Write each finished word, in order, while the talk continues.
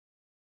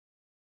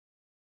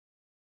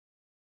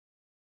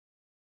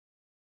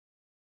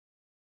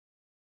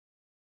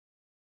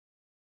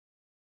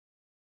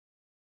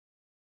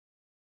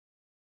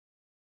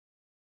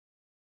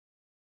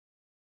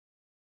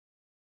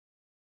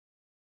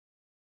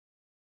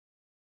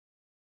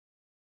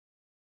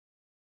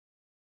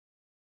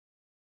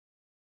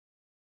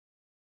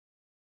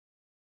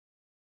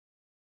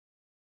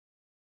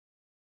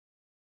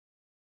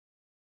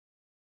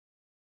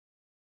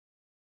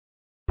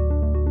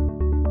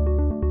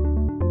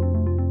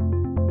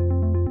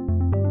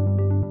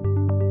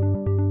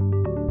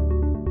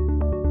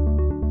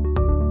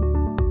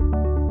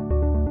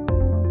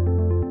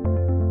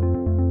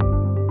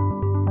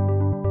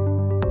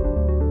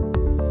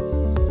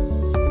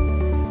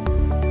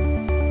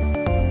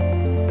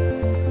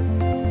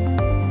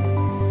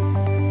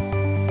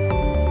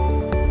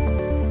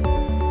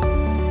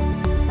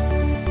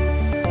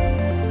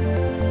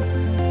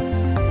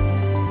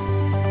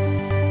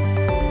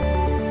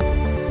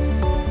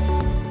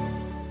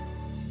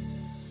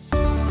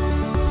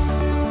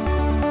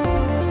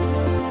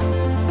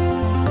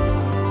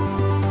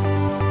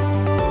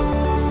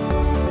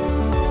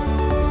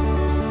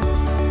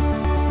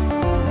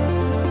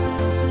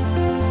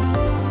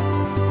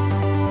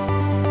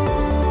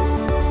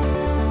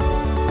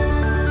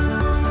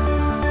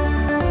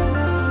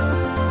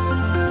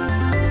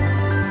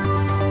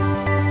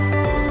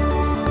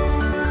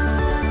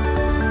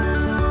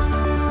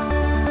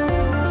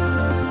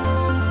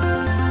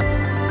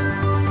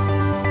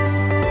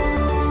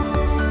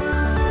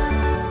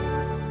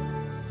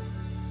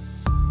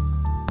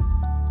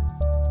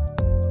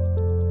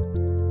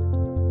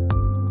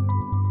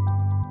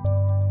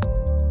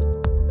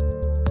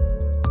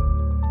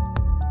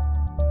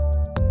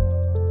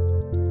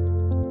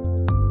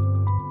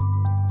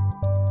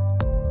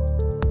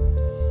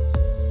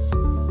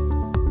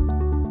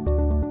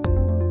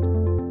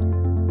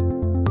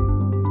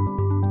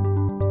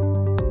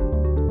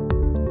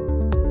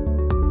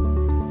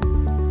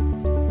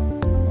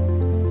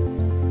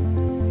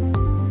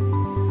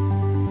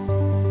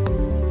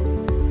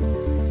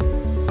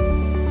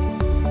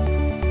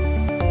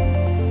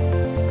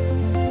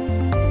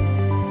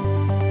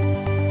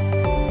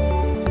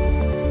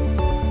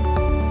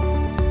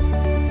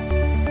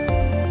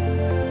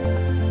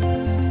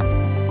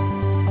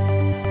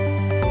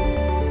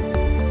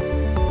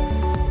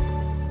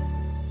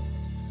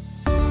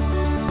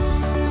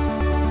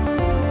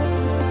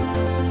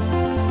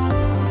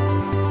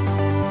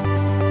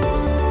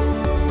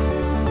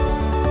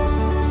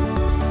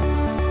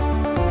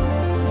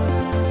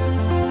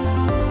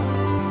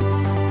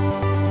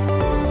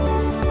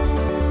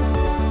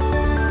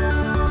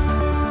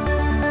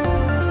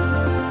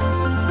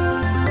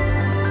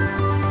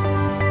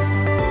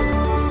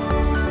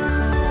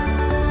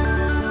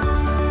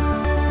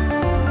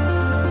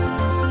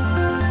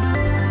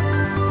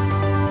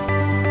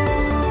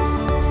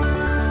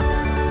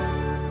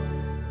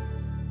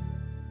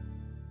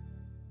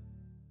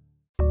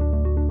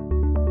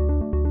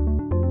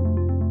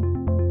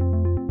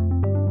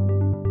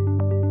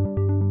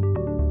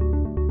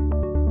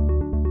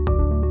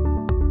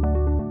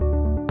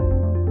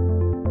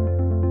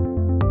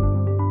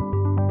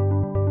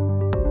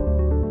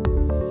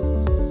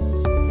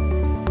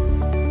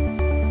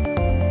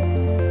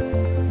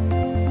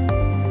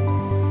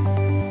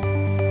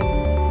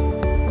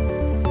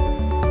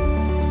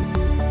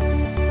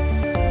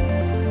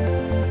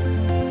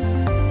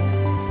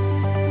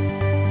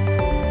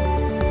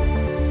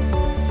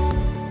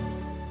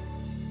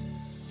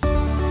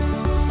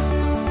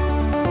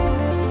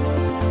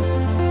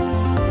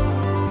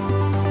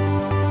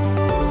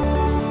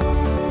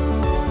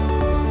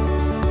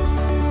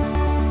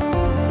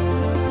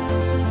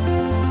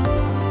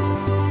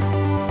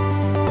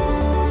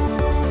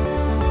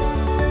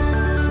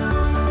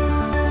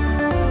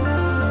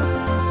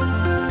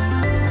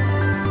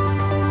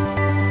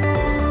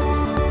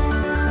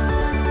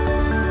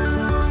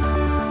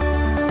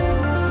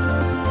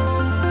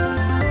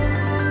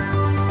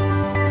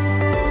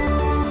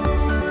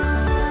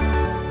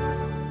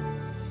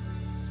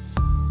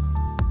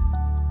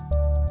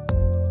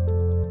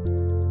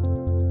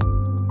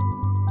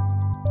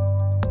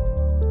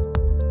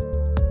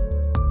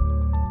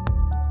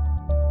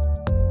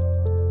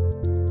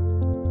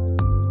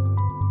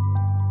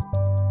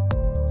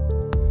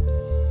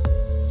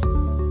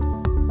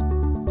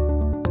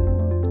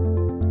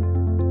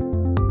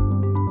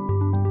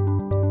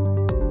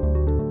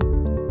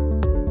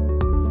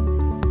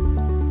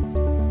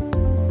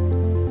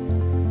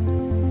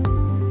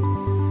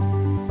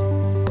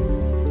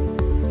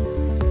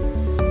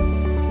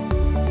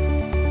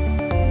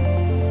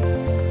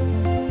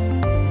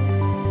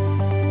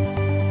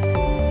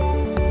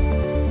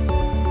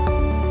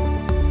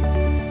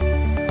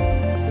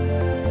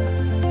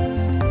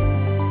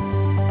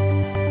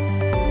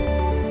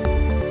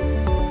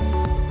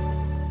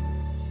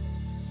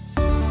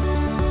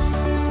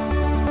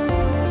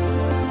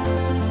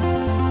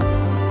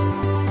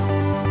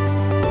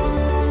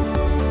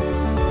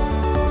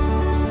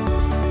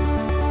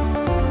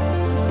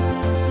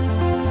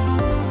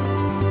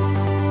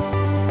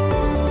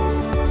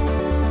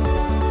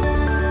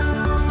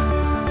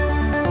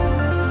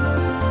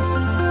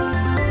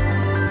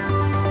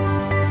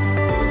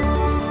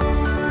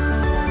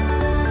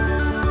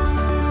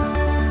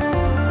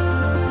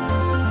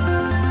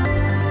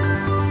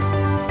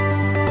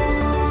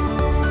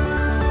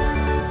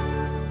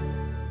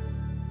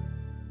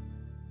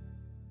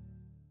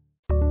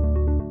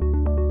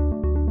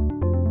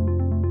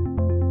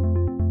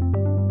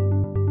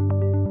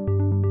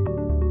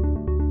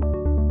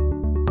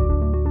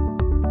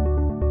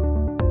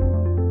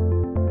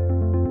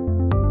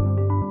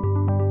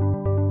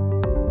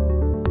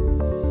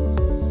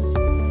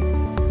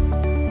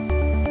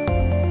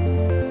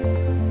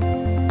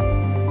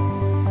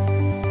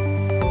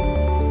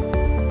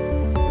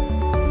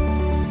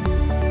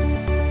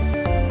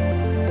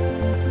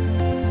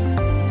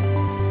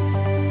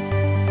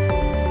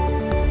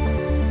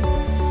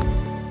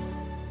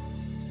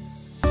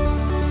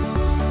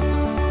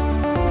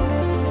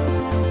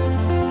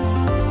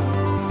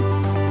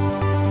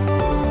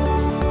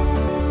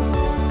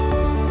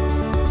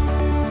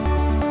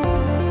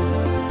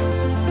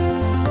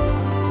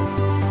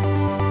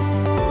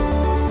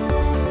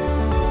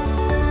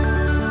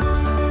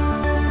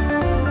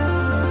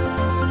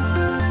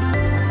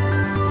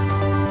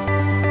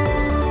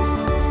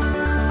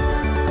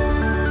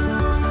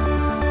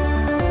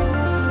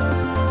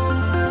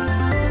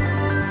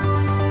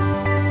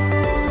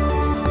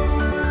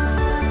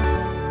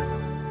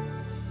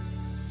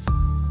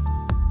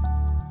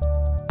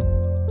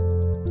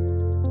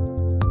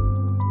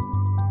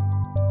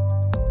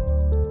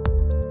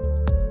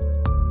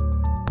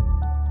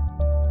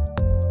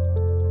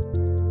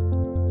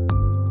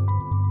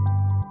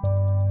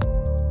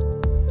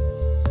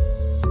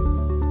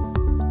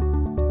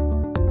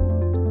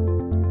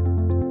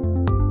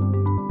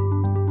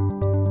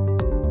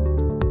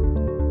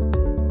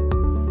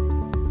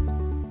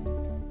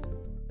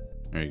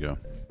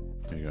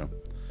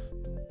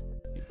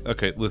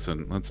okay,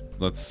 listen.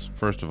 Let's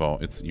first of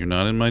all, you're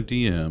not in my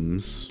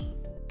DMs.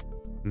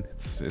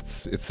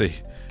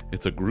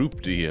 It's a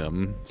group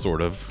DM,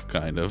 sort of,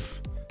 kind of.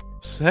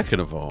 Second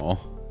of all,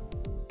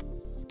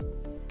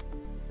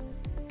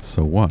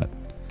 so what?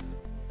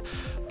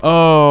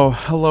 Oh,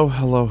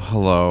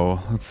 hello.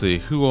 Let's see,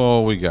 who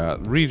all we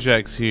got?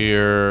 Rejects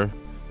here,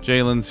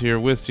 Jalen's here,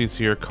 Wisty's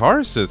here,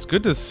 Karsus,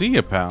 good to see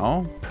you,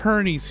 pal.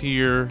 Perny's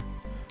here,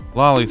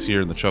 Lolly's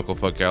here in the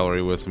Chucklefuck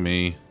Gallery with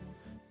me.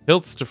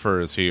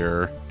 Hiltstifer is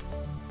here.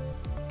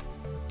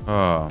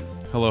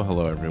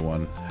 Hello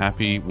everyone.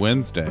 Happy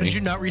Wednesday. Did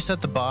you not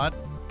reset the bot?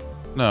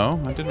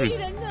 No, I did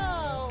reset.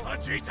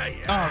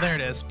 Oh, there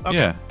it is.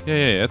 Okay.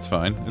 Yeah, it's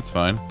fine. It's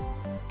fine.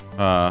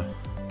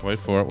 Wait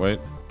for it, wait.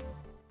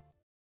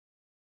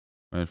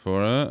 Wait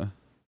for it.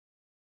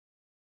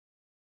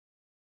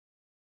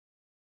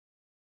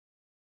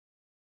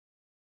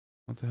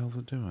 What the hell's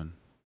it doing?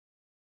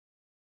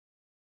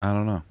 I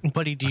don't know.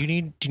 Buddy, do you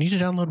need to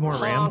download more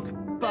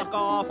RAM? Fuck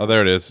off. Oh,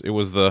 there it is. It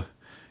was the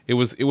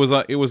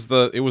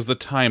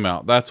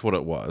timeout. That's what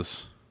it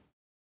was.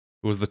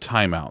 It was the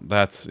timeout.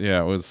 That's,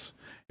 yeah, it was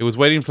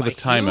waiting for the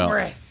timeout.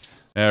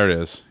 Hubris. There it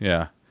is.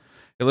 Yeah.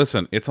 Hey,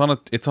 listen, it's on a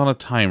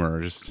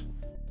timer. Just,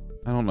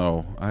 I don't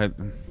know.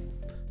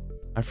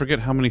 I forget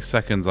how many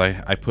seconds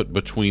I put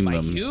between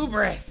them.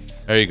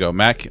 Hubris. There you go.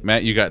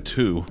 Matt, you got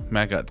 2.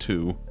 Matt got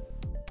 2.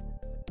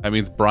 That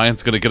means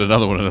Brian's gonna get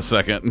another one in a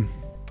second.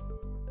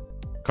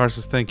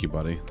 Karsus, thank you,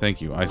 buddy.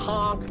 Thank you.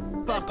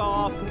 Honk. Fuck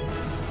off.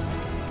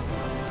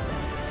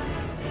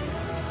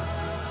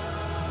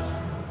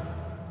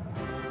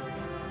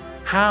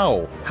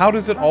 How? How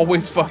does it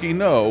always fucking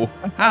know?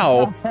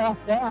 How?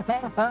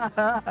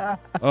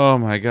 Oh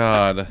my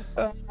god.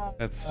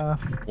 That's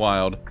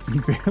wild.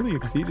 You barely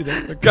exceeded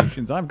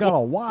expectations. I've got a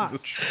watch.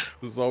 This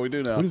is all we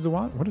do now. What does the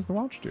watch? What does the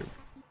watch do?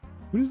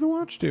 What does the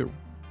watch do?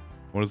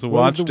 What does the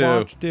watch do? What does the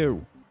watch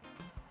do?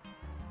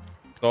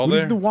 It's all what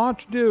there. does the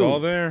watch do? It's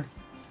all there.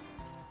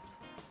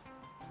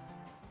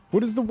 What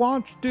does the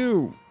watch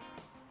do?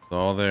 It's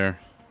all there.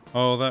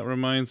 Oh, that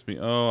reminds me.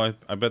 Oh,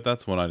 I bet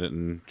that's one I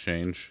didn't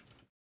change.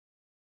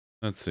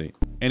 Let's see.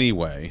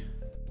 Anyway,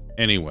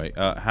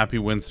 happy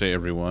Wednesday,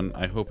 everyone.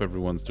 I hope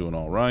everyone's doing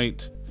all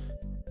right.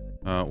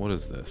 What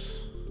is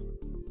this?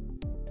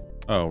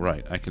 Oh,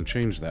 right. I can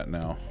change that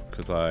now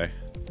because I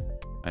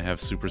have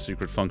super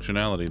secret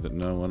functionality that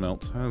no one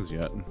else has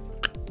yet.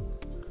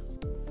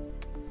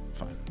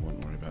 Fine.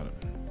 Wouldn't worry about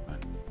it. Fine.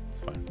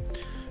 It's fine.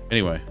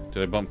 Anyway,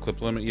 did I bump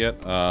clip limit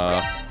yet?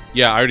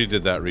 Yeah, I already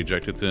did that,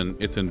 Reject. It's in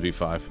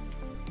V5.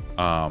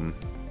 I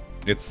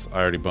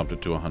already bumped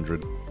it to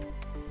 100.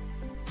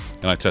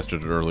 And I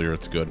tested it earlier.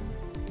 It's good.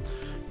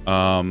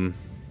 Hello,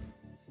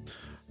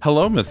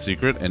 Miss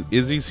Secret, and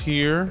Izzy's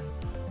here.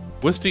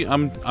 Wisty,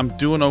 I'm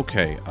doing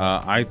okay.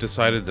 I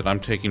decided that I'm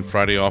taking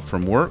Friday off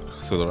from work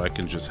so that I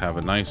can just have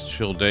a nice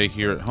chill day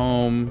here at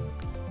home,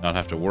 not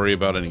have to worry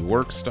about any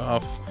work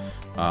stuff.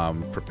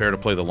 Prepare to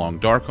play The Long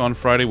Dark on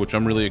Friday, which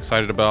I'm really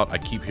excited about. I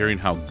keep hearing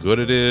how good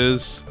it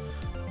is.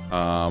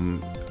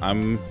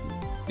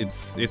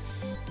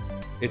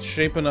 It's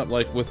shaping up,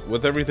 like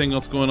with everything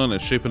else going on.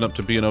 It's shaping up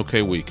to be an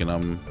okay week, and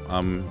I'm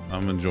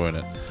enjoying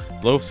it.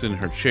 Loaf's in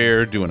her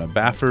chair doing a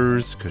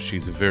baffers because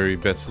she's the very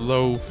best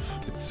loaf.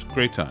 It's a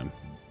great time.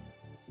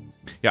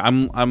 Yeah,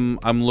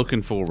 I'm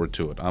looking forward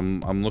to it.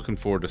 I'm looking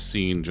forward to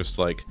seeing just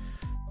like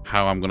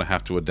how I'm gonna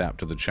have to adapt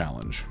to the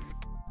challenge.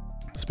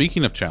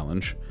 Speaking of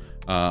challenge,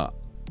 I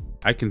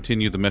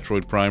continue the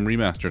Metroid Prime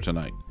remaster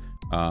tonight.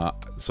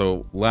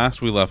 So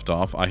last we left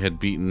off, I had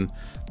beaten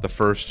the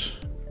first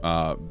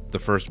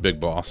big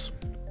boss.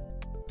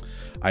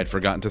 I had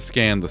forgotten to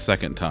scan the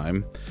second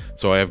time,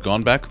 so I have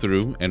gone back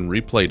through and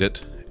replayed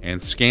it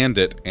and scanned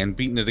it and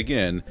beaten it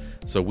again.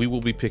 So we will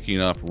be picking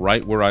up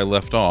right where I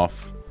left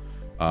off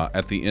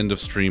at the end of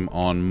stream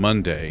on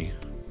Monday.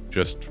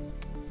 Just,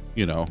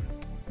 you know,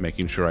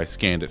 making sure I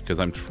scanned it because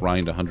I'm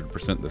trying to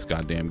 100% this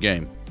goddamn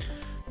game.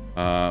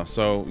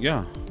 So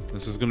yeah,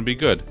 this is going to be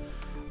good.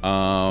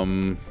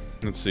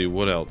 Let's see,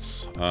 what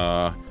else?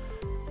 I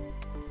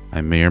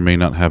may or may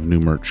not have new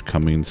merch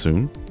coming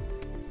soon.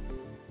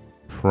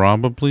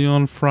 Probably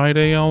on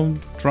Friday I'll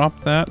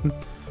drop that.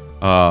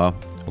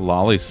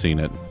 Lolly's seen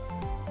it.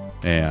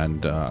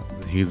 And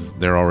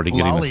they're already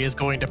getting Lolly is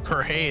going to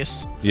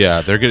praise.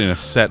 Yeah, they're getting a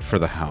set for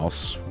the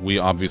house. We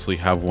obviously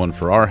have one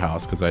for our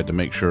house because I had to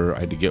make sure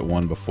I had to get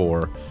one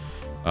before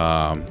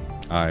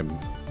I,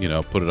 you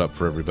know, put it up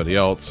for everybody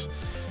else.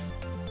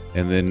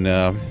 And then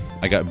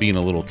I got Bean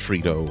a little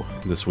treato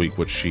this week,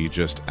 which she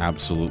just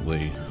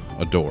absolutely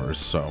adores.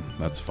 So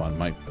that's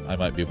fun. I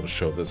might be able to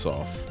show this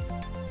off.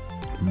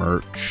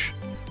 Merch,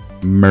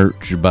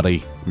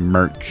 buddy,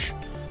 merch.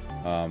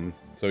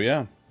 So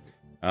yeah,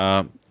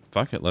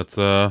 fuck it. Let's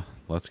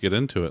get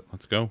into it.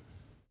 Let's go.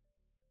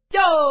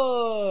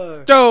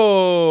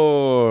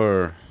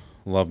 Store.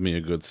 Love me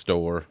a good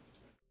store.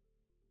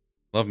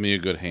 Love me a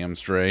good ham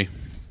stray.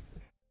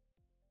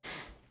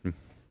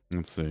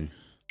 Let's see.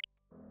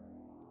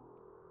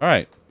 All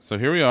right, so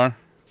here we are.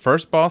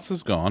 First boss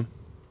is gone,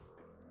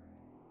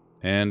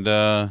 and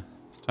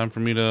time for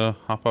me to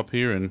hop up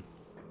here and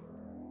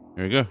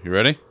here we go. You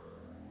ready?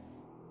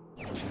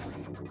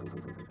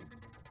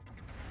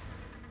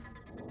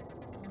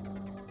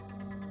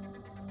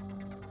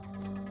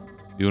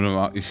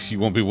 You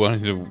won't be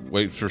wanting to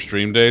wait for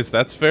stream days?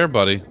 That's fair,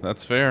 buddy.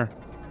 That's fair.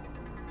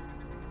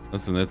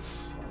 Listen,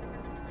 this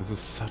is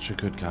such a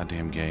good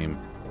goddamn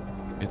game.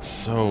 It's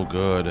so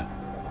good.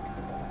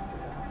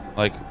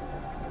 Like,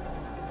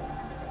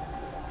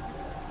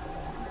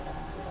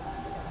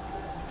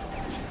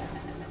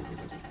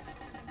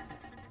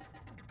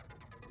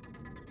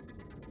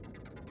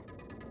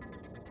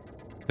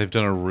 they've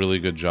done a really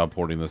good job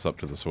porting this up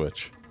to the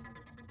Switch.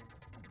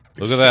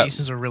 Look at that. This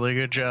is a really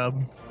good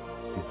job.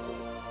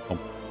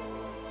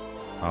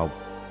 Oh,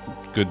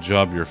 good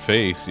job, your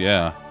face.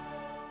 Yeah.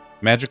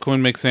 Magic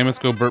Coin makes Samus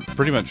go burp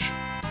pretty much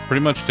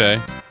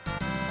day.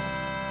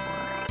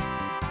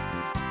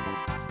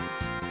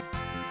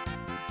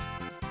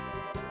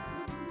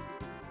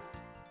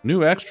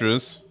 New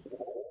extras.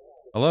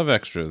 I love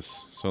extras.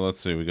 So let's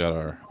see. We got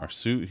our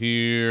suit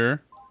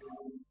here.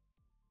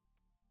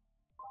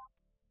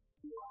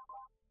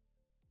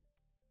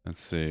 Let's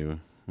see. What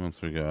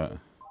else we got?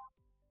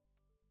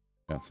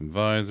 Got some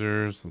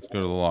visors. Let's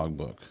go to the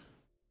logbook.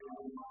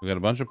 We got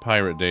a bunch of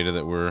pirate data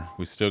that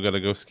we still got to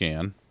go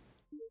scan.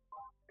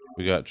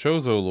 We got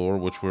Chozo lore,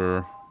 which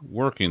we're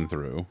working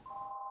through.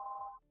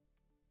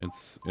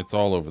 It's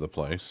all over the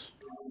place.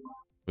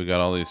 We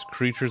got all these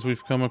creatures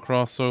we've come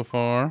across so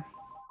far.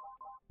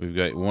 We've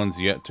got ones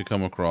yet to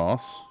come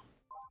across.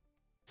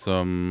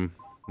 Some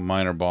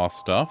minor boss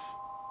stuff.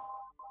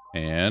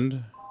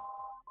 And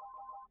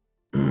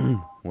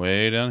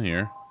way down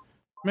here,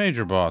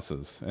 major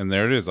bosses. And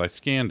there it is. I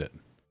scanned it.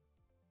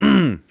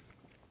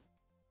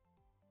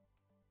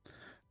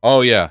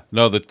 Oh yeah,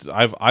 no.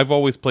 I've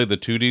always played the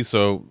 2D.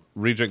 So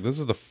Reject, this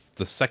is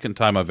the second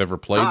time I've ever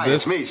played this. Hi,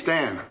 it's me,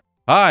 Stan.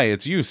 Hi,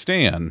 it's you,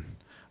 Stan.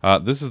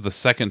 This is the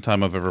second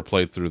time I've ever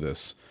played through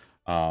this,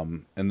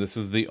 and this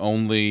is the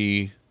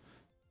only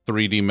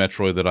 3D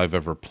Metroid that I've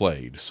ever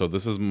played. So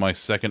this is my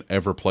second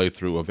ever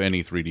playthrough of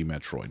any 3D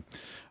Metroid.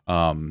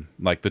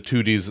 Like the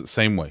 2Ds,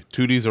 same way.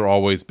 2Ds are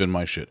always been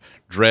my shit.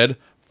 Dread,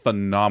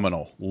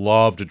 phenomenal.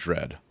 Loved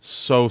Dread.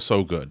 So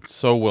good.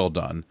 So well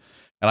done.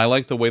 And I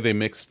like the way they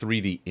mix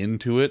 3D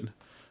into it,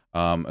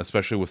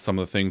 especially with some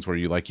of the things where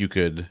you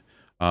could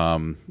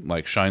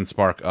like shine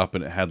spark up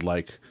and it had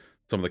like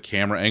some of the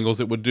camera angles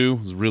it would do.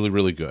 It was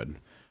really good.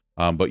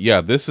 But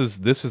yeah, this is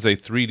a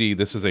 3D,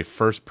 this is a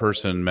first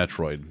person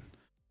Metroid.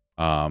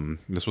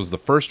 This was the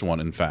first one,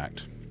 in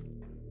fact.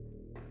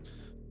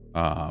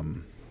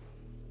 So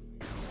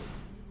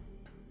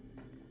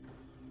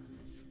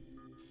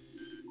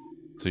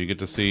you get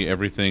to see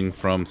everything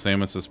from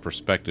Samus's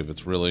perspective.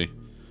 It's really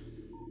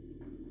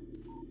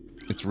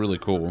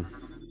cool.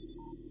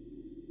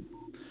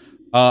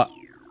 I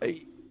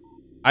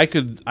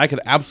could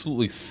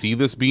absolutely see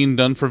this being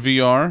done for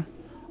VR.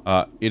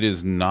 It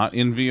is not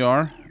in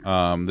VR.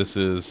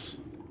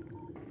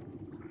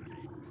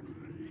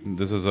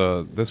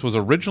 This was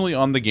originally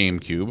on the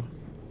GameCube.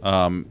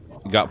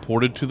 Got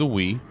ported to the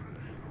Wii.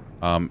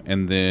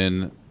 And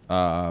then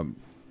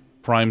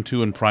Prime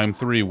 2 and Prime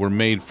 3 were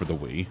made for the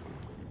Wii.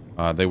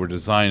 They were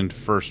designed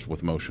first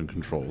with motion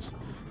controls.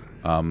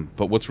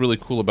 But what's really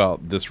cool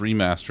about this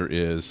remaster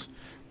is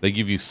they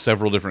give you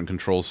several different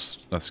control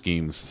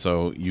schemes.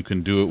 So you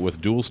can do it with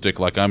dual stick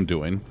like I'm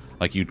doing,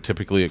 like you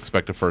typically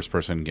expect a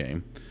first-person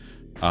game.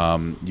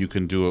 You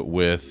can do it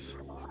with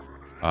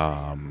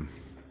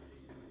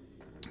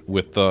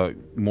the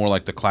more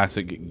like the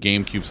classic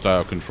GameCube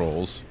style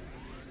controls.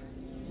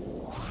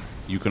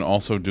 You can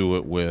also do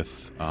it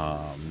with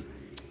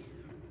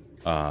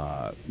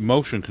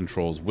motion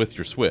controls with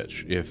your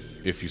Switch,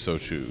 if you so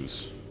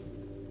choose.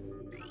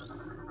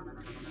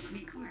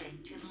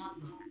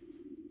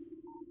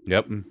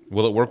 Yep.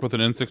 Will it work with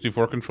an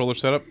N64 controller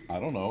setup?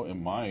 I don't know. It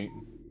might.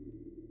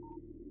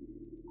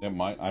 It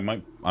might. I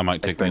might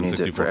take the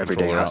N64 for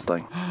everyday controller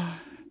hustling. out.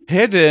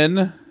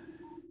 Hidden.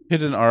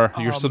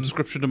 Your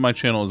subscription to my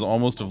channel is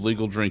almost of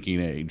legal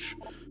drinking age.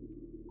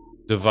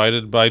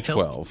 Divided by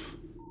 12.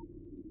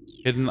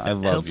 Hidden, I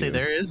love you.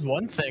 There is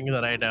one thing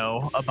that I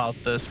know about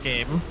this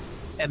game,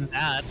 and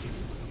that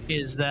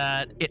is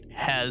that it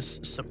has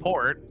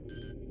support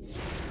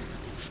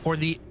for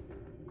the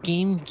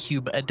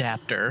GameCube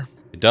adapter.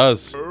 It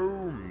does.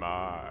 Oh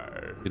my.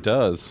 It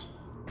does.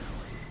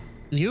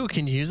 You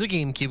can use a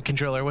GameCube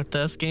controller with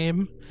this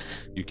game.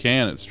 You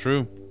can, it's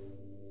true.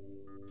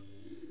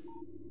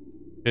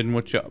 Hidden,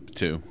 what you up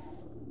to?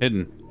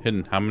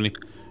 Hidden, how many?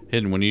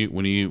 Hidden, when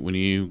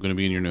you gonna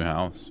be in your new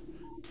house?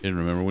 Hidden,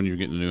 remember when you're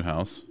getting a new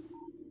house?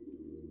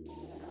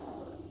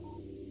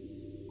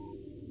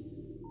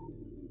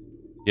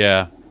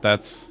 Yeah,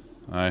 that's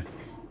I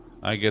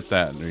get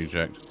that,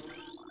 Reject.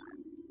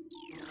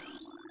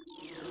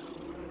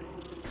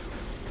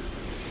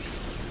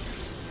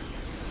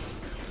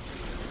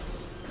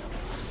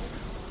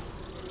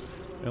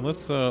 And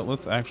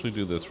let's actually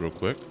do this real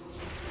quick.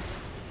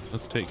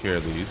 Let's take care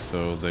of these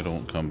so they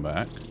don't come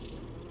back.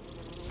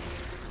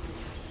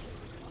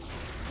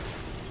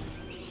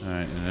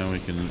 Alright, and now we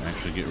can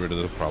actually get rid of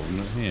the problem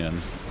at hand.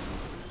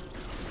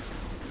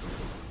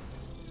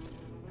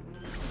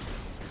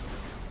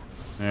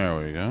 There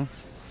we go.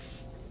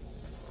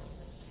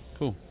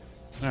 Cool.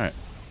 Alright.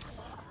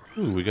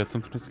 Ooh, we got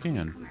something to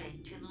scan.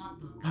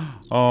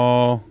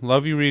 Oh,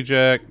 love you,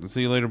 Reject.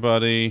 See you later,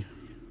 buddy.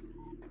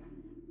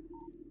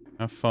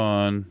 Have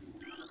fun.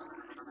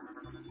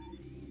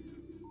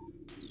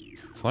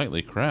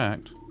 Slightly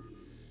cracked.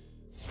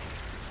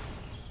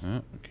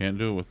 Oh, can't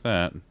do it with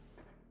that.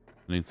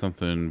 Need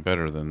something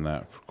better than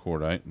that for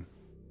cordite.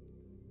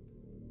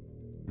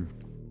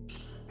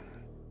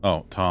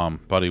 Oh, Tom,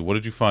 buddy, what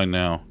did you find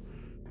now?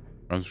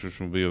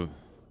 Will be a...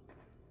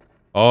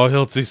 Oh,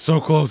 Hiltzy, so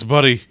close,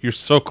 buddy. You're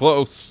so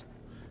close.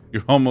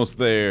 You're almost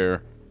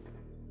there.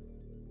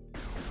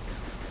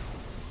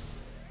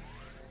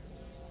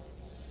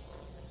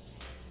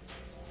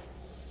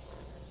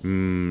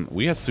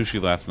 We had sushi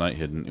last night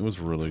hidden. It was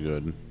really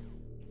good.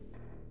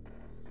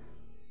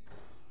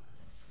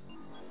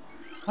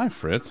 Hi,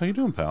 Fritz. How you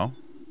doing, pal?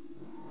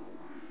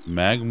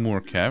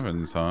 Magmoor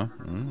Caverns, huh?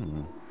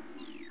 Ooh.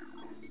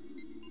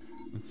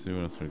 Let's see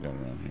what else we got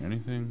around here.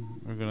 Anything?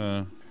 We're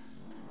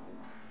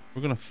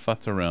gonna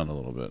futz around a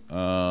little bit.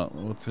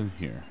 What's in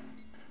here?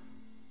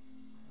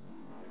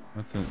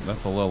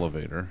 That's a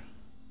elevator.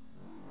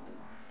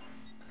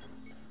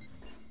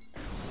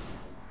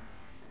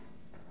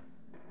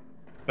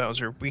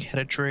 Bowser, we had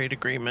a trade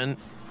agreement.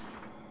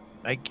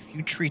 I give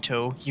you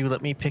Trito, you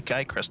let me pick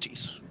Eye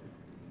Crusties.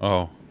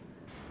 Oh.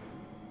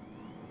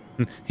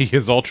 He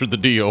has altered the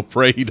deal.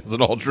 Pray he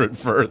doesn't alter it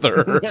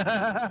further.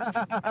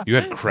 You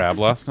had crab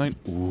last night?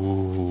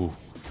 Ooh.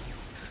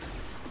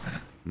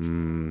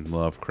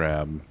 Love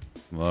crab.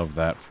 Love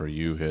that for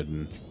you,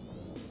 Hidden.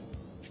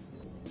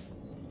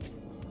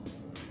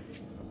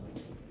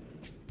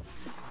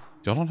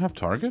 Y'all don't have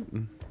Target?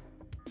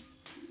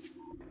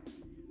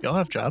 Y'all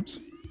have jobs?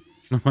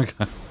 Oh my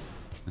god.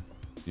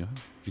 Yeah?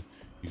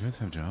 You guys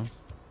have jobs?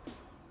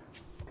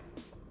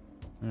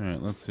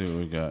 Alright, let's see what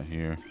we got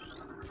here.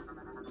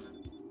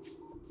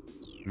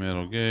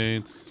 Metal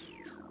gates.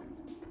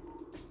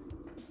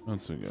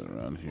 What's we got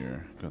around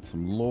here? Got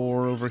some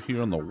lore over here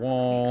on the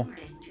wall.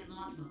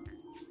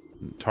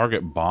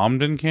 Target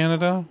bombed in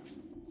Canada?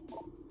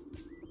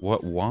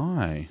 What?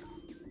 Why?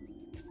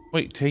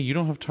 Wait, Tay, you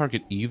don't have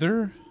Target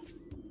either?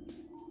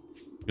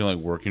 You like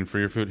working for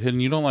your food?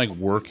 Hidden, you don't like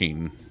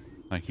working.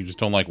 Like, you just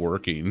don't like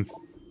working.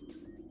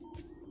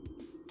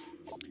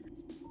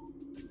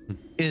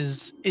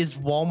 Is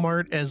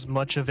Walmart as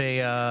much of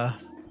a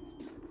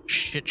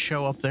shit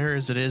show up there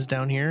as it is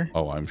down here?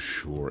 Oh, I'm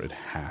sure it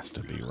has to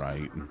be,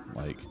 right?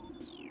 Like,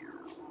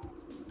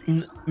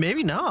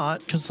 maybe not,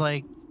 because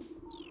like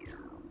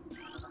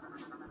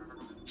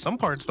some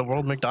parts of the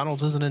world,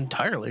 McDonald's isn't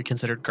entirely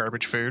considered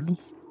garbage food.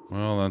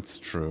 well, that's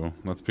true.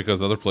 That's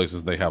because other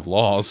places they have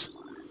laws.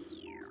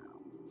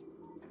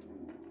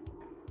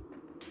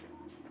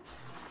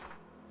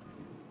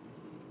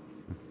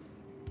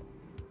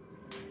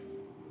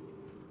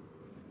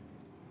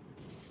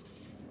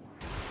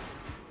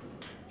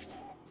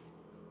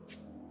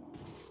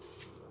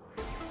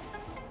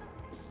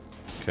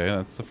 Okay,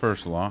 that's the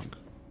first lock.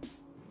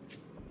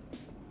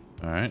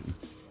 Alright.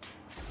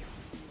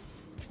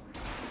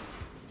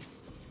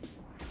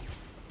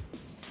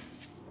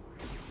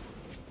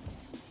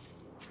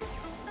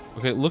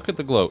 Okay, look at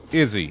the glow.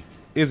 Izzy,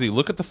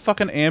 look at the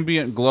fucking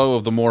ambient glow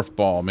of the morph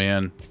ball,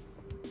 man.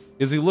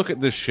 Izzy, look at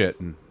this shit.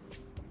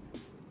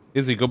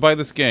 Izzy, go buy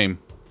this game.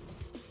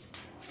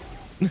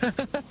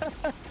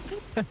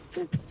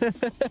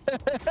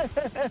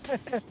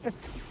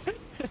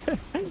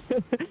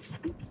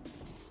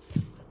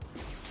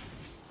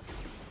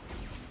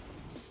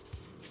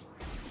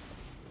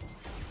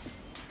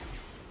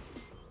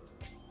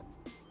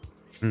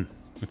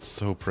 It's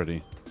so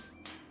pretty.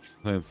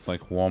 It's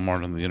like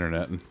Walmart on the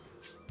internet.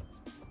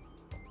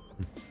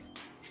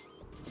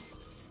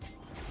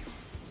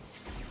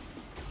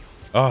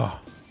 Oh.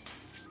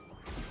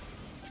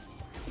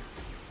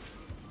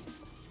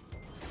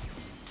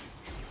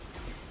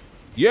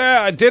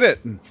 Yeah, I did it.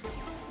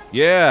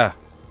 Yeah.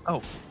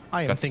 Oh,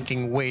 I am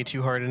thinking way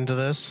too hard into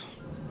this.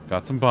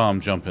 Got some bomb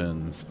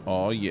jump-ins.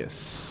 Oh,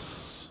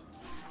 yes.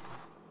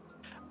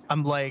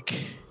 I'm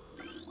like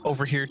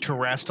over here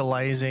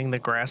terastallizing the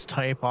grass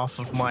type off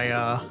of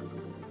my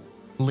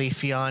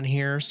Leafeon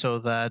here so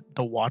that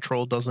the watch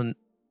roll doesn't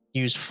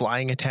use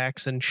flying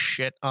attacks and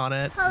shit on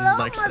it. Hello, and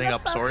like setting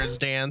up motherfucker. Swords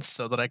Dance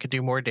so that I could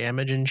do more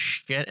damage and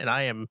shit. And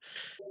I am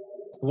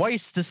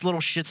twice this little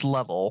shit's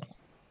level.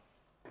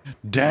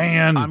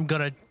 Dan! I'm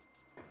gonna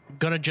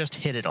just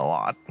hit it a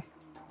lot.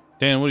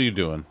 Dan, what are you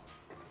doing?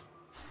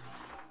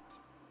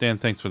 Dan,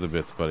 thanks for the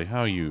bits, buddy. How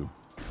are you?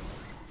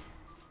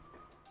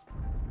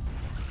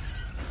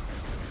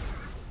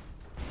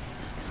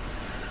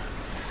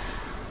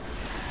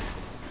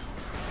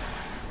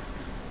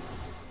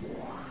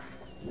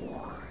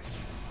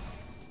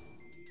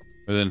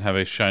 I didn't have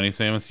a shiny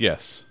Samus?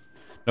 Yes.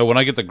 No, when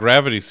I get the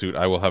gravity suit,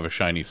 I will have a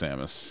shiny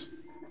Samus.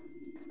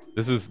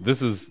 This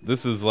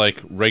is like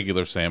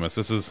regular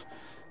Samus.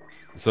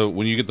 So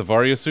when you get the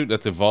Varia suit,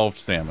 that's evolved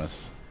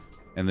Samus.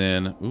 And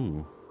then,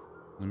 ooh,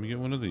 let me get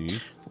one of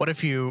these. What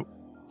if you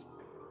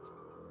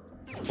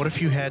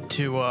had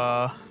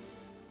to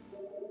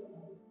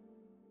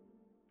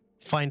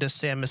find a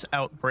Samus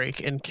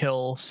outbreak and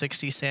kill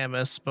 60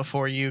 Samus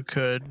before you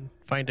could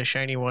find a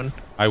shiny one?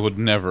 I would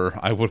never.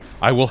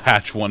 I will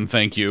hatch one,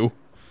 thank you.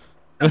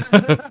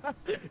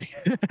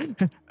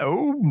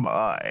 Oh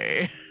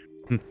my.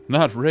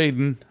 Not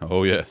Raiden.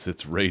 Oh yes,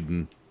 it's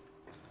Raiden.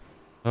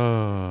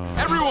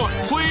 Everyone,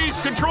 please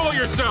control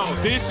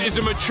yourselves. This is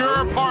a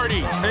mature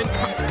party. And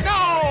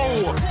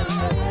no!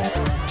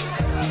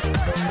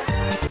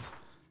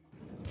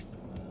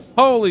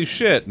 Holy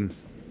shit.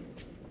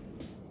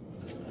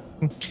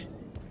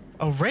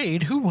 A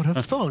raid? Who would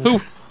have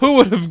thunk? Who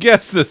would have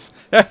guessed this?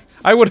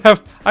 I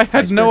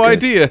had no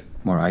idea.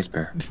 More ice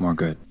bear, more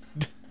good.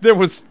 There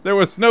was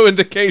no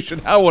indication.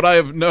 How would I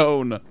have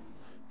known?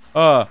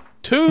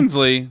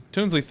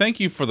 Toonsley, thank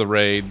you for the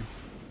raid.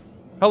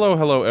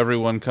 Hello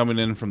everyone coming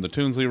in from the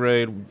Toonsley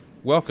raid.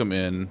 Welcome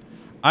in.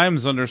 I'm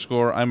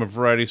Zunderscore, I'm a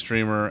variety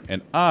streamer,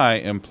 and I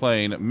am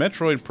playing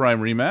Metroid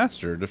Prime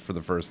Remastered for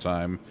the first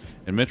time,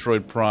 and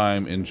Metroid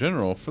Prime in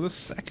general for the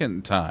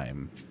second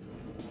time.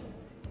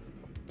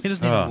 He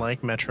doesn't even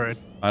like Metroid.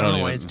 I don't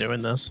know why he's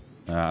doing this.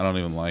 I don't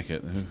even like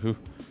it. Who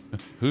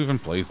even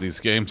plays these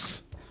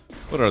games?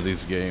 What are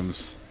these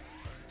games?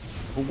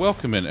 Well,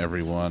 welcome in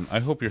everyone. I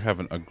hope you're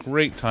having a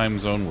great time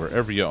zone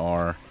wherever you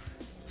are.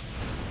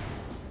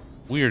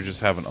 We are just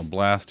having a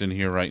blast in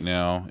here right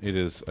now. It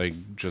is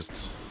just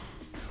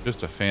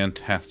a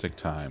fantastic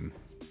time.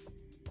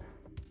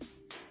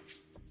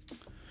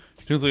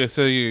 Tuesday, I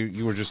said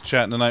you were just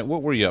chatting tonight.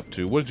 What were you up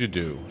to? What did you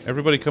do?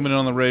 Everybody coming in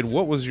on the raid.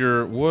 What was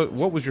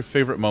your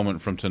favorite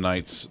moment from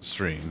tonight's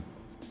stream?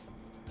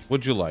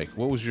 What'd you like?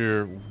 What was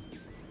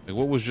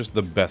just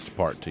the best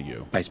part to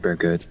you? Ice bear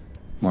good.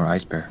 More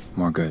ice bear,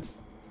 more good.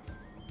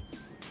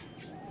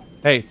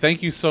 Hey,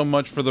 thank you so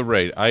much for the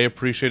raid. I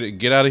appreciate it.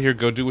 Get out of here.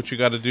 Go do what you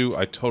got to do.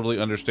 I totally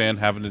understand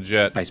having a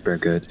jet. Ice bear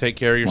good. Take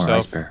care of yourself. More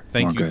ice bear.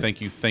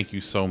 Thank you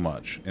so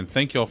much. And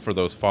thank y'all for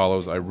those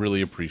follows. I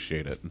really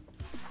appreciate it.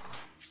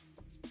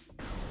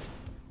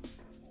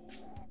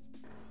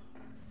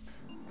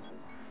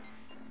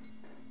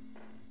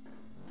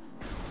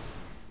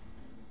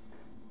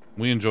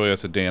 We enjoy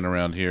us a Dan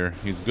around here.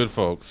 He's good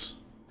folks.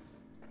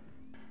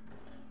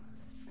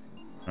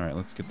 Alright,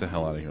 let's get the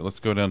hell out of here. Let's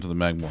go down to the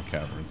Magmore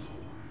Caverns.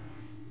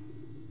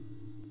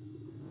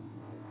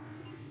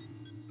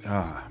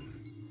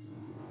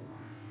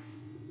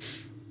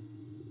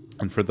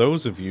 And for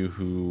those of you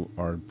who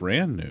are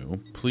brand new,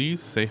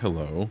 please say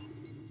hello.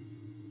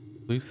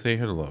 Please say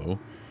hello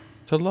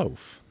to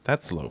Loaf.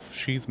 That's Loaf.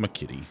 She's my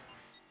kitty.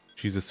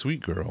 She's a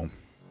sweet girl.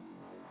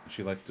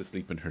 She likes to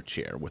sleep in her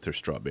chair with her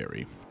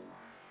strawberry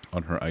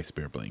on her ice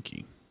bear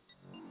blankie.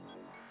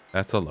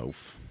 That's a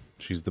Loaf.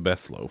 She's the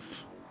best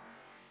Loaf.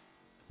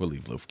 We'll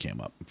leave Loaf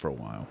Cam up for a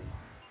while.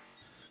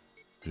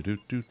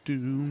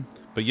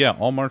 But yeah,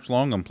 all March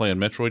long I'm playing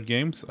Metroid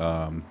games,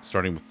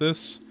 starting with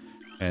this,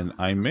 and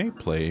I may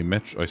play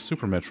a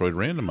Super Metroid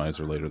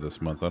randomizer later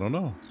this month. I don't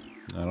know.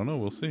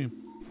 We'll see.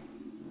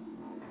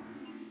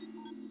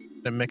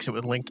 And mix it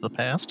with Link to the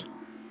Past?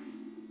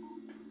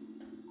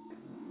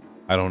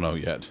 I don't know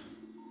yet.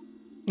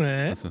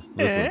 Listen.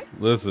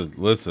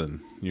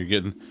 You're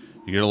getting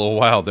a little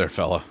wild there,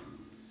 fella.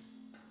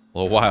 A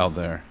little wild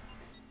there.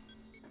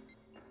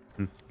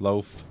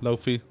 Loaf.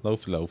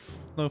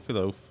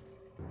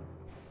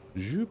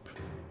 Zoop.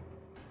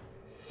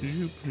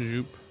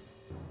 Zoop.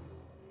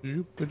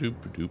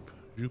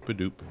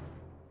 Zoop-a-doop-a-doop.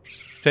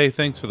 Tay,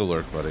 thanks for the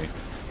lurk, buddy.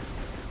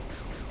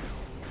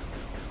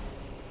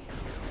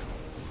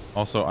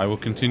 Also, I will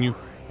continue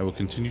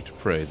to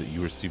pray that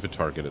you receive a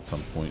target at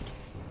some point.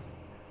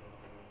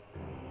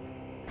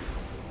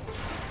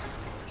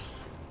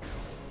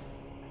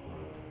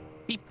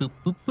 Beep boop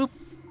boop boop.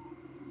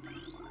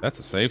 That's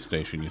a save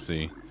station, you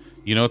see.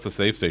 You know it's a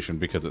save station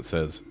because it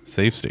says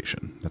save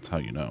station. That's how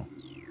you know.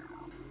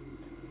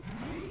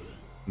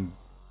 Boop,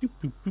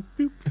 boop, boop,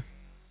 boop.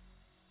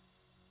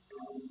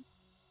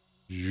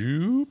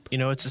 Zoop. You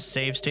know it's a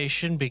save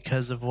station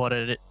because of what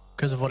it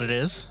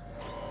is.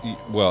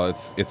 Well,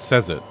 it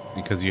says it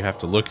because you have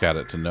to look at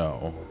it to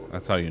know.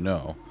 That's how you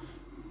know.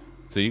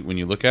 See, when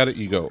you look at it,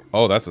 you go,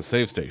 "Oh, that's a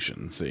save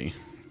station." See,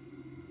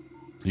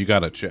 you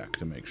gotta check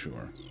to make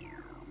sure.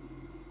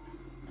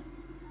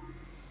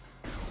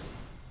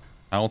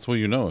 How else will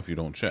you know if you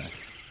don't check?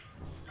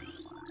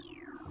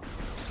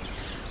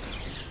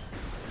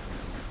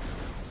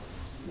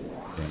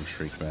 Damn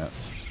shriek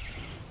bats.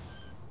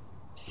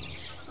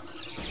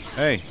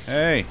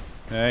 Hey,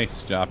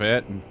 stop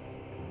it.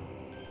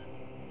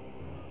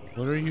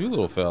 What are you,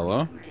 little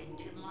fella?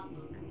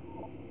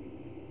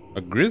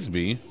 A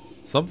Grisby?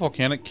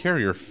 Subvolcanic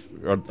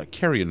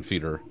carrion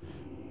feeder.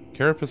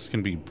 Carapace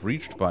can be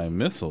breached by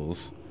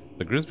missiles.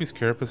 The Grisby's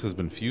carapace has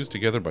been fused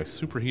together by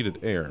superheated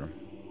air.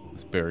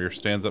 This barrier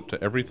stands up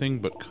to everything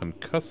but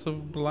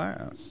concussive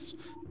blasts.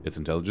 Its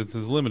intelligence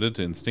is limited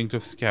to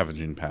instinctive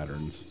scavenging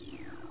patterns.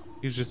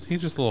 He's just a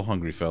little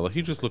hungry fella.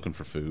 He's just looking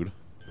for food.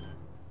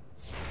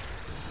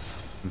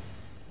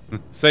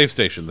 Save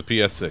station, the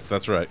PS6.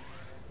 That's right.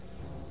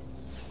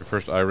 Your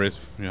first iRace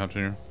you have to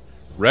hear.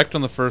 Wrecked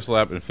on the first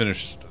lap and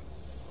finished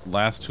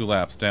last 2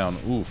 laps down.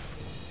 Oof.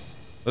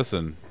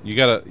 Listen,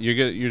 you're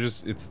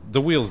just, it's,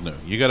 the wheel's new.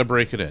 You gotta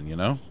break it in, you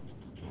know?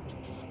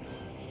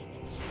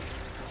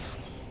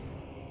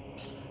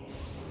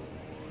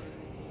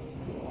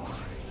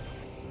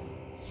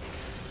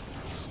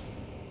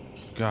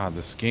 God,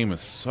 this game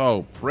is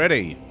so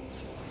pretty.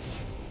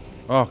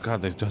 Oh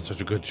God, they've done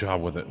such a good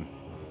job with it.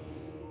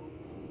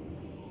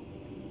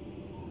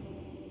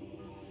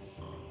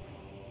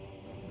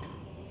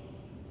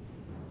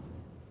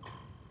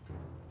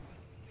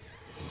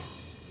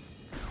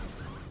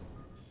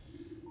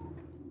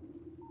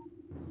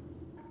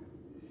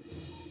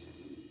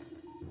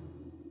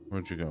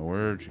 Where'd you go?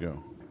 Where'd you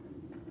go?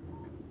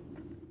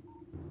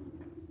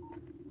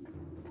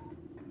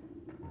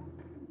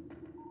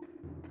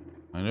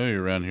 I know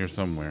you're around here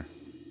somewhere.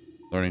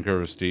 Learning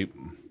curve is steep.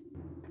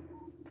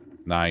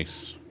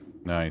 Nice.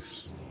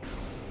 Nice.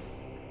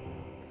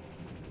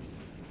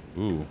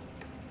 Ooh.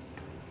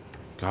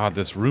 God,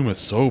 this room is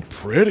so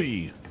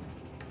pretty.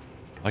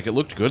 Like, it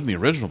looked good in the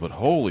original, but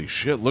holy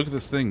shit, look at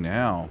this thing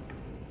now.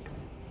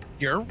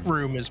 Your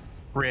room is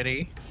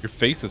pretty. Your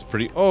face is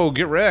pretty. Oh,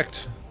 get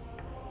wrecked.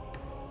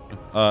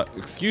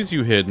 Excuse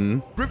you,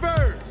 Hidden.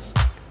 Reverse!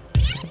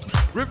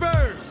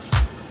 Reverse!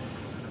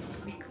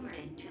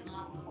 Recorded to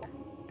logbook.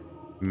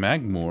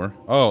 Magmore.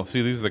 Oh,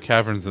 see, these are the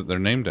caverns that they're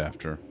named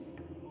after.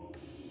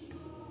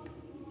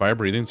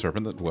 Fire-breathing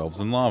serpent that dwells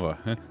in lava.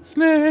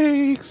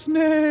 Snake!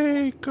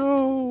 Snake!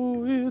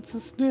 Oh, it's a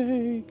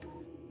snake.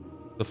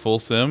 The full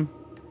sim?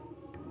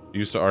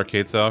 Used to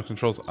arcade style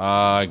controls?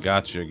 Ah,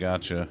 gotcha,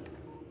 gotcha.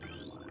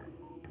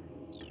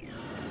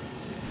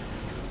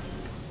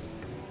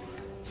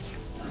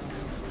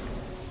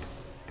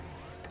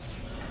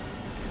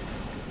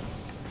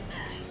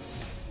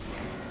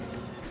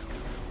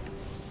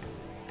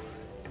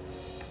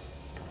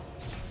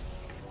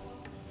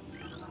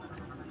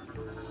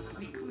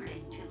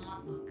 Recorded to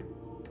logbook.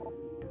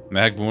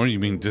 Magmore, you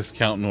mean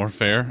discount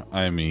Norfair?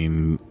 I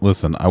mean,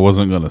 listen, I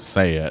wasn't gonna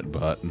say it,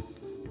 but...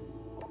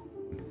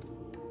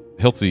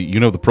 Hiltzy, you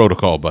know the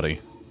protocol,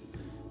 buddy.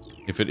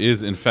 If it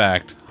is, in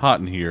fact, hot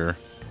in here,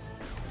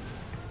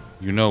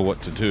 you know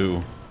what to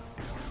do.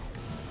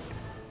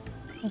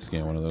 I'll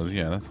scan one of those.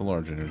 Yeah, that's a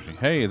large energy.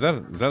 Hey, is that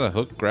a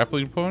hook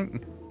grappling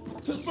point?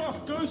 Piss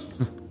off, Ghost!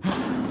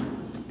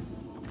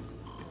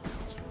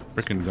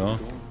 Frickin' gone.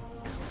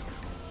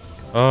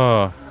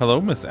 Oh, hello,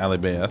 Miss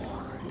Allybeth.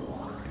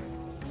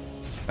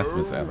 That's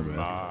Miss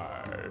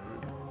Allybeth.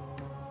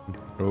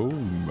 Oh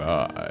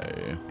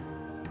my.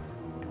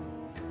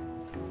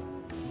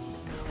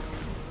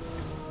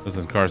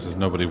 Listen, Car says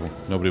nobody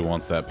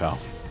wants that, pal.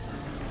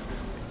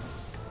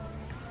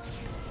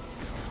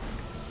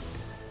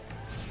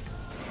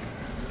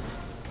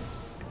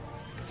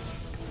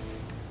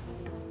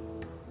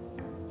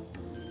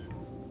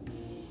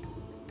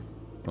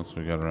 What else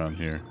we got around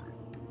here?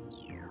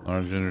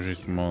 Large energy,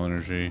 small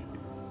energy.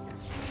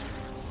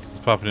 Let's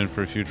pop it in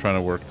for a few, trying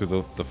to work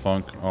through the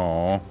funk.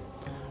 Aw.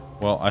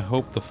 Well, I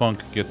hope the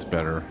funk gets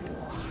better.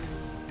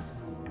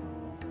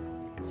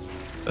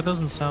 That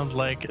doesn't sound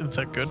like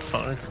the good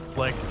funk,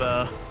 like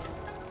the...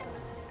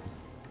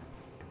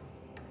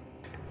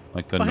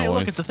 Like the Oh, hey, noise.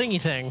 look, it's a thingy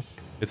thing.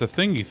 It's a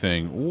thingy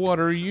thing. What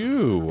are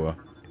you?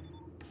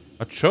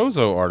 A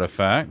Chozo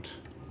artifact?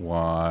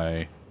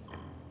 Why?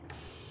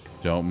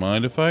 Don't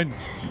mind if I...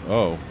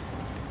 Oh.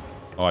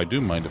 Oh, I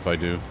do mind if I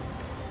do.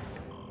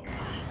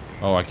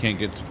 Oh, I can't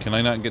get to... Can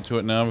I not get to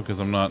it now because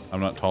I'm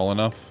not tall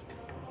enough?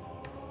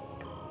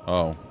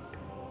 Oh.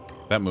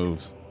 That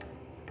moves.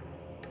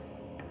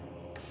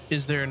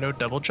 Is there no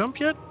double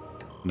jump yet?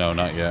 No,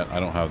 not yet. I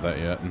don't have that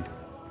yet.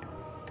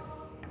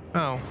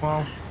 Oh,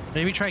 well,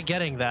 maybe try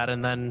getting that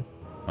and then...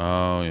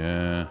 Oh,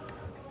 yeah.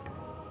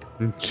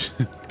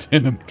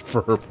 Denim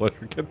for her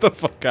pleasure. Get the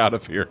fuck out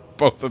of here.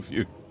 Both of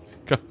you.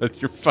 God,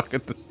 you're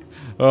fucking...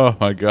 Oh,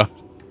 my God.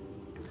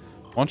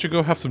 Why don't you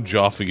go have some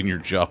Joffy in your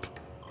jup?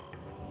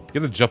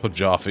 Get a jup of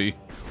Joffy.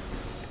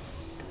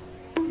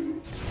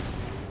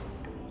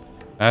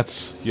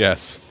 That's...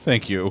 Yes.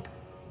 Thank you.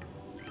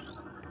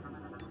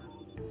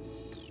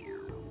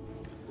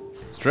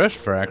 Stress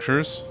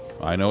fractures.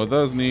 I know what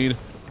those need.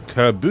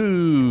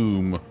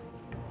 Kaboom!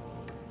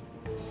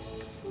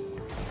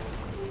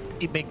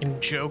 Keep making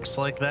jokes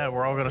like that,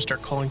 we're all gonna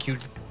start calling you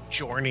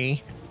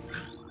Jorny.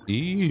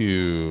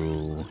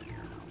 Ew.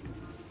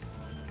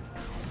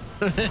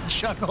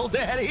 Chuckle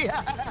Daddy.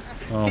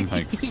 Oh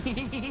my...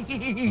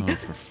 Oh,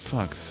 for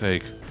fuck's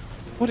sake.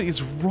 What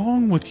is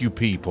wrong with you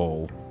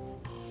people?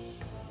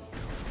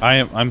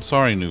 I'm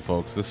sorry, new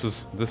folks. This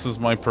is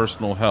my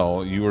personal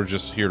hell. You are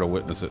just here to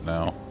witness it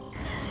now.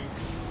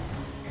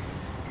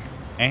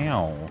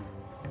 Ow.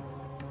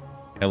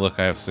 Hey, look,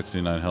 I have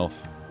 69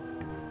 health.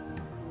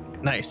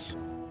 Nice.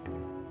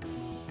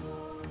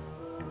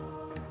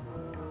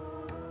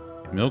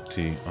 Milk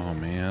tea. Oh,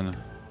 man.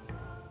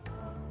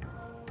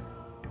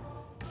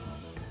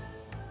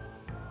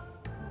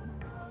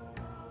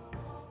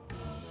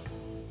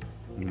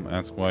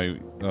 Ask why...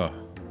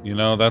 you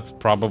know, that's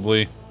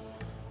probably...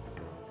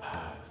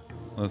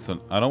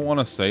 Listen, I don't want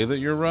to say that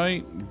you're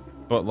right,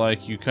 but,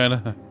 like, you kind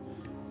of...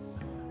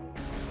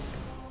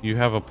 You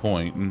have a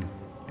point.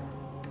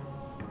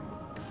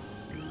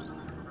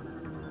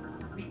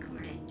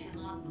 Recorded to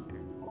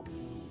logbook.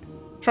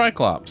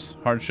 Triclops,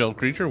 hard-shelled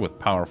creature with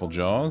powerful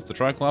jaws. The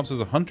Triclops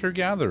is a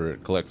hunter-gatherer.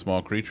 It collects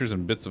small creatures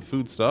and bits of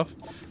foodstuff,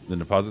 then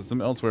deposits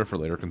them elsewhere for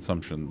later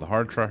consumption. The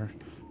hard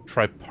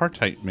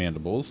tripartite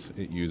mandibles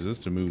it uses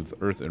to move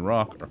earth and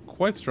rock are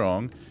quite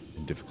strong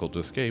and difficult to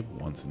escape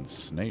once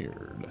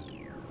ensnared.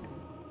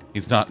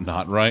 He's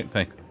not right?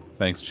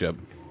 Thanks, Chip.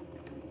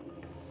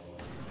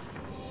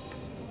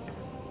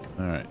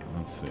 Alright,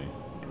 let's see.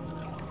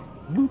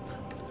 Whoop.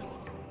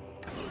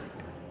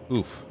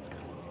 Oof.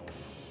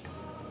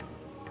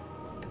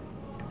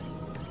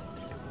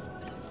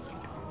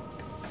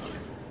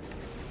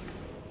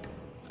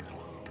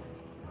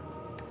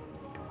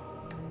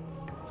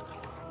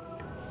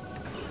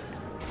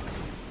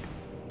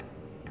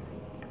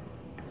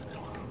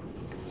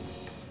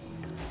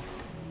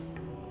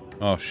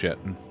 Oh shit.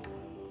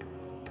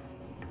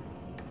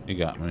 You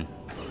got me.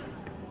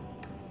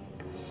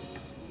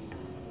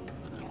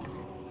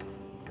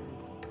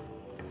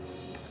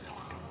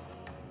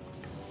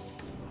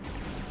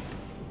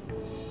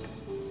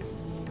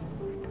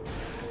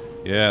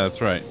 Yeah,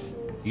 that's right.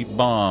 Eat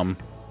bomb.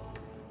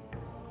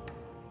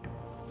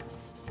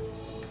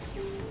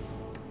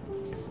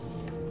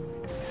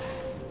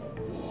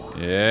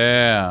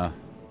 Yeah.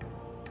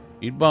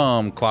 Eat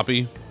bomb,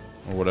 Cloppy.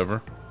 Or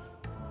whatever.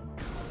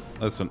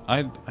 Listen,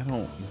 I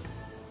don't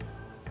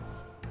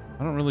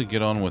really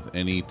get on with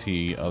any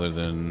tea other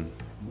than,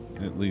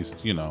 at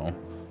least, you know,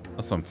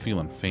 unless I'm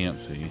feeling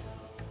fancy.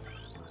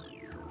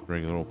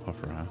 Regular old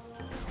puffer, huh?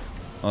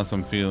 Unless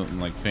I'm feeling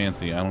like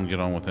fancy, I don't get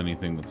on with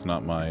anything that's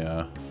not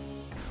my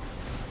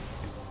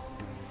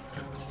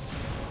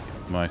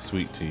my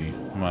sweet tea,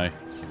 my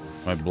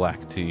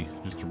black tea,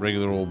 just a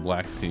regular old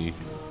black tea.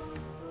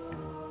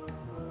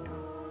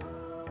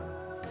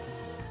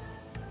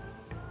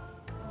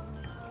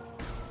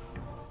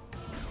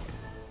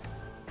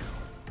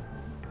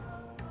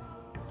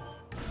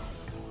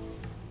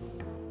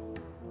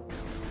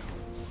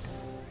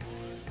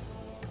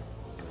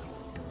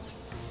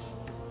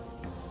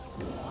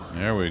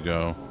 There we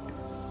go.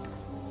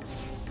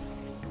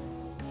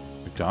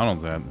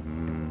 McDonald's at.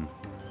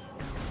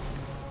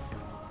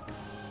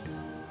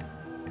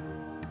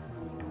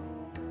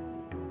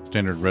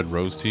 Standard red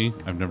rose tea.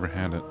 I've never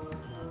had it.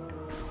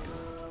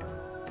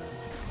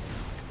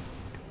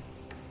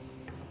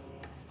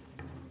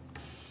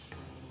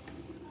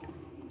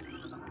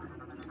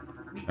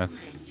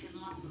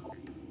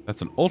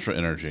 That's an ultra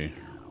energy.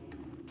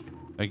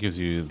 That gives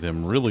you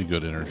them really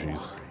good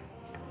energies.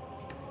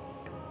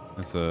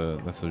 That's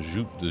a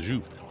Joop de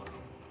Joop.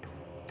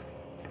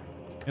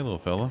 Hey, little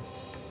fella.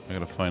 I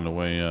gotta find a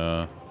way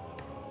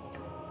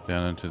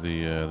down into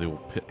the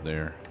old pit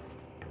there.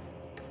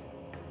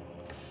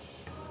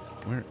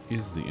 Where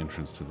is the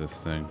entrance to this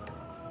thing?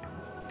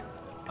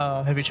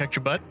 Have you checked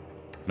your butt?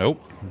 Nope.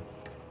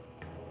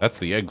 That's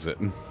the exit.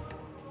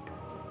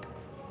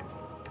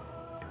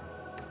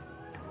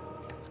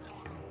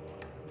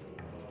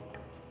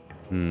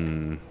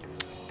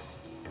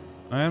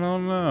 I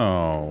don't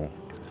know.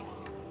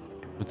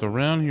 It's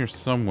around here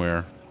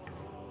somewhere.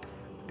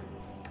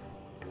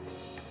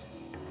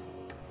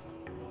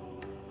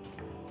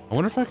 I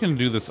wonder if I can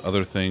do this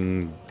other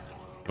thing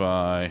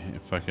by...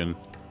 if I can...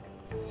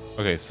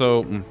 Okay,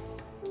 so...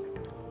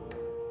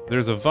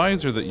 there's a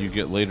visor that you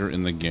get later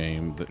in the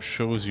game that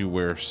shows you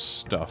where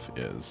stuff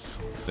is.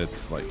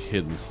 That's like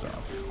hidden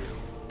stuff.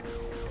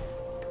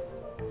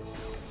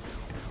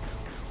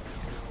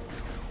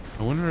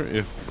 I wonder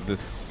if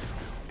this...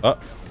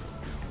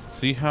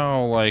 see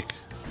how, like...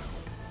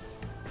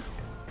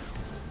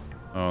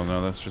 Oh,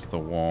 no, that's just a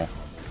wall.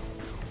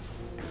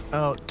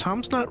 Oh,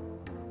 Tom's not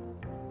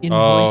in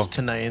voice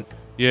tonight.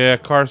 Yeah,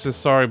 Cars is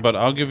sorry, but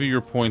I'll give you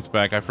your points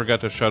back. I forgot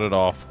to shut it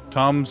off.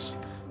 Tom's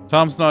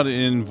not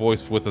in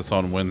voice with us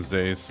on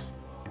Wednesdays.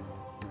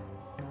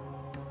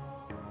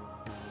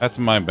 That's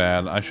my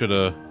bad. I should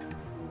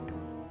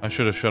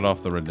have shut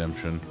off the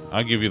redemption.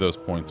 I'll give you those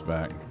points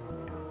back.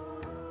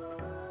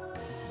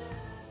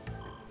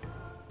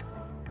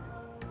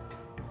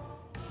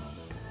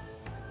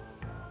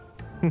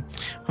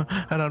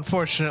 And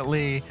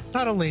unfortunately,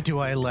 not only do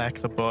I lack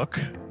the book,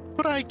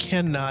 but I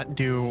cannot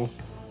do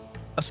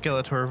a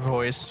Skeletor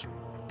voice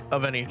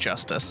of any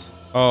justice.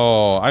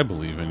 Oh, I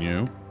believe in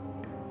you.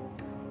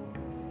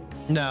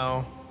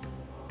 No,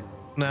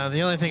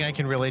 the only thing I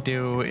can really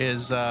do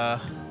is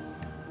talk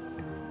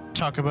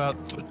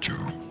about the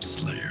Tomb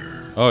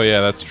Slayer. Oh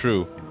yeah, that's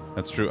true.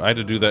 That's true. I had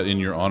to do that in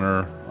your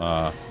honor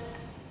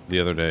the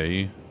other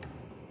day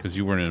because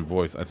you weren't in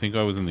voice. I think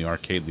I was in the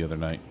arcade the other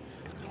night.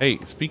 Hey,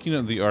 speaking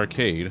of the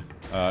arcade,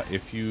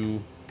 if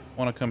you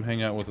want to come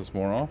hang out with us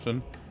more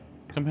often,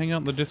 come hang out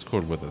in the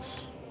Discord with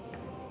us.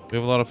 We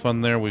have a lot of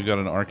fun there. We've got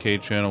an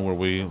arcade channel where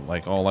we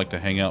all like to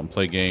hang out and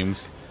play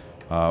games.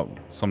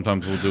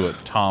 Sometimes we'll do it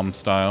Tom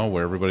style,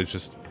 where everybody's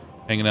just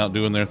hanging out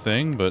doing their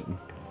thing, but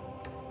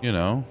you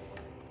know,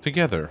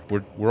 together.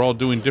 We're all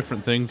doing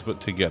different things, but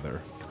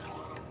together.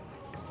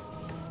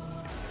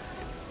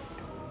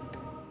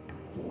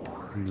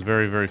 It's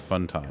very, very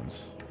fun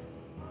times.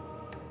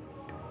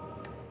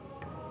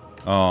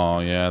 Oh,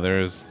 yeah,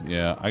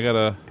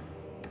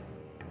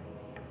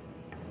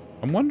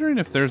 I'm wondering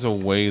if there's a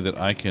way that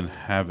I can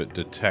have it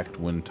detect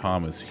when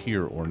Tom is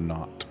here or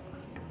not.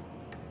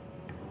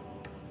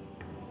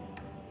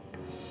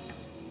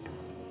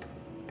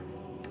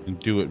 And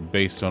do it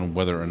based on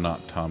whether or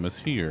not Tom is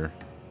here.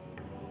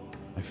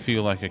 I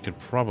feel like I could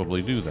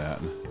probably do that.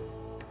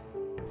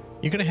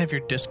 You're gonna have your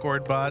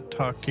Discord bot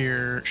talk to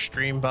your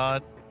stream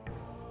bot.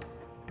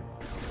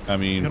 I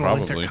mean, You're gonna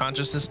link probably. their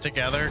consciousness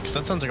together, because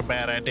that sounds like a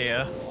bad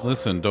idea.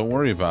 Listen, don't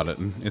worry about it.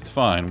 It's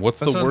fine. What's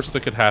the worst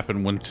that could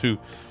happen when two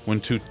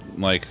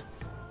like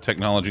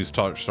technologies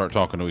start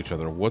talking to each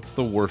other? What's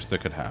the worst that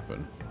could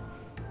happen?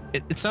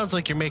 It sounds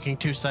like you're making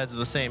two sides of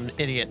the same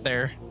idiot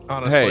there,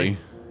 honestly.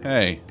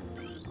 Hey,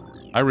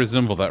 I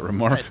resemble that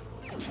remark.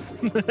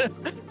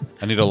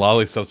 I need a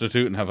lolly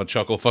substitute and have a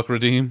chuckle fuck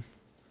redeem.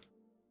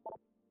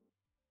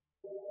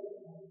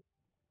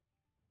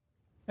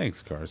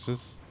 Thanks,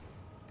 Garces.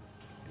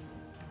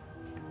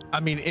 I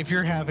mean, if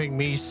you're having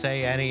me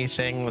say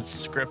anything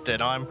that's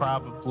scripted, I'm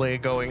probably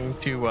going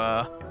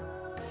to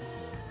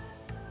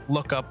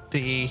look up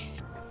the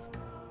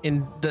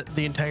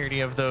entirety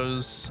of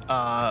those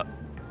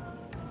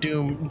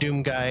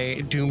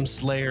Doom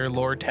Slayer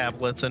lore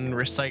tablets and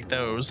recite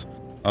those.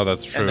 Oh,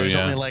 that's true. And there's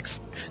yeah.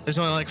 there's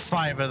only like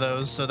 5 of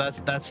those, so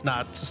that's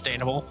not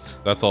sustainable.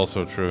 That's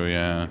also true.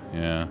 Yeah,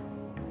 yeah.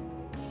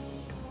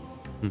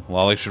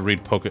 Lolly should read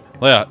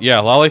Yeah,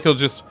 Lolly he'll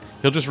just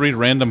read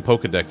random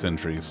Pokedex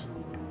entries.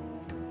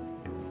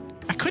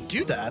 I could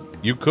do that.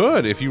 You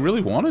could if you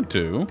really wanted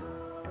to.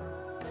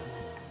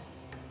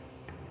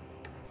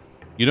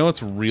 You know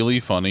what's really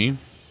funny?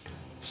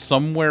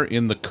 Somewhere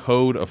in the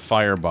code of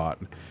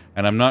Firebot,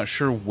 and I'm not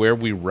sure where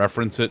we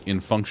reference it in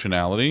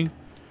functionality,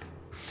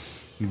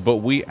 but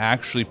we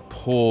actually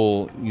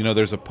pull, you know,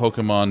 there's a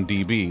Pokemon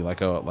DB,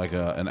 like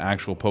an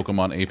actual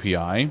Pokemon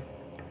API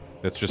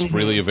that's just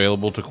freely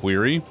available to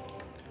query.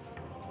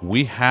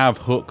 We have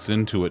hooks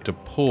into it to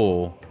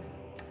pull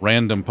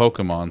random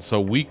Pokemon, so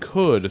we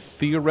could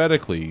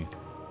theoretically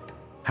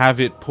have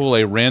it pull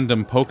a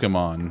random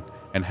Pokemon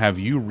and have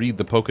you read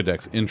the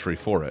Pokedex entry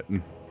for it.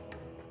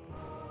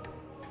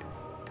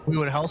 We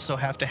would also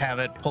have to have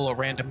it pull a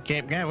random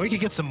game. Yeah, we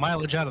could get some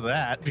mileage out of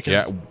that, because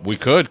Yeah, we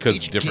could, because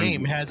each different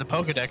game has a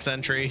Pokedex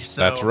entry.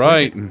 So That's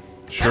right.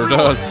 Sure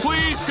Everyone, does.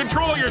 please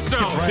control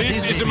yourselves. Right,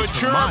 This these is a babies for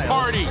mature miles.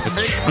 party.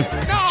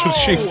 That's what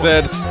she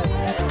said.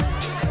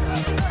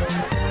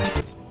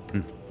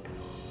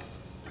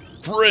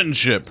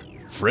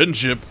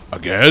 Friendship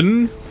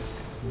again?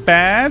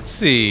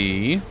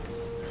 Batsy.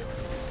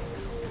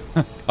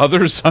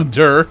 Others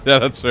under. Yeah,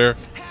 that's fair.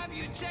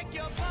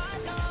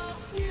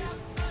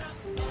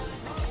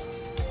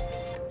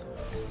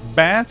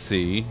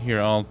 Batsy.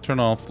 Here, I'll turn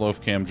off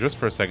Loaf Cam just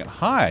for a second.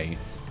 Hi.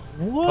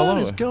 What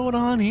is Hello. going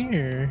on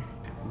here?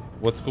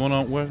 What's going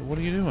on? What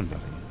are you doing,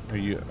 buddy?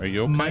 Are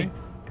you okay?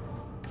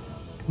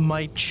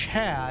 My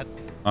chat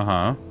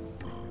Uh-huh.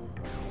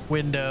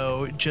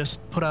 window just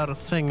put out a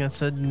thing that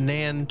said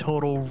Nan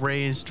total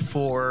raised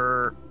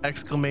for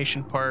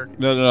exclamation mark.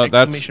 No,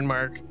 exclamation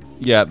mark.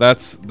 Yeah,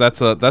 that's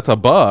a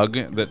bug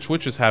that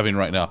Twitch is having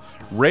right now.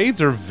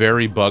 Raids are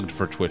very bugged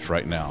for Twitch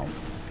right now.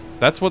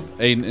 That's what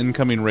an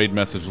incoming raid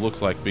message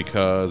looks like,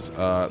 because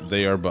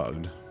they are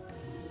bugged.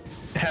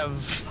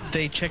 Have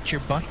they checked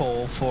your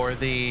butthole for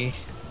the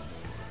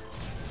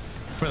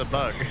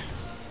bug?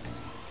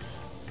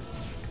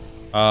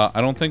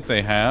 I don't think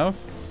they have,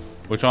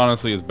 which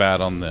honestly is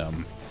bad on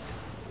them.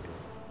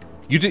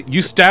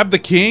 You stabbed the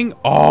king?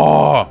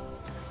 Oh,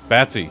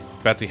 Batsy,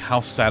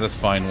 how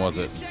satisfying was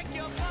it?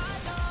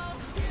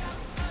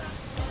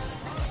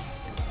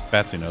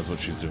 Batsy knows what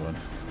she's doing.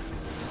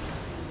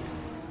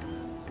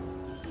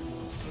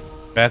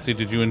 Batsy,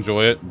 did you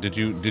enjoy it? Did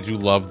you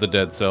love the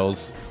Dead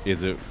Cells?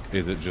 Is it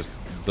just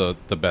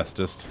the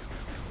bestest?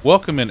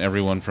 Welcome in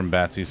everyone from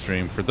Batsy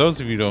Stream. For those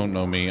of you who don't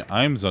know me,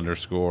 I'm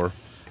Zunderscore,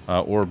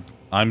 or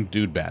I'm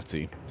Dude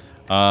Batsy.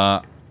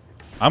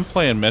 I'm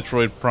playing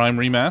Metroid Prime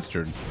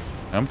Remastered.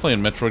 I'm playing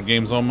Metroid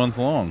games all month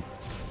long.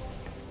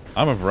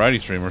 I'm a variety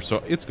streamer,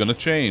 so it's gonna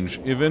change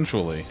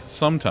eventually,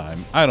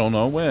 sometime. I don't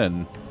know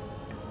when.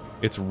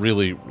 It's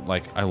really,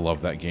 like, I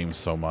love that game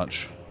so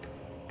much.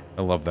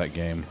 I love that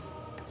game.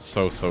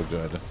 So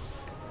good.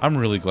 I'm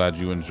really glad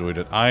you enjoyed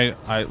it. I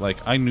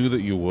knew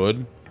that you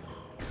would,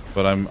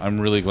 but I'm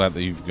really glad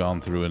that you've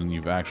gone through it and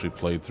you've actually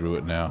played through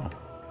it now.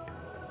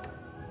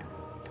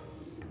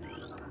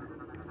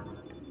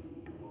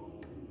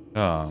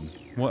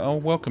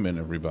 Well, welcome in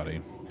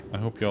everybody. I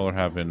hope y'all are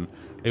having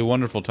a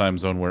wonderful time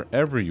zone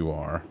wherever you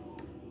are.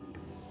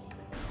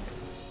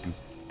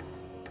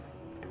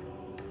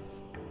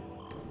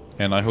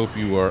 And I hope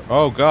you are...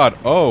 Oh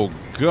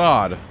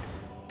god!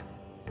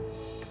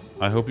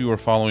 I hope you are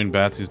following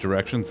Batsy's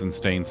directions and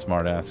staying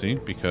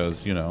smart-assy,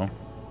 because, you know,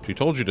 She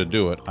told you to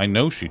do it. I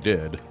know she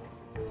did.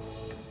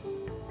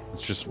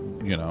 It's just,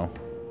 you know.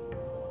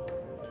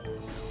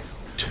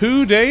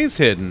 2 days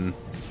hidden.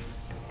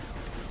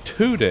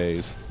 2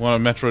 days.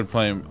 Want a Metroid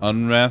playing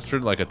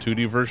unmastered, like a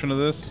 2D version of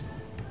this?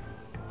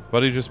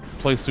 Buddy, just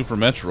play Super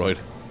Metroid.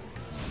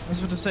 I was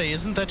about to say,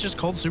 isn't that just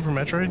called Super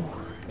Metroid?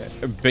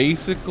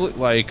 Basically,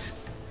 like,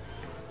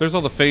 there's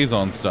all the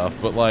phase-on stuff,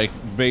 but, like,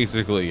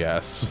 basically,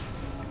 yes.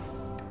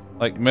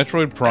 Like,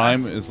 Metroid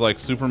Prime is like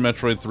Super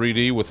Metroid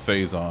 3D with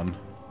phase-on.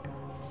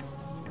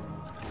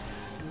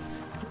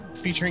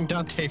 Featuring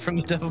Dante from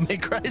the Devil May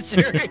Cry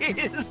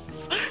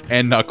series.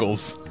 And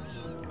Knuckles.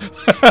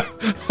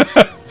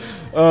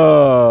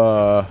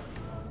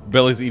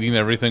 Belly's eating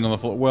everything on the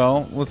floor.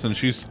 Well, listen,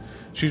 she's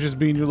just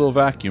being your little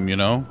vacuum, you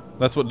know?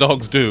 That's what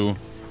dogs do.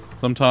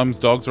 Sometimes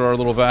dogs are our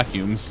little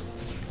vacuums.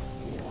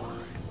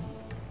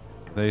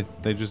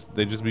 They just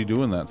be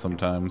doing that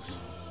sometimes.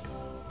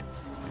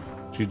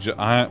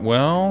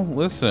 Well,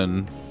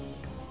 listen.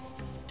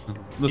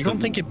 You don't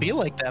think it'd be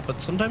like that,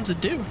 but sometimes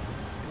it do.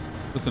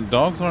 Listen,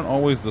 dogs aren't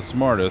always the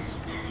smartest,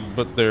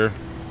 but they're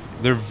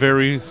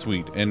very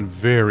sweet and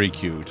very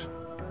cute.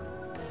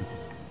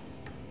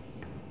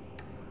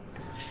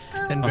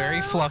 And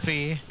very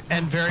fluffy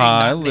and very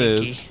Hi, not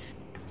Liz. naked.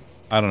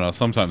 I don't know.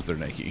 Sometimes they're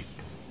naked,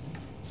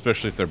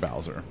 especially if they're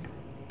Bowser.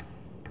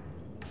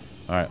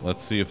 All right,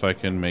 let's see if I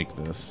can make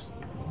this.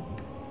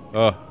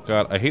 Oh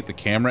God, I hate the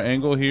camera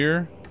angle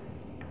here,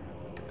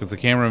 because the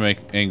camera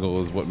angle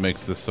is what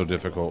makes this so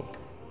difficult.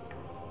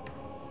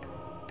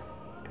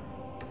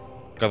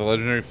 Got the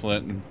legendary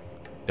flint.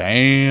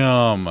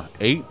 Damn,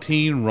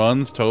 18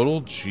 runs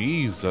total.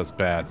 Jesus,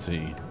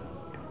 Batsy,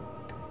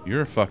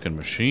 you're a fucking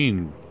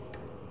machine.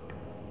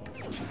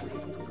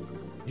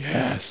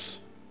 Yes.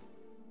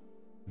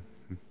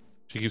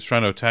 She keeps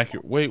trying to attack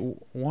you. Wait,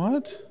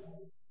 what?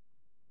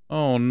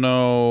 Oh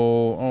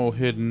no. Oh,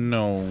 hidden,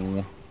 no.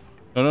 No,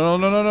 no,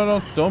 no, no, no, no,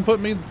 no.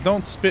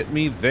 Don't spit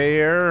me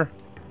there.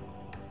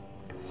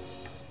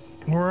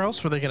 Where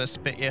else were they gonna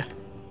spit you?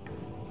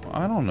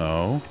 I don't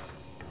know.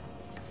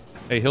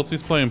 Hey,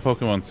 Hiltzy's playing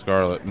Pokemon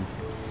Scarlet.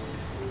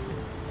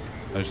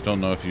 I just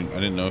don't know if you... I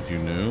didn't know if you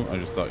knew. I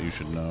just thought you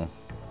should know.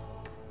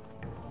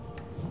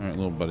 Alright,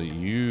 little buddy.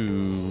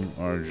 You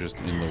are just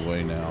in the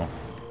way now.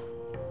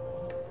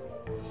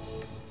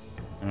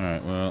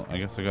 Alright, well, I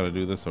guess I gotta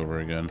do this over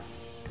again.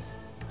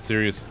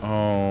 Serious...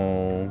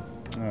 Oh...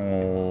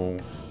 Oh...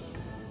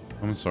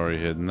 I'm sorry,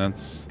 Hidden.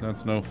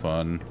 That's no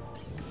fun.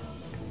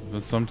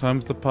 But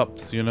sometimes the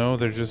pups, you know,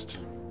 they're just...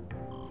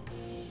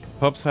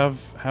 Pups have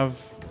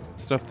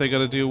stuff they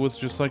gotta deal with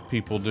just like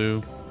people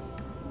do.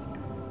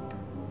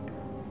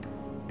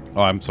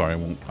 Oh, I'm sorry,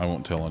 I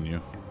won't tell on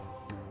you.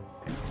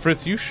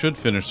 Fritz, you should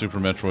finish Super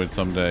Metroid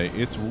someday.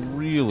 It's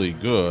really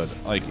good.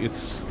 Like,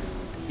 it's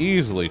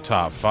easily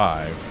top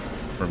 5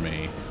 for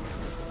me.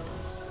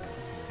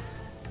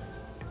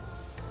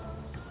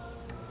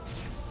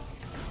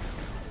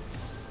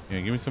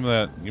 Yeah, give me some of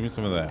that. Give me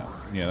some of that.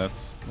 Yeah,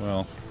 that's,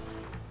 well,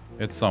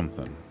 it's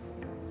something.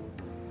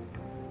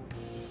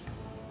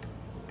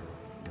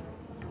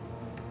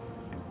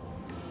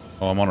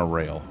 Oh, I'm on a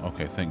rail.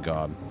 Okay, thank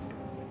God.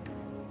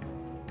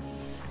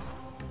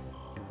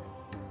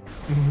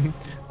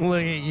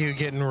 Look at you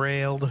getting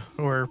railed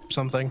or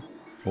something.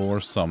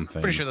 Or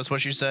something. Pretty sure that's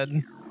what you said.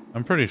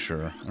 I'm pretty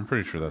sure. I'm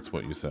pretty sure that's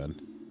what you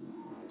said.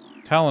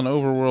 Talon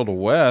Overworld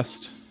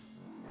West.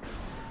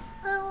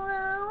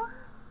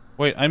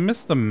 Wait, I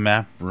missed the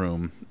map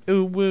room.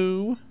 Ooh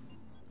woo.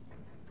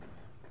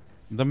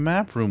 The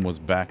map room was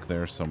back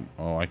there some...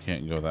 Oh, I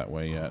can't go that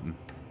way yet.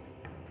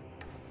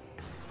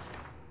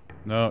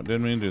 No,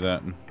 didn't mean to do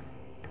that.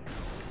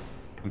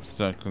 It's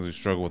stuck because we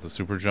struggle with the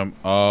super jump.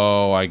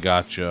 Oh, I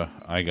gotcha.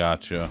 I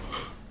gotcha.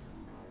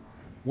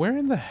 Where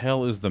in the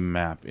hell is the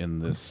map in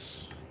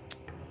this?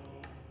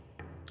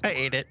 I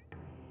ate it.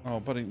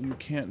 Oh, buddy, you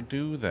can't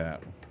do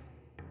that.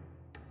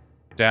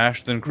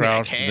 Dash, then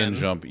crouch, then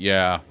jump.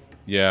 Yeah.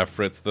 Yeah,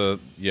 Fritz,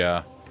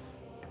 yeah.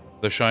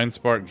 The Shine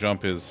Spark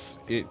jump is...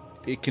 It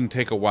can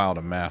take a while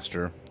to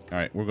master.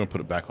 Alright, we're going to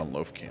put it back on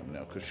Loaf Cam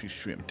now because she's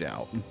shrimped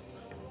out.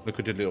 Look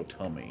at the little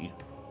tummy.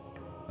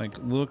 Like,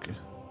 look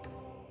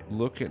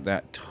at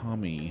that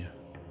tummy.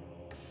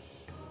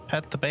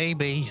 Pet the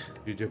baby.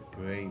 You're the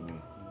baby.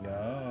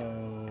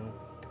 No.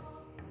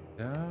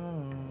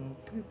 No.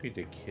 Look at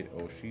the kid.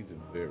 Oh, she's a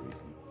very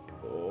sweet.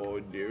 Oh,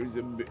 there's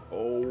a bit.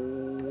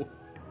 Oh.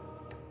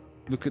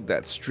 Look at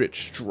that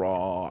stretch.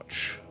 Look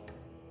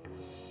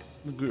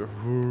at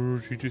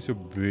her. She's just a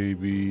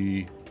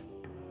baby.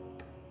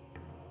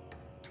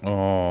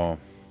 Oh.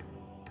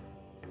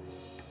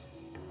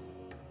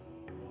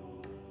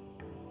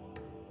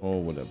 Oh,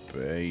 what a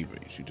baby.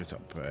 She's just a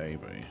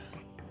baby.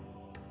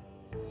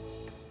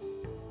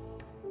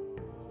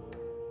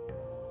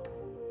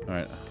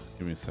 Alright,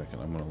 give me a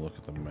second. I'm going to look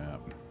at the map.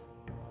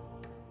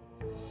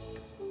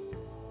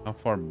 How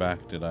far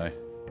back did I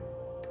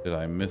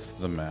miss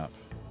the map?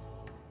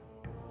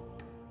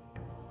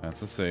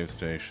 That's a save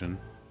station.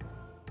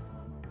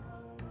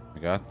 I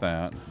got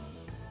that.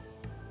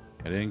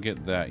 I didn't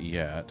get that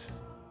yet.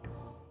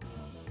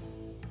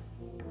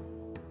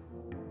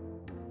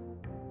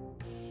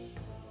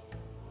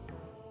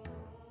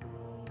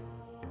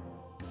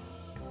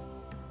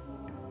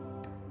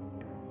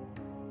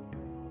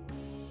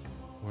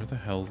 Where the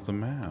hell's the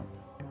map?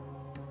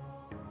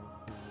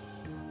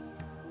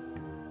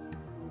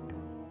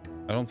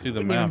 I don't see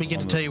the I map. can't begin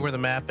to on tell this you where the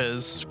map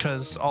is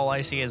because all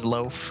I see is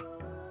loaf.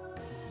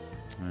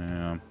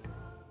 Yeah,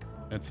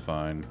 it's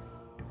fine.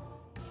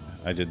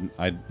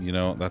 You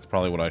know, that's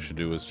probably what I should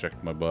do is check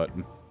my butt.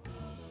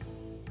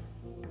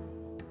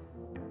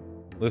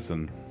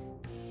 Listen.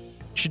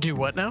 Should do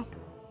what now?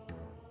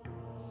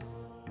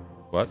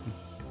 What?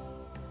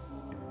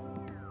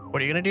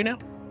 What are you gonna do now?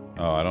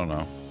 Oh, I don't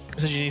know.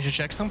 Said you need to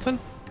check something?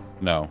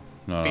 No.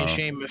 No. Be a no.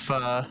 shame if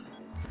there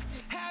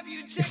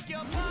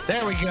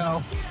we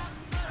go.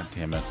 God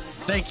damn it.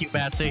 Thank you,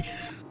 Batsy.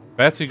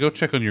 Batsy, go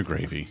check on your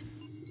gravy.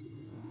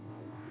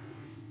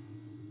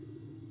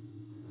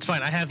 It's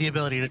fine. I have the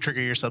ability to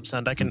trigger your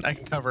subsend. I can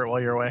cover it while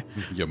you're away.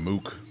 You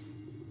mook.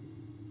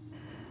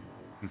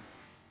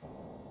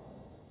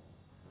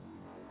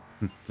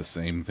 The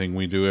same thing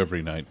we do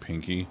every night,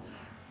 Pinky.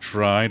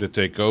 Try to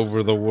take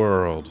over the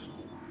world.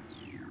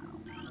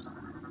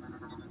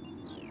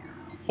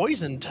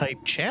 Poison type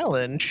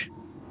challenge.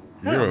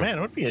 You're Oh man,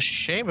 it would be a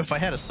shame if I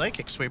had a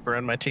psychic sweeper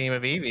on my team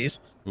of Eevees.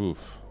 Oof.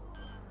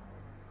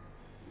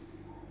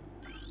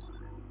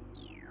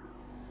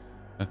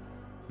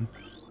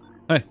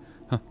 Hey,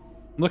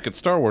 look at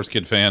Star Wars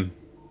Kid fan.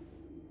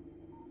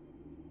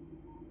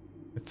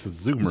 It's a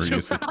zoomer,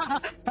 you see.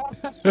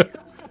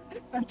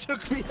 That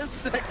took me a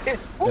second.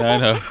 Yeah, I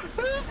know.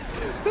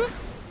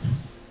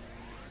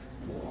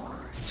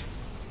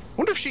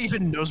 Wonder if she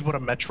even knows what a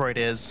Metroid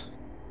is.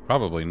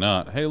 Probably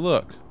not. Hey,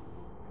 look.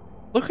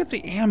 Look at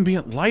the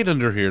ambient light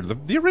under here.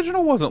 The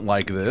original wasn't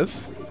like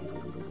this.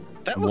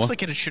 That looks What?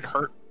 like it should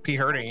be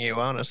hurting you,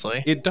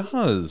 honestly. It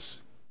does.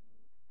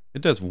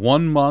 It does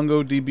one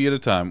MongoDB at a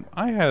time.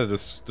 I had a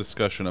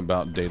discussion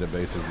about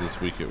databases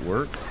this week at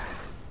work.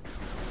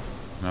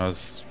 And I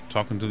was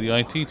talking to the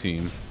IT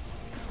team.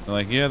 They're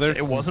like, yeah,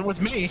 It wasn't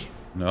with me.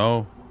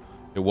 No,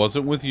 it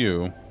wasn't with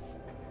you.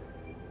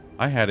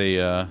 I had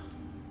a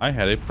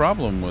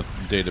problem with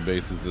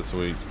databases this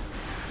week.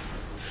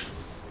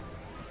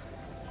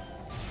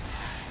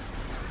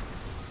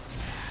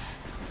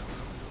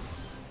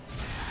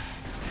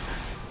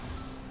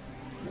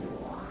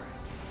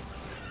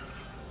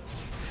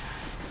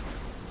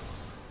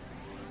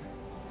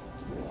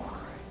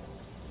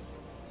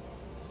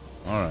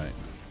 All right.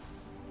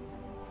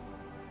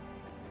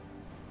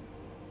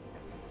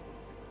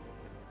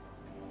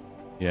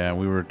 Yeah,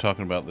 we were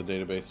talking about the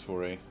database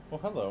for a... Well,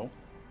 hello.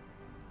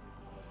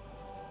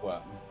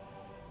 What?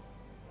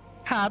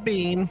 Hi,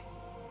 Bean.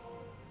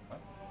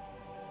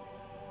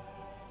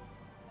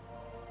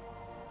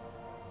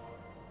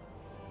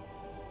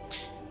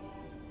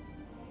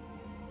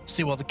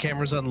 See, while the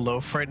camera's on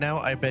loaf right now,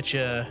 I bet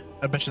you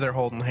they're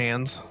holding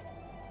hands.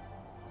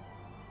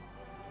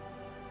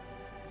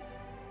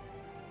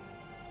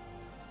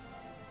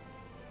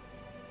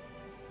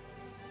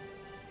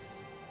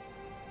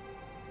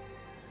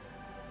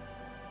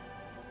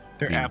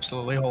 They're Yeah.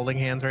 absolutely holding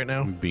hands right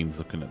now. Bean's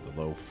looking at the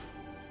loaf.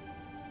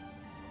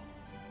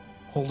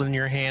 Holding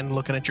your hand,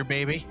 looking at your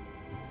baby.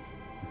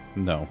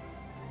 No.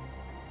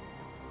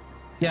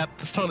 Yep,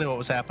 that's totally what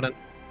was happening.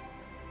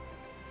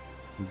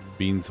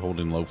 Bean's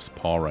holding Loaf's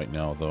paw right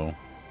now, though.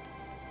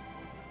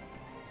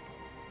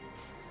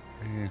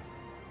 Eh.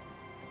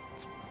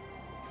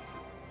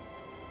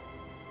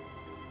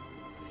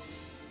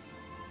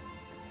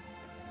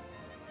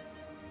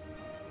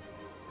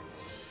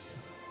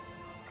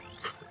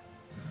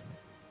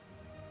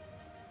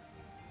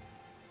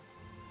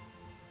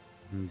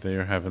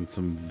 They're having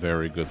some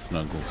very good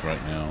snuggles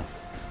right now.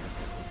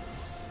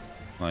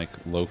 Like,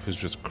 Loaf is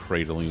just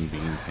cradling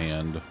Bean's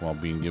hand while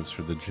Bean gives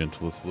her the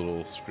gentlest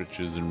little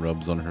scritches and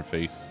rubs on her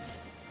face.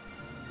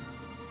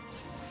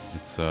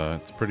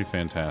 It's pretty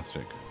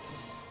fantastic.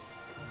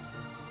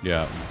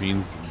 Yeah,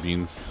 Bean's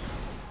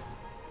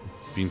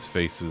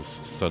face is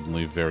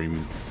suddenly very,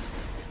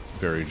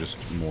 very just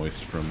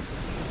moist from,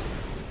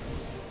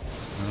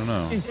 I don't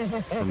know,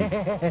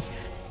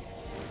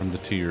 from the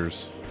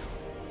tears.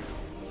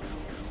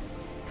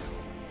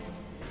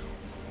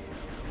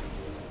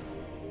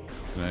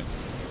 Can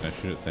I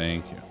shoot it?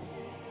 Thank you.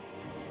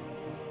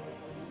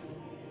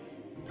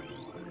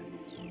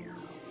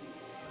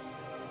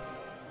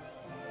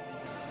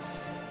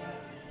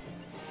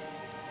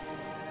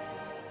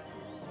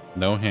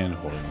 No hand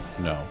holding.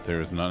 No,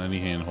 there is not any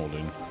hand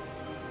holding.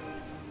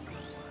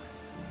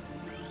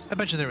 I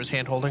bet you there was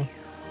hand holding.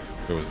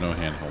 There was no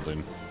hand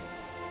holding.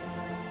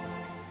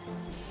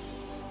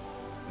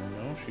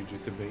 No, she's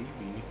just a baby.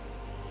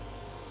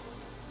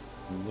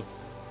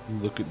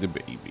 Look at the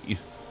baby.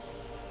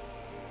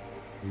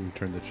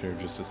 Turn the chair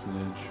just a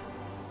smidge.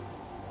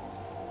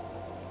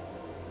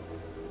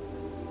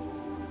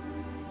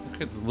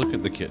 Look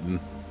at the kitten.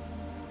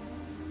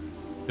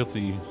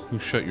 Guilty, you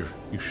shut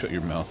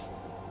your mouth.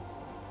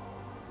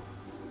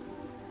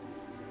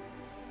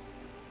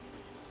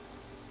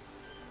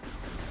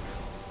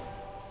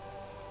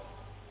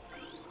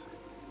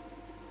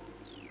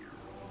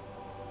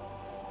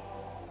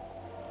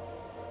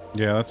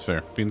 Yeah, that's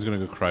fair. Bean's gonna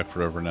go cry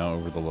forever now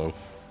over the loaf.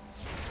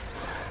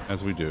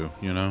 As we do,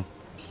 you know?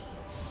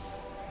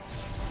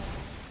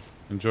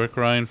 Enjoy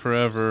crying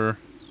forever.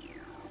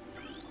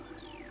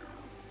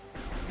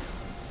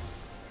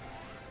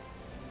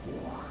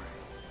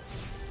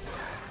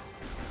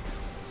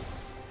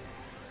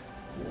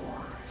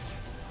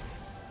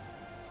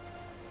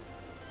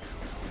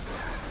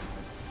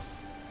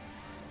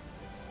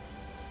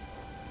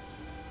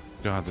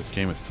 God, this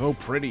game is so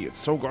pretty. It's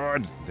so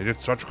good. They did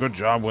such a good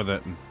job with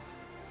it.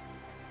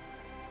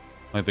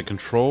 Like, the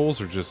controls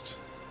just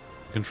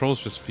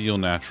feel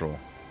natural.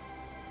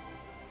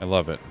 I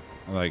love it.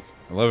 I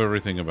love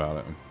everything about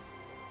it.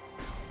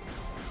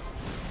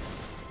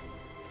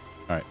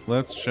 Alright,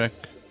 let's check.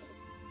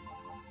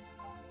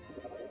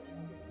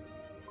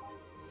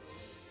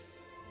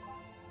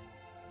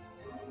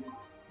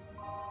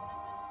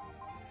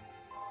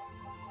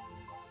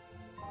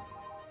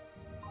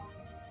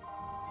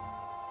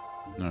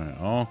 Alright,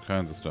 all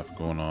kinds of stuff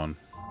going on.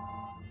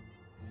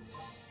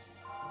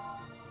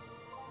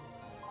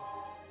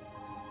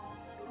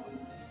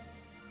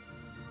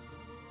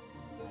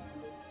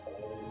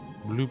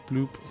 Bloop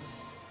bloop.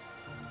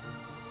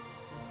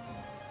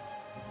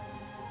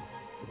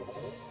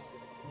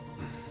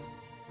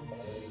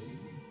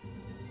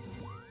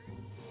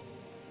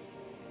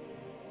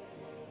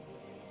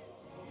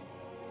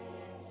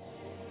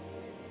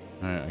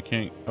 Alright, I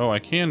can't... Oh, I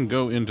can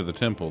go into the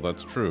temple,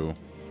 that's true.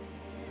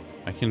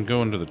 I can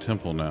go into the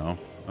temple now.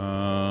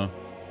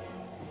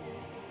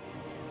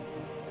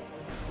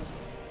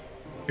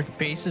 Your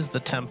face is the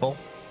temple.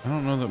 I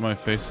don't know that my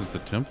face is the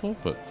temple,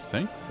 but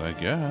thanks, I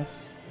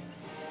guess.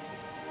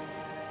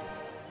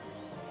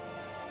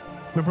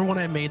 Remember when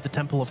I made the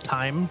Temple of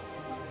Time?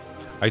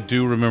 I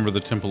do remember the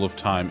Temple of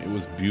Time. It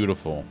was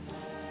beautiful.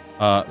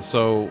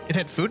 So It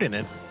had food in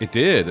it. it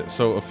did.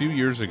 So a few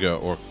years ago,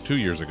 or 2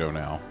 years ago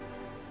now,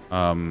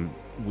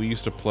 we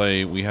used to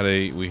play. We had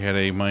a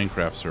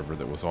Minecraft server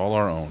that was all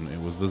our own.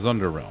 It was the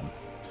Zunderstream,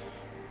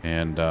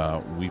 and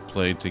we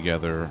played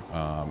together.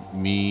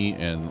 Me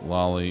and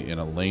Lolly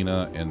and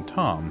Elena and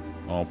Tom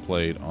all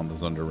played on the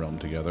Zunderstream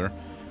together.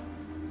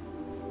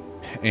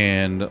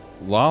 And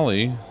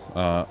Lolly,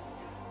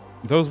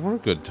 those were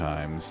good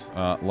times.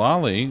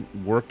 Lolly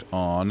worked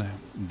on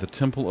the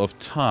Temple of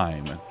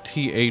Time,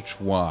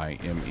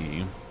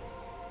 Thyme.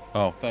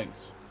 Oh,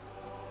 thanks.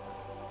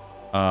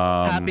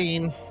 Hi,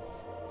 Bean.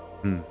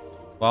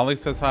 Lolly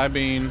says hi,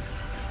 Bean.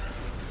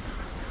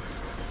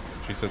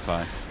 She says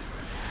hi.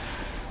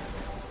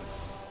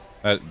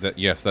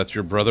 Yes, that's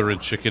your brother in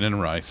chicken and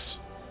rice.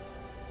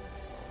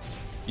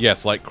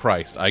 Yes, like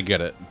Christ. I get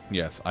it.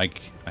 Yes, I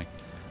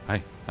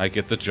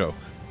get the joke.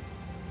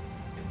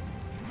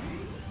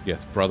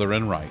 Yes, brother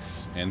and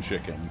rice and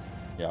chicken.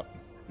 Yep.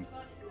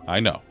 I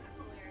know.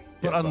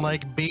 But Yes,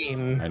 unlike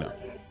Bean, I know.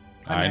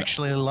 I'm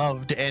actually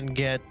loved and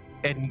get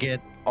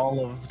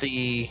all of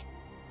the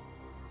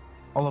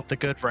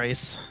good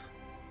rice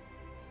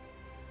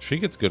She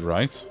gets good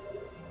rice.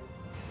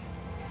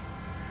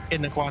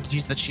 in the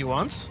quantities that she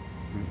wants.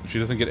 She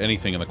doesn't get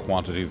anything in the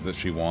quantities that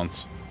she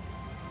wants.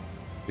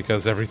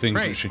 Because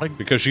everything's Right,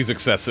 because she's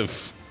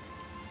excessive.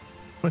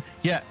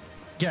 Yeah,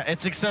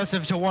 it's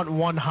excessive to want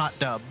one hot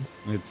dub.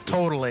 It's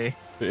Totally.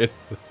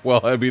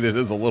 well, I mean, it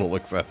is a little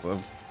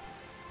excessive.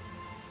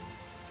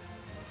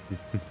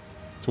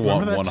 To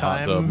want Remember that one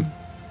hot tub. time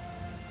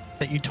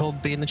that you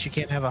told Bean that she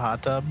can't have a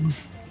hot tub?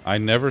 I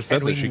never said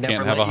And that we she never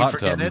can't have let a you hot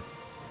forget tub. it?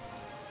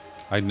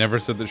 I never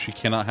said that she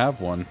cannot have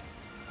one.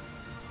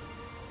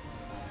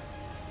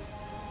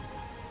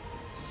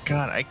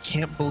 God, I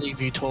can't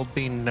believe you told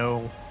Bean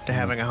no to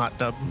having a hot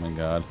tub. Oh my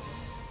god.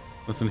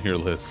 Listen here,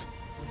 Liz.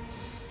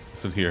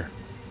 Listen here.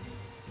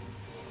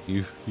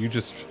 You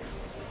just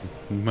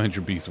mind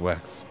your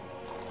beeswax.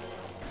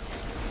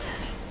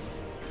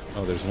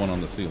 Oh, there's one on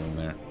the ceiling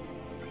there.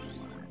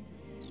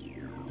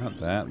 Not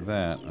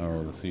that.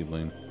 Oh, the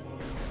seedling.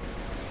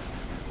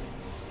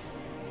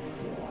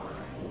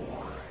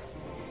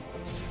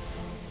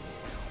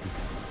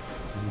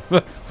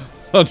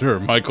 Thunder,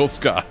 Michael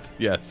Scott.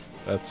 Yes,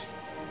 that's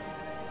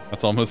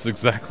almost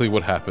exactly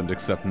what happened,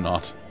 except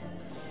not.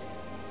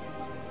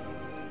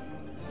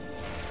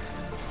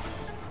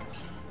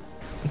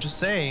 I'm just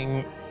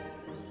saying,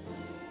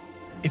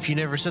 if you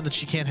never said that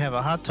she can't have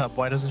a hot tub,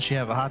 why doesn't she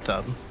have a hot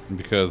tub?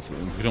 Because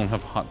we don't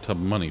have hot tub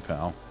money,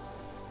 pal.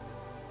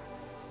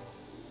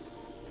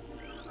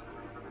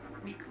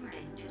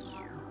 Recording to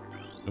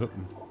logbook.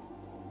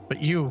 Oh.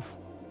 But you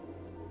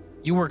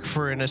work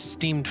for an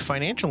esteemed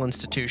financial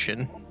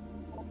institution.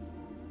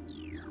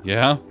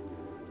 Yeah?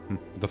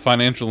 The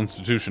financial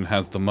institution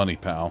has the money,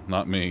 pal,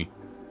 not me.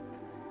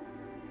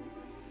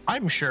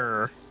 I'm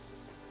sure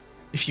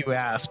if you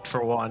asked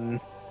for one,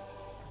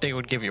 they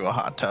would give you a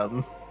hot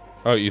tub.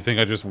 Oh, you think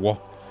I just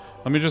walk...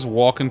 Let me just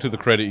walk into the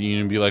credit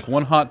union and be like,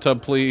 one hot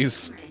tub,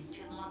 please. Recording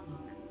to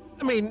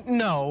logbook. I mean,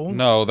 no.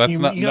 No, that's You-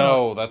 not... you gotta-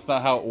 No, that's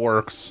not how it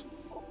works.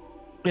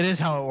 It is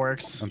how it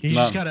works. That's You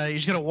not-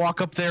 just gotta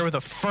walk up there with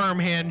a firm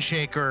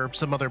handshake or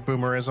some other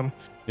boomerism.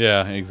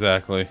 Yeah,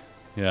 exactly.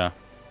 Yeah.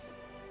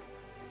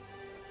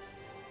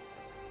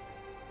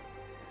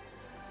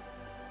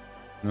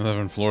 I live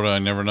in Florida. I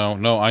never know.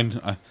 No,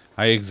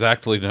 I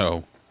exactly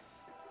know.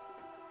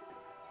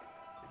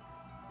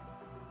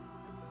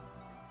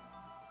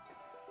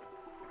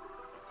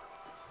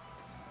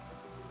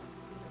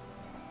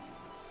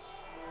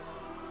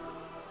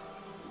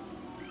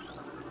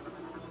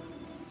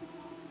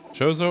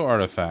 Chozo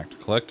artifact.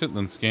 Collect it,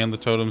 then scan the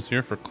totems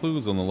here for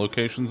clues on the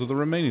locations of the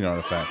remaining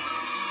artifacts.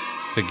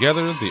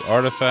 Together, the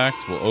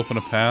artifacts will open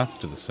a path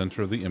to the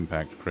center of the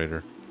impact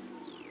crater.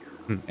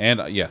 And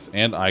yes,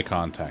 and eye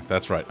contact.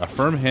 That's right. A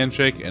firm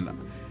handshake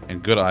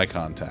and good eye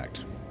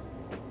contact.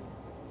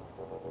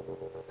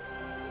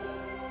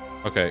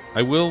 Okay,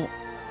 I will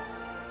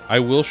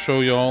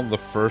show y'all the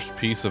first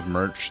piece of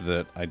merch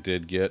that I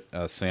did get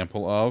a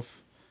sample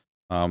of.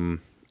 And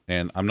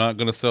I'm not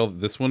gonna sell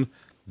this one.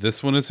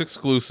 This one is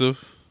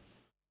exclusive.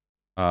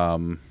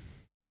 Listen,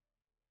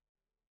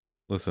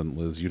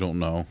 Liz, you don't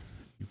know.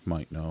 You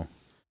might know.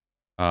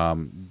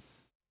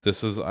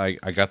 This is I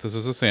got this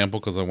as a sample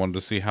because I wanted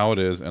to see how it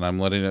is, and I'm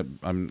letting it.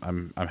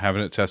 I'm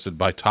having it tested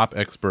by top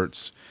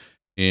experts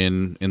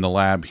in the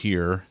lab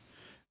here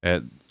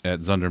at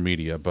Zunder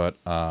Media. But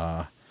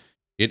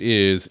it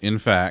is in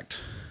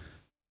fact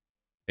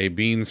a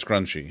bean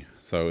scrunchie.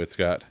 So it's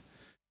a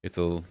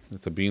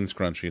bean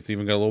scrunchie. It's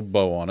even got a little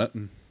bow on it.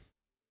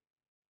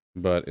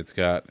 But it's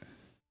a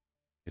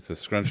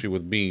scrunchie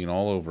with bean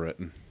all over it,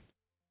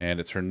 and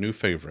it's her new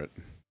favorite.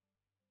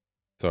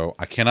 So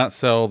I cannot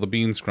sell the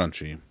bean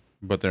scrunchie,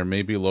 but there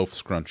may be loaf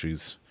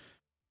scrunchies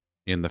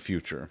in the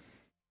future.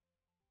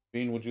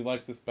 Bean, would you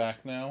like this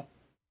back now?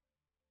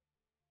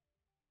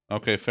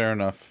 Okay, fair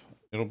enough.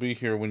 It'll be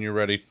here when you're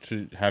ready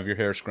to have your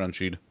hair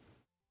scrunchied.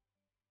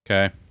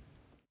 Okay.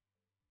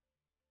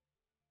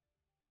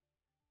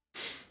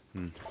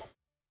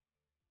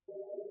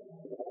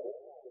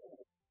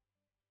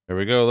 There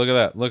we go. Look at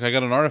that. Look, I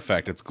got an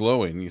artifact. It's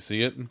glowing. You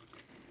see it?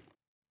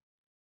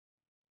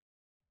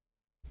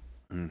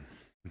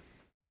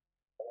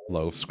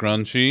 Loaf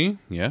scrunchie.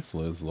 Yes,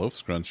 Liz, loaf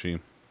scrunchie.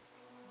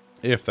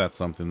 If that's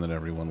something that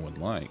everyone would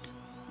like.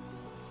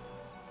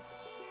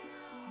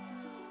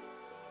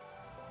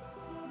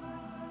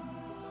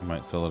 I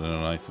might sell it in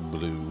a nice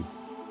blue.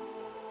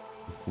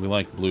 We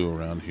like blue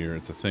around here.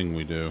 It's a thing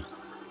we do.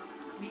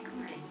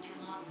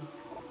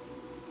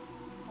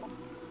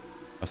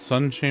 A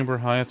sun chamber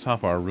high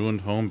atop our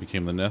ruined home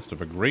became the nest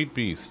of a great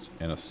beast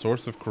and a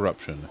source of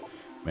corruption.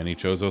 Many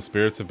Chozo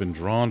spirits have been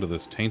drawn to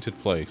this tainted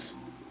place.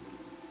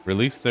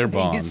 Release their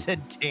bond. You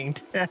said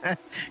taint.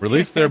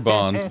 Release their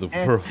bond to the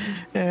world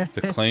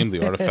to claim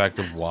the artifact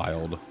of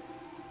wild.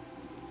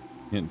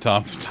 And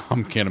Tom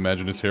can't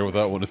imagine his hair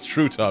without one. It's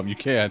true, Tom. You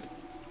can't.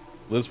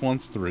 Liz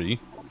wants 3.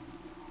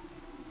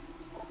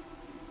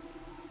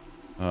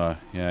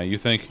 Yeah. You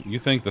think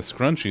the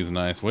scrunchie's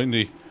nice?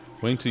 Wait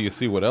until you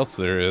see what else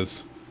there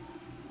is.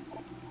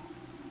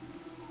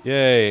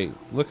 Yay!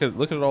 Look at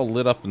it all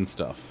lit up and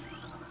stuff.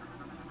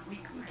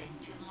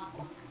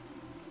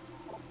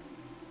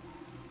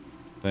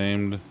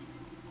 Famed. Is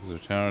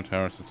there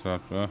tower sits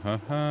up?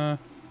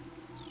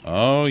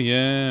 Oh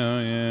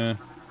yeah.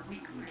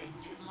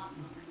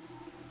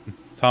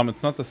 Tom,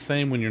 it's not the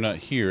same when you're not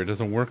here. It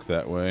doesn't work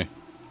that way.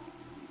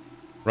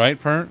 Right,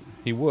 Pert?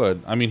 He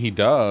would. I mean, he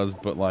does,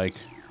 but like,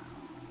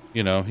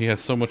 you know, he has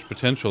so much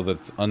potential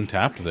that's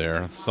untapped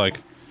there. It's like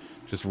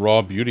just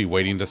raw beauty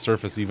waiting to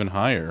surface even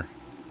higher.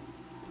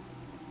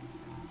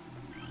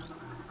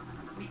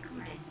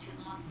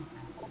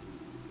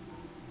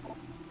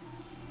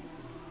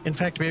 In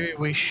fact, maybe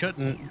we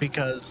shouldn't,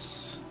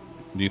 because...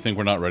 Do you think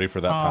we're not ready for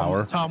that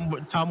power?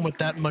 Tom with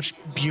that much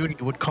beauty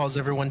would cause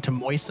everyone to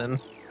moisten.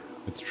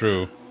 It's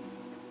true.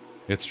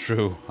 It's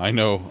true. I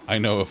know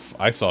if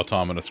I saw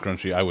Tom in a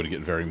scrunchie, I would get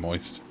very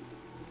moist.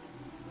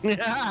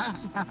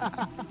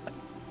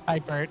 Hi,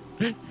 Bert.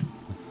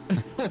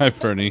 Hi,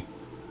 Bernie.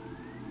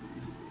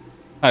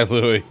 Hi,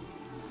 Louie.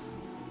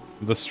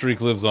 The streak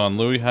lives on.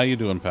 Louie, how you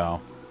doing,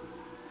 pal?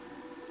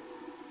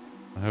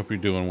 I hope you're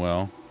doing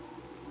well.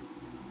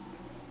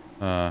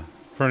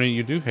 Fernie,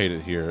 you do hate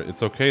it here.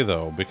 It's okay,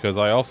 though, because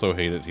I also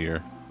hate it here.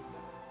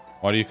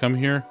 Why do you come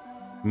here?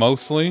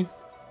 Mostly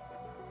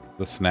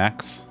the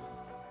snacks.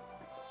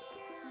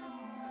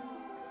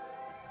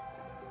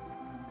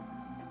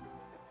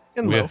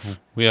 And loaf.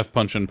 We have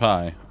punch and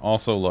pie.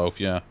 Also loaf,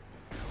 yeah.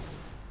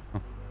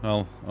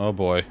 Well, oh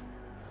boy.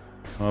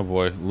 Oh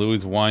boy.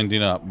 Louie's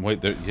winding up.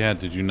 Wait, there, yeah,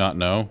 did you not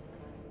know?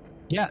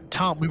 Yeah,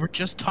 Tom, we were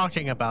just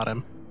talking about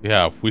him.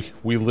 Yeah,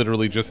 we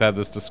literally just had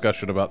this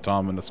discussion about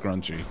Tom and a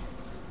scrunchie.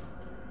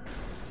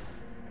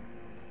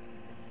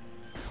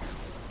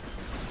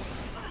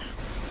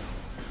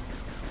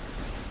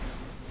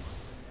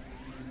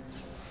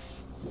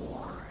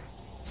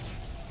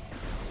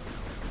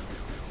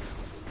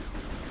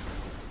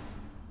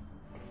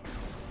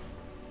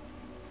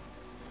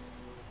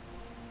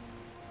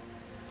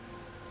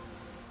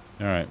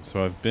 Alright,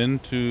 so I've been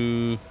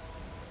to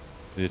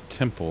the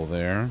temple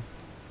there.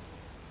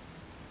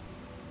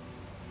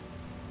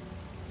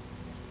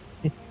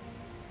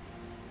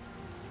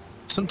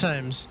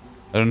 Sometimes.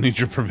 I don't need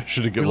your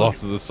permission to get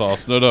lost in the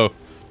sauce. No,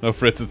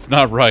 Fritz, it's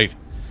not right.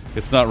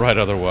 It's not right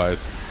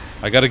otherwise.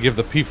 I gotta give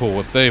the people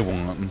what they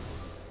want. And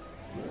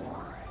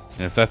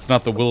if that's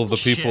not the will of the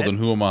people, Shit. then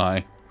who am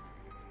I?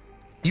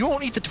 You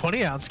won't eat the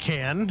 20-ounce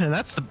can, and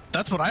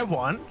that's what I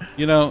want.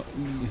 You know...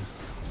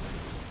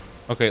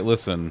 Okay,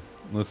 listen.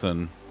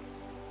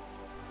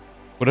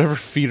 Whatever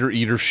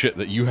feeder-eater shit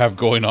that you have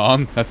going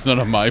on, that's none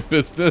of my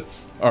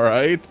business,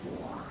 alright?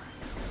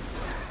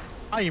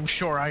 I am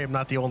sure I am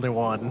not the only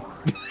one.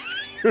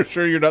 You're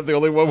sure you're not the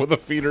only one with a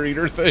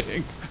feeder-eater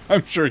thing?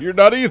 I'm sure you're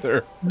not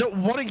either. No,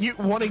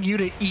 wanting you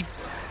to eat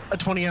a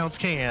 20-ounce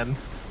can.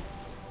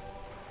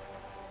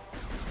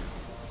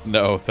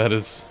 No, that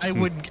is...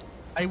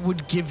 I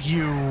would give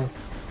you...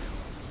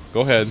 Go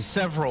ahead.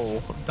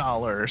 Several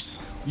dollars.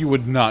 You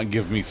would not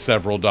give me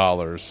several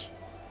dollars.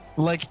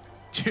 Like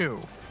 2.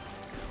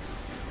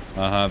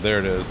 Uh-huh, there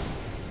it is.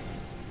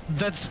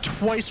 That's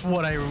twice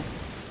what I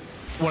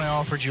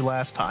offered you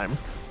last time.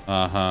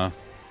 Uh-huh.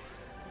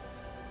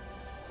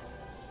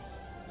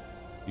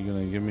 You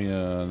gonna give me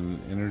an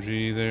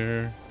energy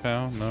there,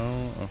 pal?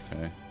 No?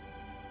 Okay.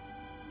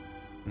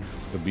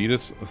 The beat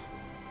is...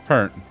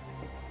 Pernt.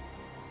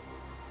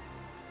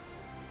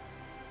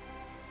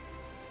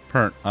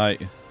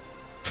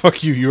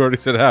 Fuck you, you already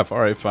said half.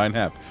 Alright, fine,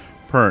 half.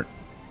 Pernt.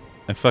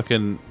 I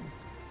fucking...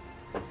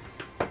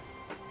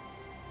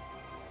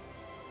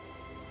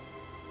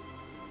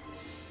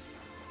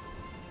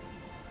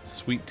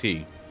 Sweet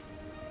tea.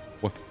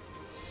 What?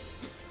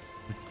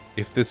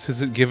 If this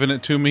isn't giving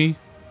it to me...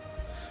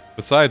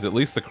 Besides, at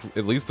least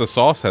the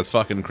sauce has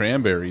fucking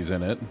cranberries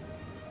in it.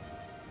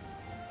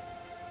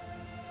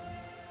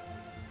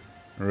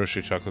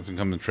 Roshi chocolates and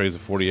come in trays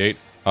of 48.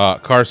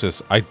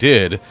 Karsus, I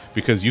did,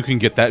 because you can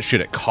get that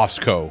shit at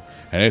Costco,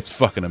 and it's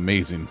fucking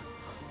amazing.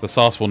 The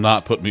sauce will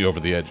not put me over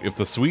the edge. If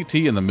the sweet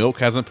tea and the milk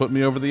hasn't put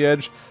me over the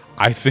edge,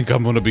 I think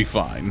I'm gonna be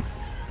fine.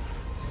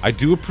 I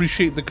do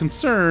appreciate the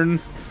concern.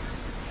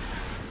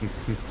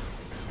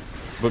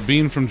 But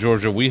being from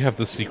Georgia, we have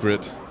the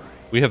secret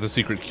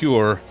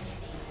cure.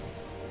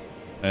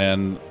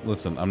 And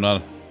listen, I'm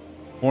not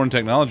foreign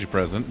technology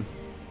present.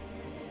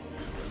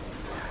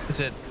 Is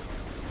it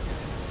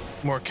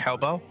more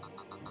cowbell?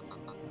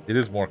 It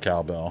is more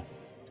cowbell.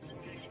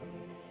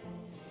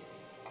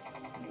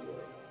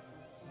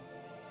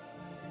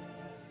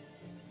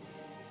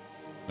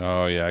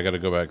 Oh yeah, I gotta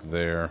go back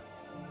there.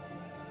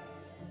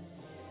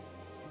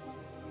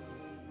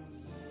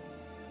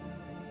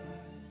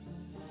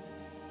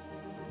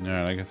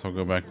 Alright, I guess I'll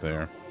go back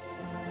there.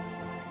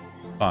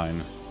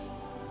 Fine.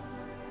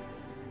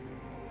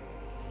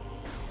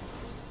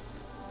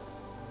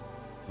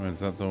 Wait, is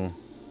that the...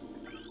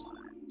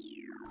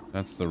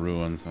 That's the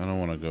ruins. I don't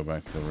want to go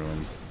back to the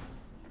ruins.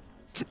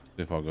 See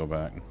if I'll go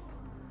back.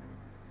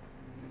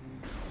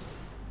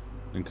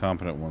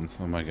 Incompetent ones.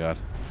 Oh my god.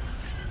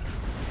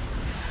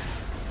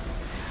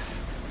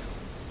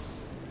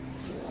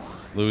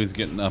 Louis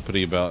getting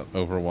uppity about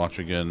Overwatch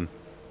again.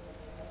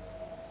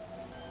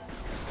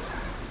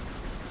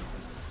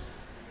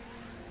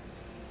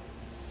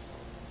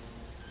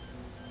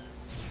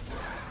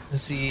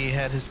 Has he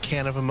had his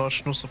can of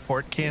emotional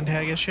support canned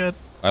haggis yet?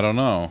 I don't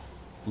know.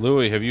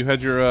 Louis, have you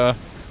had your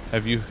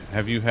have you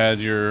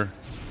had your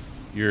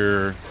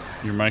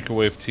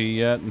microwave tea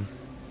yet?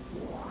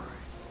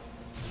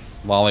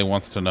 Lolly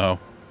wants to know.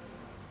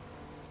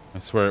 I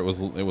swear it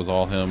was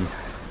all him.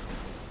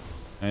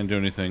 I didn't do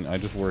anything. I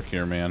just work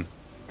here, man.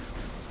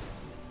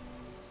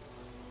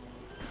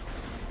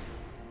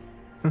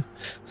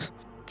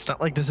 It's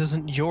not like this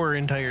isn't your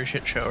entire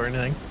shit show or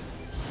anything.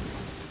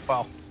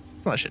 Well,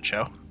 not a shit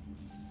show.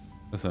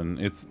 Listen,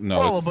 it's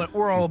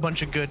We're all a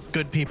bunch of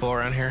good people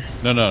around here.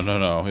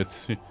 No.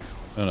 It's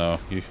no.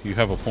 You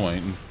have a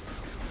point.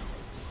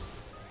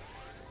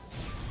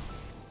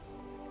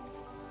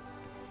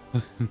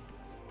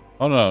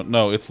 Oh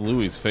no, it's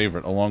Louis'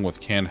 favorite, along with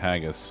canned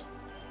haggis.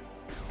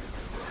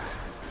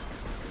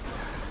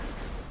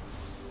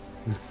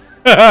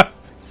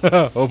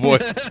 Oh boy,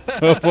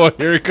 oh boy,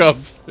 here it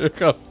comes. Here it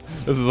comes.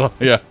 This is all,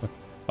 yeah.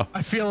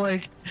 I feel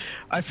like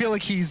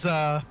he's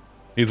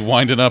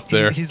winding up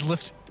there.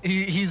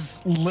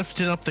 He's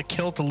lifting up the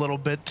kilt a little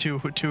bit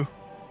to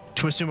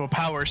assume a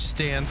power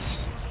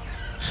stance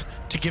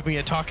to give me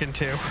a talking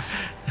to.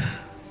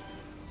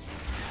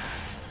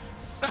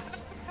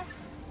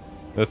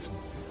 That's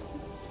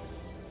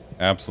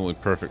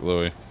absolutely perfect,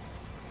 Louis.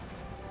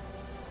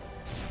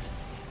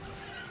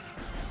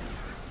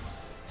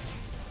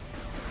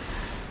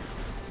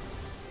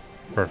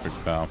 Perfect,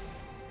 pal.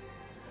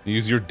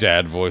 Use your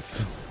dad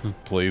voice,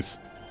 please.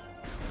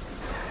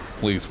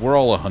 Please, we're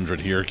all 100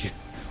 here.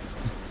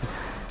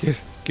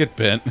 Get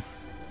bent.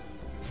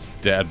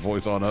 Dad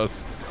voice on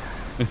us.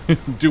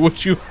 do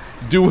what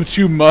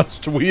you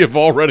must. We have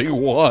already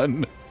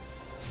won.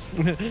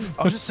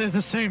 I'll just say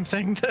the same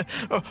thing.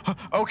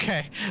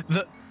 Okay,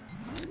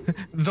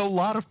 the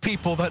lot of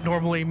people that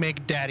normally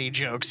make daddy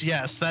jokes.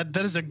 Yes, that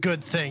is a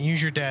good thing.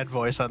 Use your dad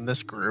voice on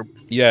this group.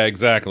 Yeah,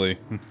 exactly.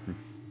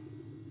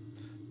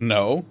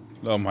 No.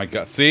 Oh my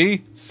god.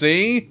 See,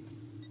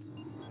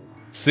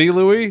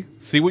 Louis.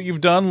 See what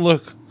you've done.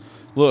 Look.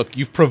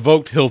 You've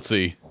provoked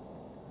Hilty.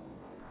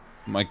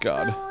 My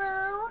God.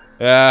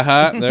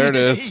 Uh-huh, there it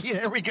is. Yeah,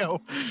 there we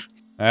go.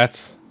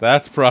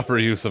 That's proper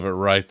use of it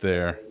right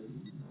there.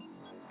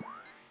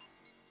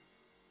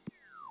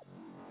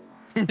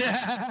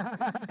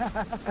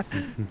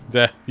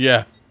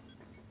 Yeah.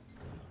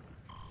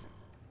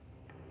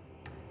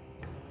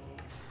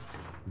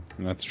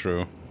 That's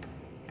true.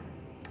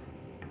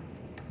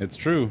 It's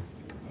true.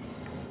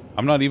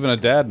 I'm not even a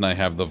dad and I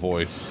have the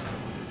voice.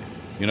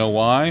 You know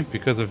why?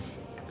 Because of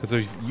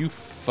you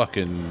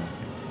fucking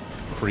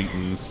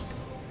cretins.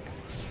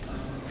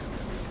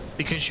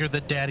 Because you're the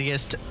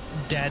daddiest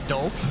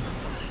dad-dolt.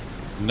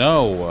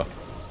 No.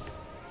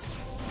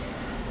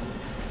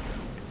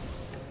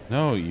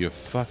 No, you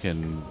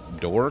fucking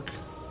dork.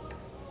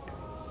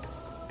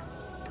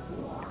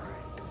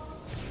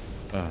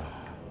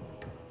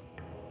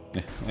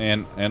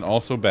 And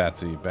also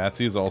Batsy.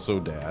 Batsy is also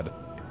dad.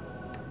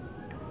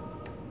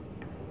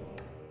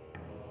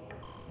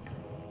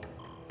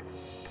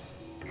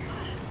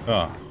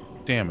 Oh,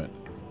 damn it.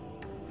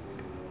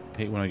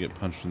 Hate when I get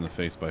punched in the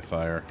face by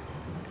fire.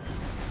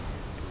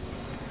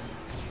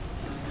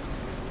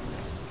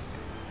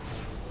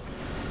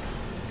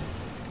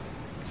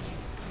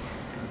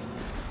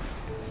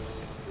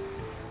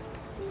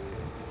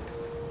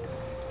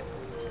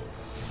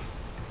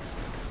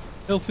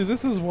 Ilse,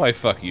 this is why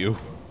fuck you.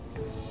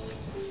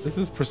 This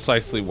is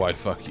precisely why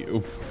fuck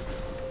you.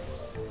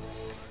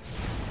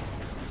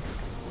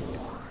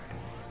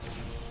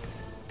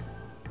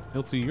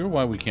 Ilse, you're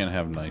why we can't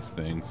have nice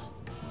things.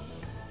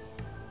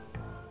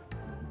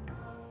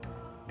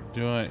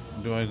 Do I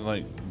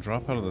like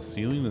drop out of the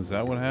ceiling? Is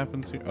that what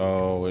happens here?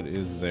 Oh, it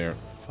is there.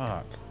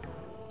 Fuck.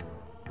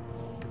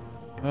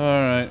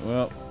 Alright,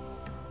 well.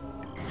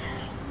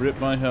 Rip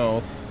my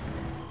health.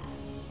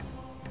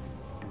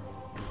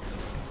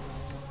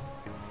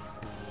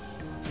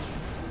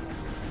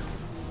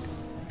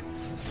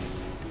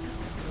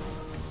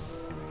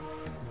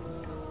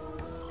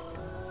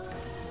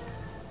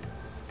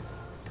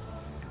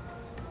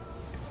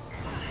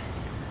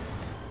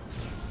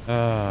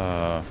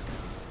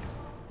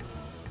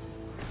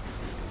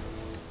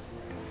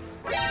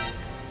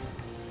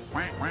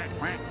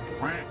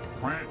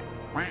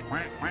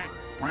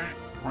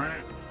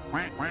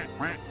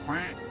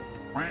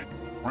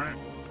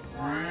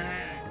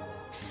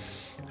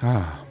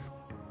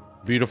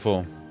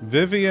 Beautiful.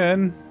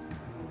 Vivian!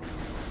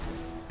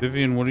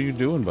 Vivian, what are you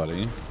doing,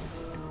 buddy?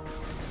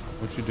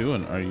 What you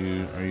doing? Are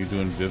you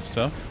doing Viv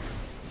stuff?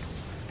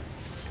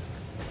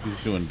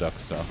 He's doing duck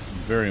stuff.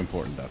 Very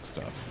important duck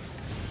stuff.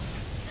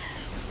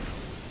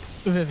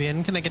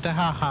 Vivian, can I get to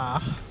haha?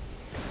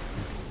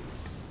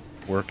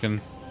 Working.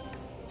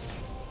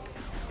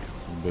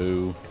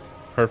 Boo.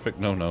 Perfect,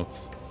 no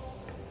notes.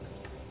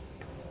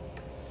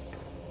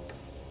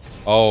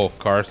 Oh,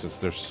 Karsus,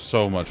 there's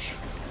so much.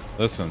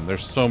 Listen,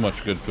 there's so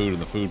much good food in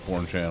the food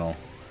porn channel.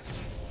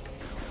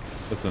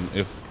 Listen,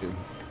 if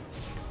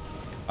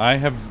I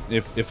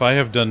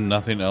have done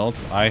nothing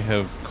else, I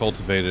have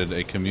cultivated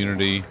a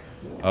community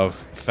of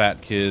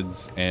fat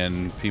kids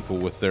and people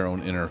with their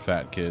own inner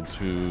fat kids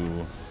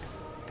who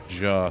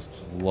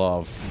just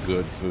love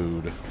good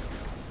food.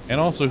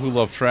 And also who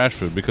love trash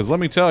food, because let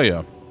me tell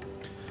you,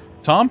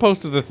 Tom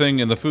posted the thing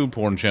in the food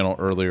porn channel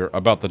earlier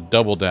about the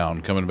double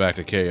down coming back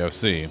to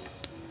KFC.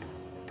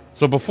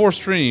 So before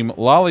stream,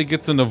 Lolly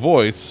gets into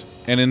voice,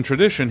 and in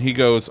tradition, he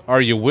goes, "Are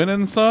you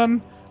winning,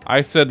 son?"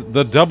 I said,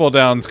 "The double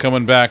down's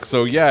coming back."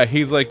 So yeah,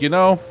 he's like, you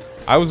know,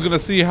 I was going to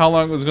see how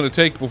long it was going to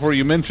take before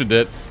you mentioned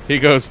it. He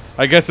goes,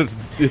 "I guess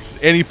it's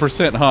any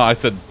percent, huh?" I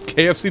said,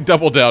 "KFC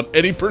double down,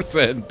 any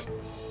percent."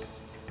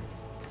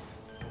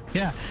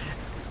 Yeah.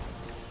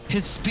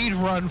 His speed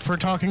run for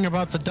talking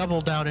about the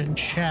double down in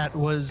chat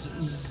was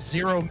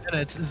 0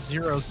 minutes,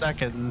 0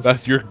 seconds.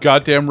 That's you're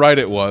goddamn right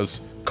it was.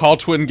 Call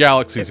Twin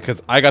Galaxies,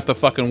 because I got the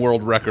fucking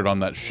world record on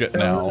that shit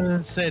now. I was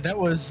gonna say, that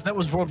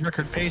was world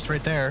record pace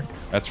right there.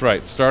 That's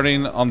right.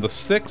 Starting on the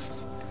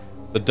 6th,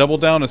 the double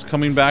down is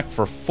coming back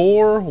for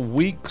 4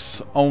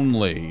 weeks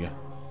only.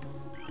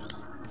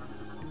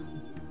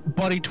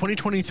 Buddy,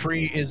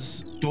 2023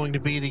 is going to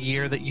be the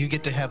year that you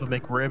get to have a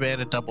McRib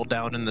and a double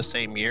down in the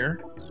same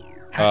year.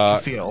 How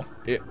do you feel?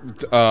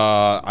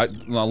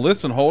 Now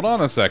listen, hold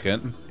on a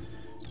second.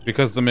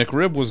 Because the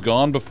McRib was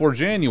gone before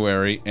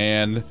January,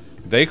 and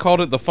they called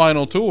it the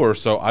final tour,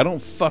 so I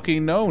don't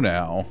fucking know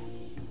now.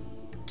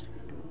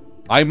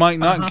 I might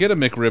not get a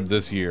McRib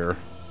this year.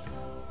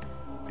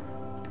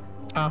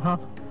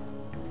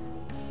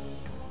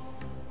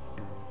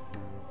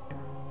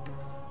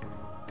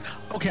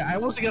 Okay, I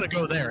wasn't gonna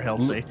go there,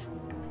 Hilsey.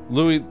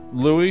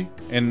 Louis,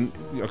 and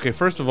okay,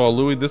 first of all,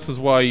 Louis, this is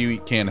why you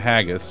eat canned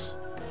haggis.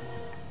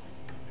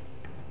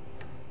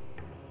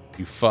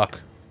 You fuck.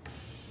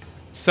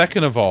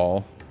 Second of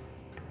all,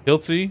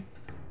 Hiltsy,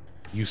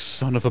 you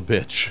son of a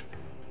bitch.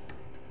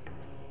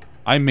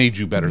 I made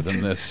you better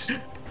than this.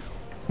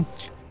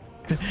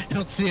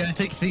 Hiltsy, I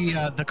think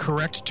the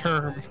correct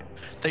term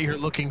that you're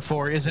looking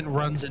for isn't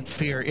runs in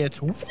fear, it's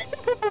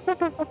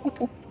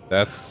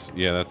that's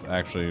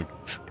actually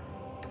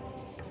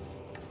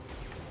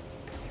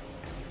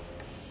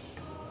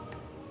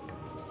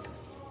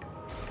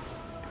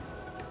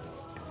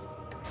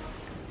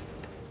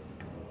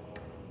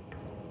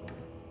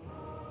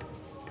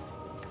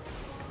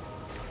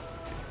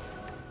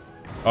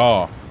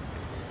Oh.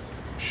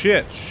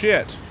 Shit,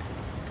 shit.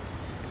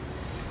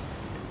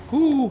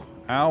 Whoo.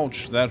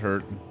 Ouch, that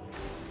hurt.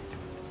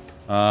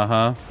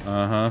 Uh-huh,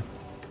 uh-huh.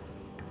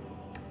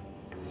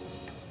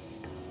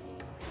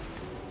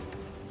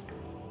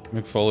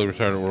 Mick Foley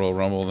retired at Royal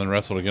Rumble and then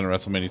wrestled again at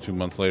WrestleMania 2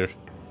 months later.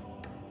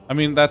 I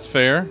mean, that's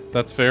fair.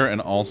 That's fair,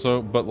 and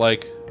also, but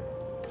like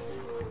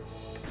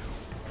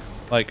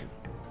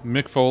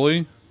Mick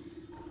Foley,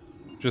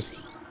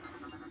 just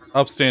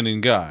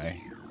upstanding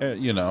guy.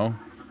 You know,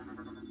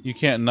 you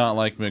can't not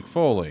like Mick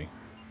Foley.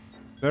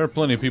 There are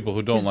plenty of people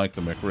who don't like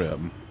the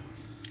McRib.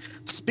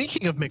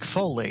 Speaking of Mick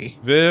Foley,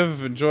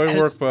 Viv, enjoy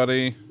work,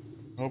 buddy.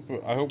 I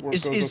hope work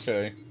goes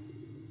okay.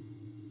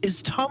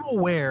 Is Tom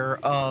aware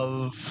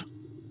of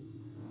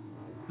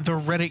the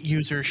Reddit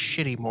user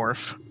Shitty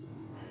Morph?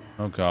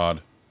 Oh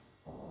God.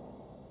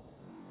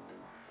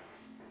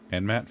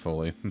 And Matt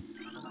Foley.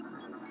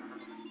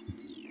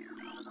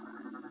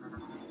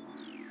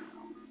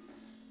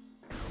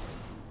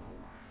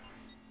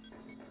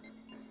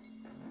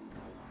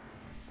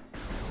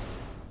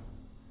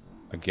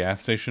 A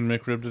gas station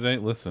McRib today?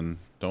 Listen,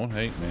 don't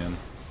hate, man.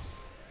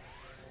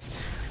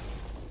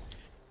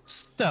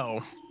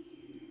 So,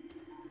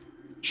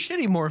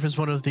 Shitty Morph is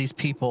one of these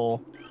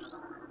people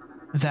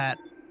that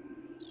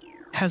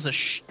has a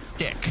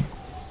shtick,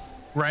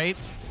 right?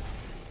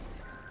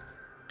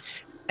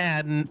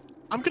 And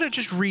I'm going to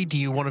just read to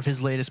you one of his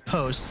latest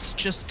posts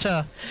just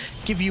to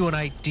give you an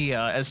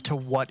idea as to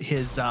what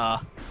his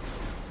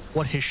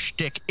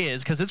shtick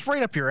is, because it's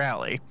right up your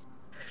alley.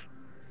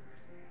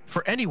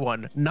 For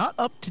anyone not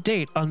up to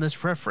date on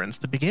this reference,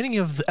 the beginning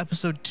of the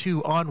episode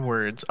 2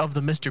 onwards of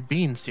the Mr.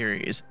 Bean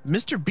series,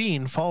 Mr.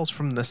 Bean falls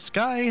from the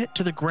sky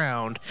to the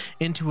ground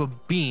into a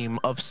beam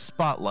of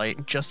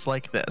spotlight just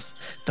like this.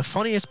 The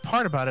funniest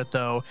part about it,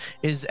 though,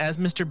 is as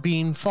Mr.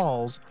 Bean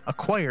falls, a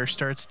choir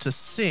starts to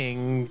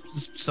sing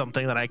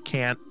something that I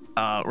can't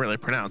really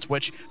pronounce,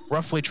 which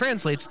roughly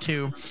translates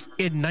to,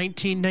 in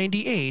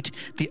 1998,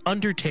 The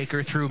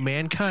Undertaker threw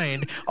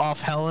Mankind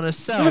off Hell in a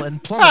Cell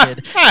and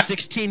plummeted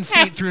 16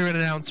 feet through an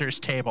announcer's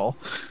table.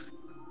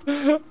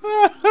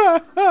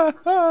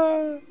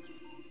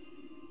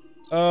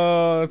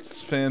 Oh, it's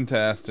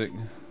fantastic.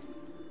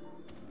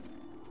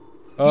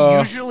 He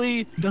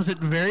usually does it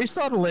very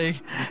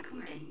subtly,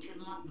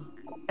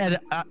 and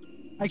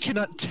I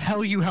cannot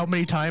tell you how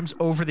many times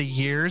over the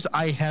years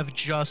I have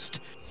just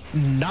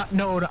not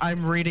known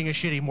I'm reading a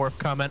Shitty Morph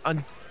comment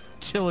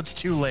until it's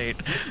too late.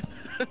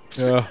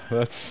 Yeah,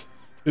 it's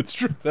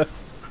true.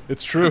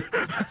 It's true.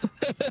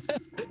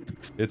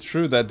 It's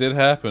true. That did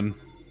happen.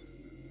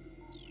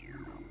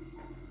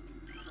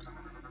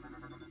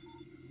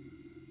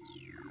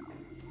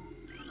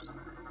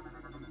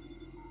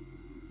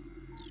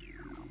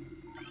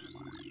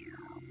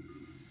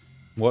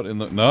 What in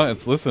the... No,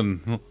 it's...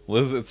 Listen,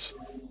 Liz,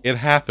 it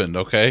happened,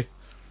 okay?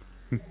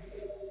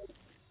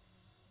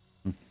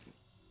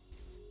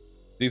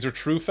 These are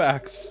true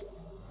facts.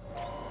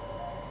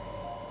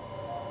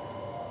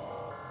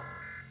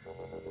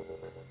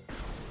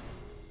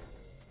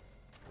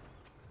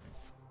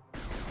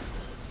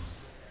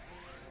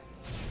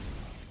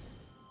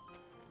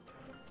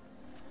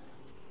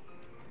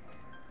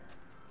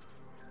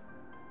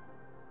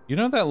 You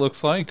know what that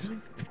looks like?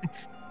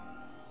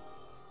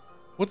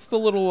 What's the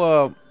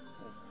little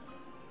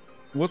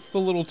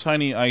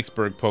tiny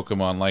iceberg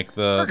Pokemon, like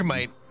the...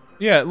 Bergmite.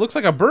 Yeah, it looks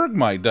like a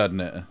Bergmite,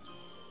 doesn't it?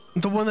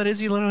 The one that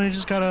Izzy literally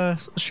just got a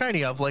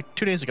shiny of like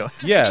 2 days ago.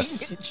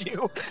 Yes.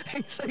 You.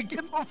 He's like,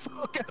 get the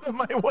fuck out of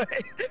my way.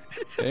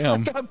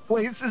 Damn. I got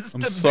places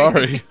I'm to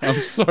sorry. be.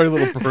 I'm sorry,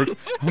 little Berg.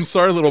 I'm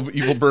sorry, little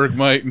evil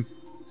Bergmite.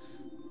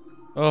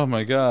 Oh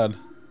my God.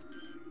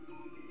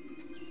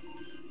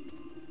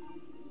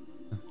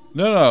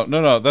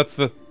 No. That's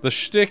the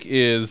shtick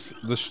is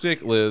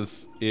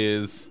Liz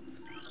is.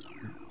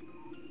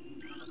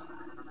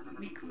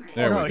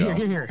 There we go.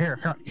 Here.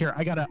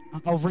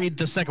 I'll read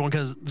the second one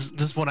because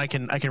this one I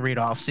can read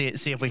off. See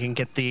if we can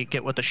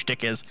get what the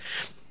shtick is.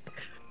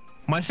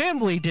 My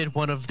family did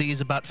one of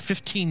these about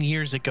 15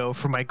 years ago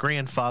for my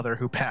grandfather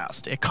who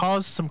passed. It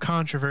caused some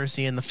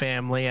controversy in the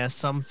family as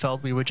some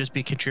felt we would just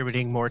be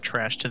contributing more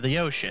trash to the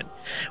ocean.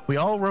 We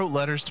all wrote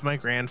letters to my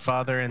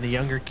grandfather and the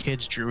younger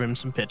kids drew him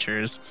some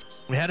pictures.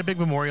 We had a big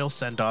memorial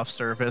send-off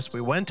service.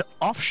 We went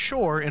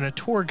offshore in a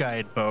tour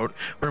guide boat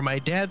where my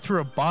dad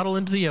threw a bottle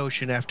into the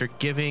ocean after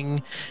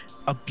giving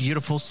a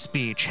beautiful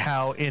speech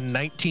how in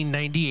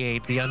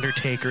 1998 The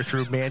Undertaker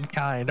threw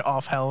Mankind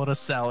off Hell in a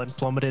Cell and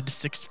plummeted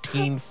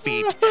 16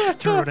 feet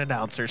through an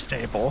announcer's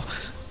table.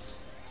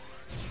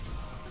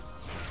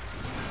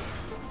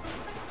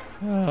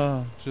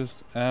 Oh,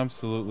 just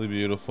absolutely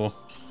beautiful.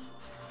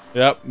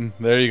 Yep,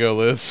 there you go,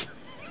 Liz.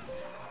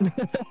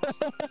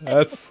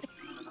 That's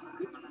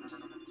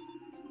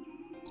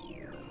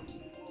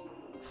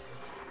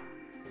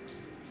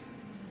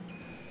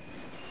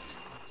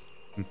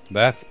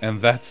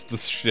the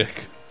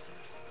shtick.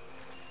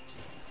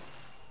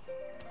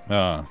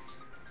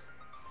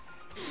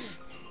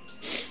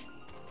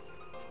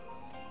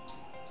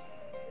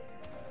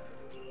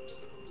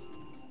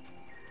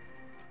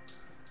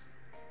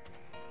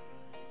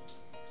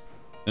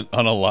 And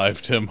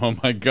unalived him. Oh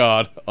my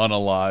god,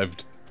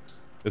 unalived.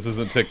 This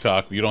isn't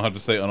TikTok. You don't have to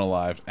say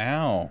unalived.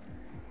 Ow.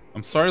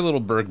 I'm sorry, little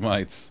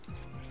bergmites.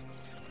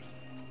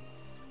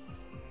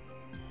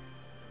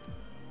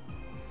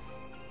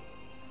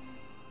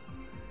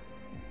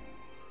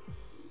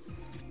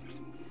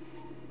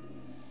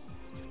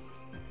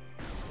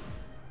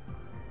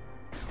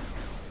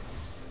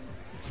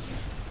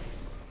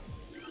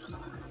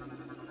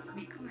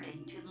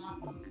 Recording to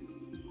logbook.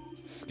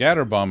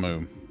 Scatter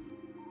Bambu.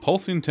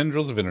 Pulsing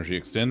tendrils of energy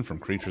extend from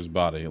creature's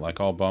body.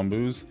 Like all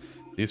bamboos,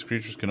 these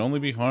creatures can only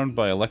be harmed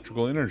by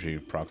electrical energy.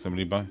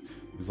 Proximity by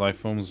these life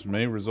forms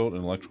may result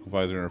in electrical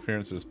visor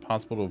interference. It is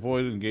possible to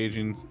avoid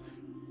engaging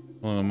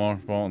on a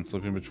morph ball and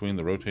slipping between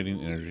the rotating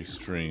energy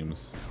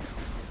streams.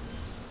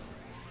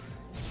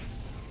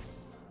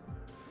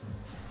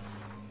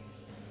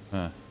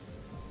 Huh.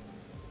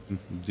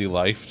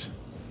 Delifed.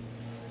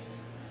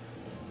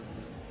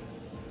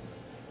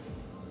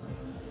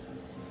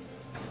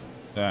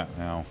 That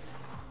now.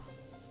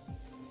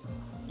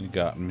 You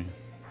got me.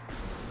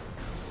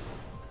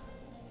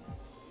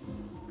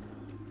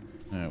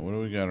 Alright, what do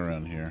we got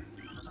around here?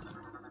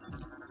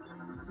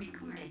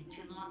 Recording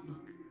to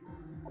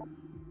logbook.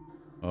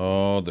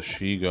 Oh, the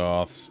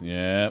she-goths.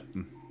 Yep.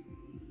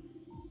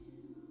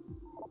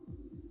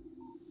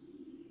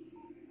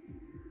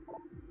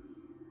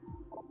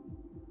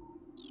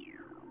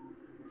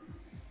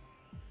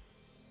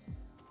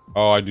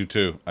 Oh, I do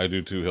too. I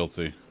do too,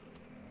 Hiltsy.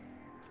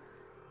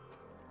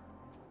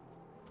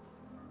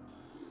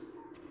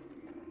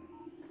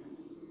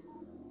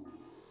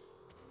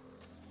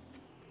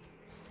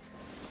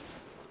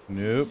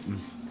 Nope.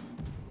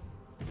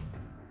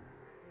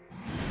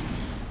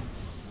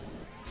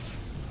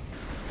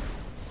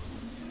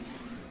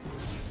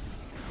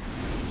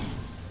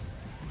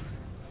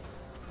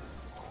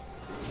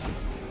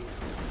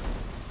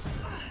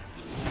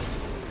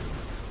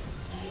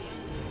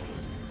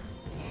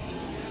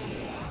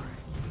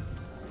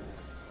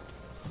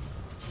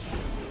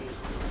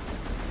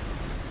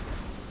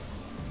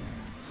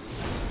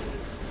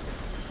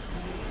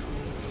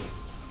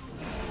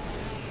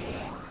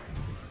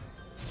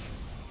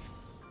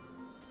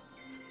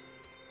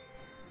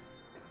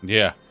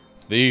 Yeah,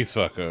 these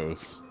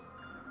fuckos.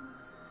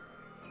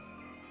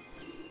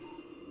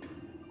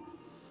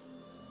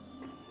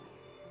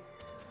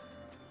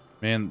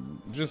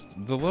 Man, just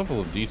the level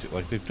of detail,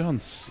 like they've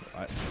done,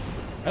 I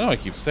know I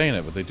keep saying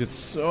it, but they did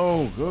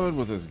so good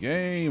with this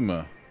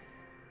game.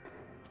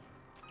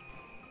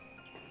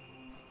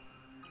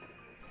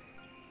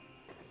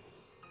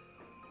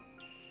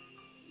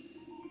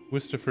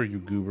 Christopher, you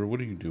goober, what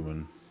are you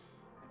doing?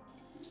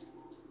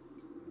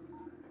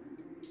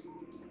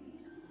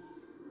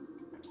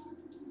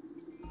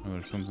 Oh,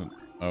 there's something.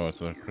 Oh,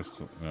 it's a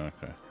crystal.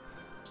 Okay.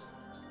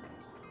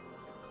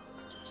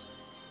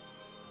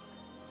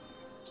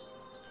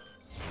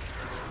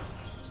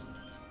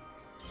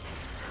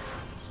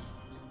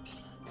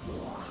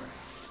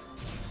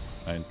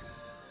 I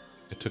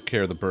took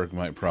care of the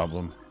Bergmite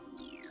problem.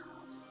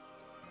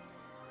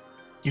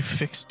 You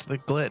fixed the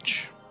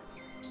glitch.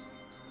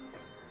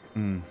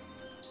 Hmm.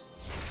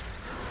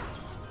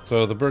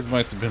 So the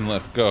Bergmites have been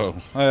let go.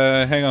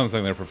 Hang on a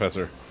second there,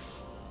 Professor.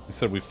 He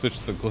said we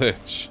fixed the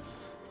glitch.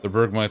 The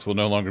Bergmites will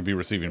no longer be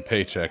receiving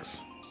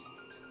paychecks.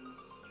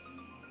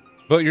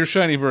 But your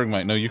shiny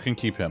Bergmite, no, you can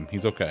keep him.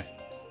 He's okay.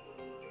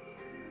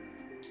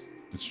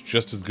 It's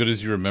just as good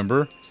as you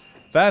remember.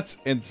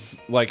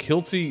 It's like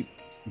Hilty,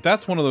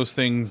 that's one of those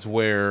things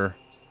where,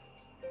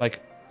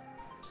 like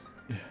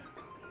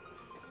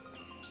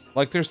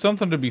there's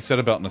something to be said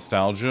about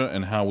nostalgia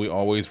and how we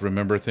always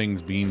remember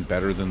things being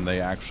better than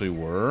they actually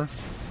were.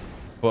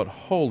 But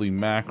holy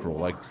mackerel,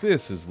 like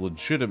this is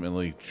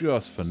legitimately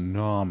just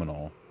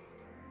phenomenal.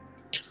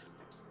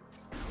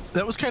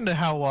 That was kind of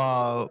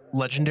how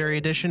Legendary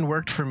Edition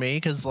worked for me,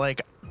 because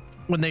like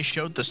when they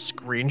showed the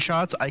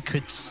screenshots, I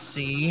could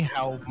see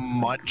how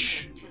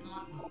much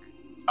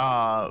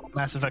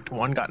Mass Effect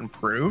 1 got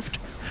improved,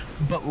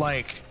 but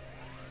like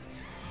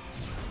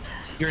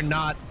you're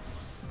not,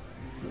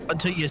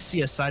 until you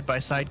see a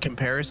side-by-side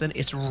comparison,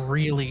 it's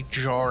really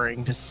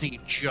jarring to see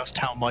just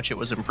how much it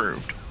was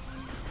improved.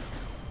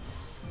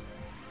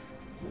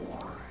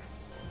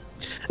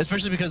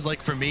 Especially because,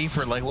 like, for me,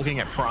 for like looking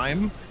at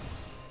Prime,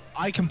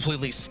 I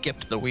completely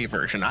skipped the Wii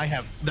version. I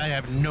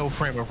have no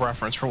frame of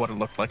reference for what it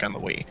looked like on the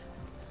Wii.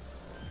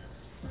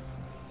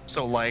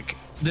 So like,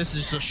 this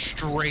is a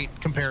straight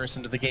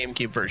comparison to the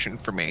GameCube version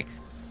for me.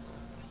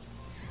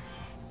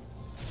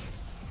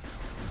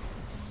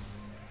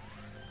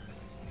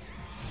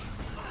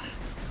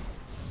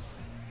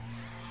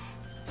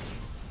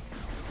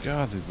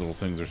 God, these little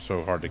things are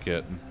so hard to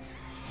get.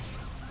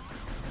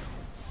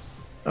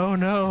 Oh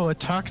no, a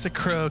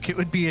Toxicroak. It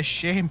would be a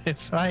shame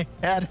if I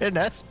had an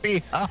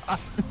Espeon. I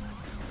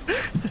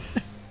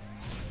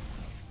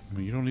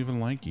mean, you don't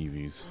even like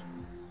Eevees.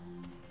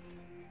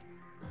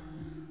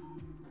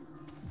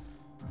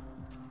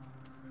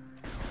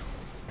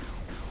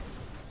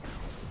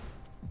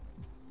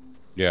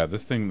 Yeah,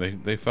 this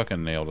thing, they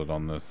fucking nailed it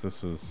on this.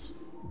 This is...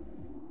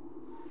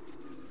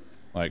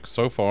 Like,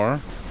 so far,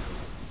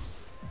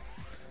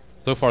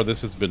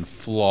 this has been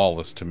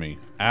flawless to me.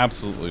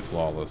 Absolutely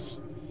flawless.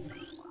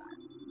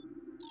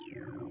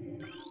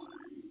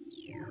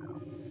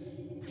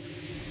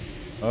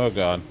 Oh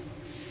god.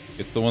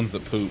 It's the ones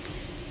that poop.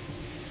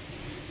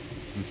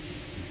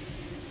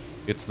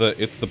 It's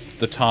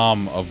the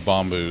Tom of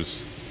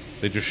Bombus.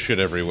 They just shit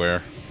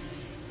everywhere.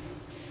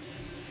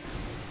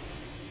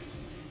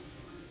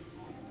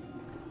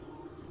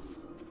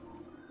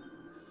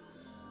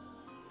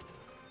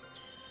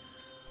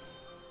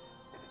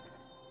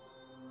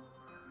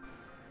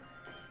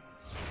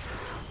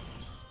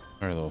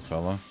 Sorry, little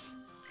fella.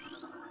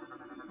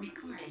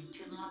 Recording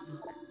to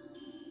logbook.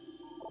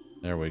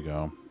 There we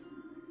go.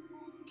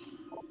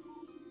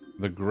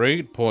 The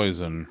Great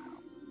Poison.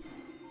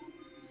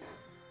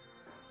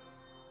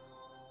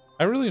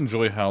 I really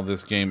enjoy how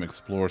this game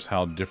explores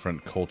how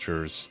different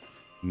cultures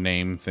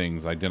name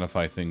things,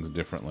 identify things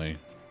differently.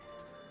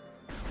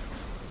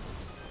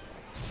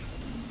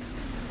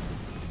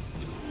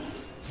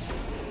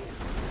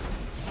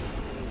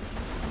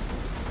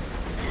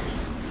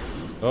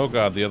 Oh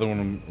god, the other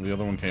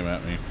one came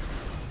at me.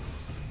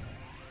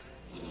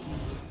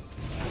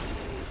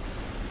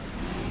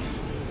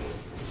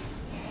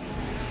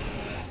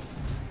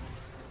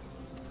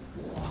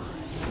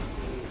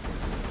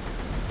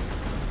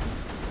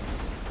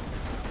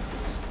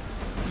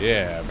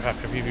 Yeah,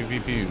 pew pew pew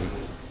pew.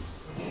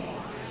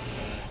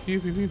 Pew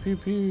pew pew pew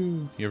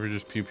pew. You ever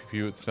just pew pew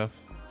pew at stuff?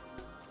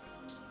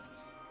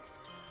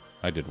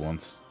 I did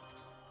once.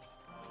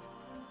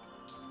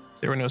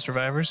 There were no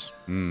survivors.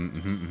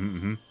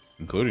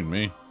 Including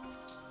me.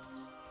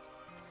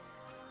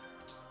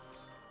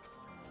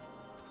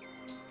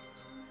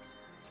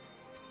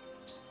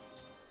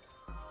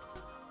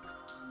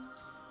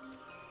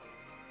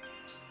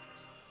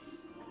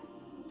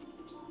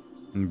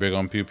 Big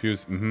on pew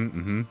pews.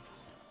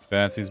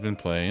 Batsy's been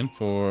playing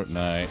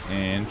Fortnite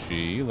and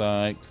she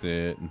likes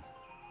it.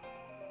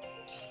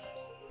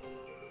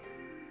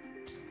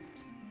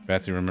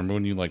 Batsy, remember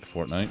when you liked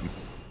Fortnite?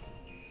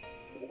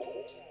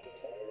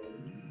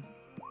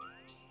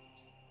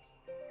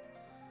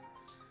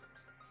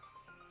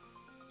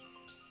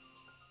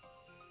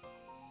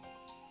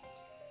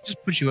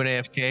 Just put you in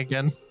AFK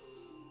again.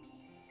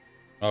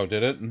 Oh,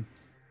 did it?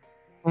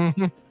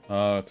 Mm-hmm.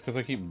 It's because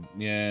I keep...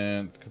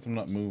 Yeah, it's because I'm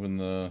not moving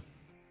the...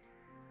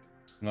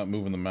 I'm not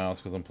moving the mouse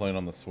because I'm playing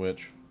on the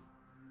Switch.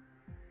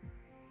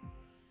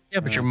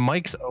 Yeah, but your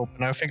mic's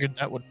open. I figured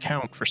that would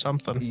count for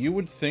something. You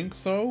would think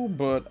so,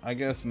 but I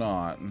guess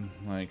not.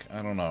 Like,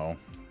 I don't know.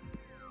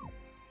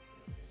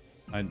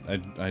 I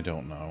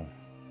don't know.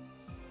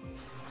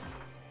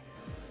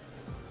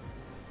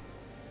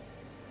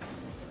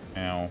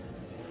 Ow.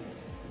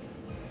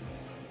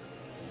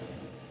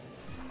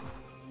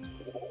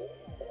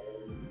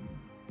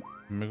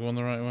 Am I going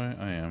the right way?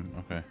 I am.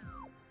 Okay.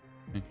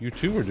 You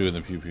too were doing the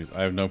pew-pews.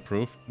 I have no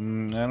proof. I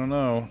don't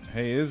know.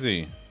 Hey,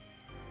 Izzy.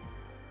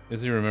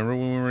 Izzy, remember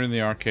when we were in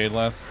the arcade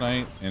last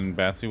night and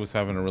Batsy was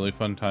having a really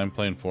fun time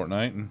playing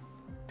Fortnite? You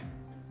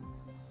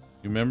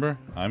remember?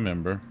 I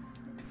remember.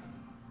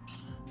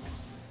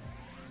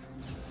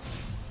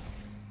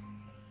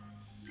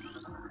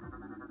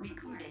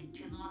 Recording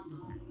to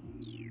logbook.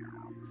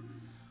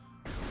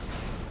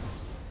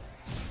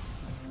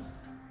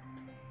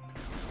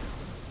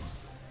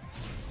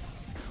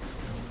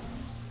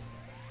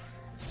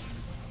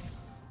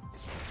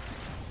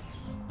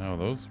 No,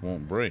 those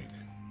won't break.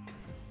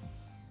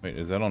 Wait,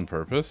 is that on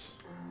purpose?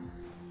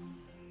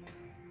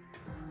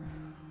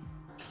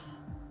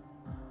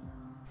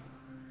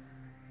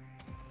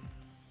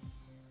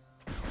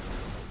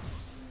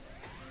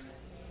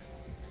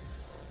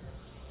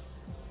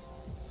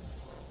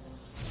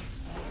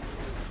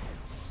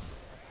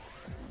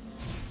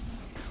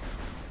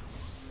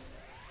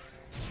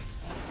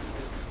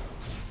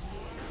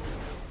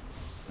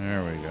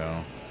 There we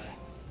go.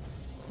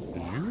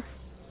 Did you?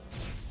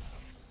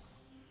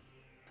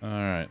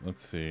 Alright,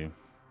 let's see.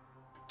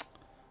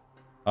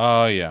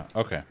 Oh, yeah.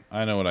 Okay.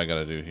 I know what I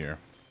gotta do here.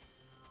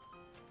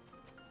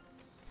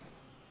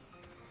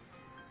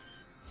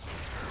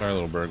 Sorry,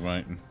 little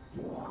Bergmite.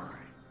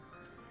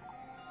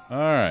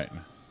 Alright.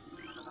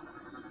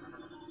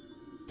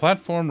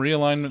 Platform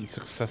realignment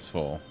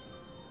successful.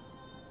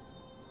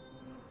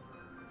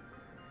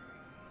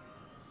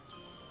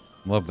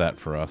 Love that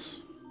for us.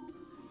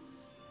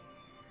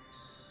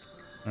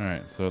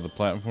 Alright, so the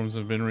platforms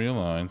have been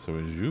realigned, so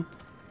a zoop.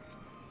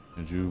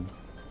 A zoop.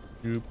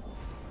 Zoop.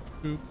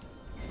 Zoop.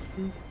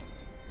 Zoop.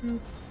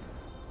 Zoop.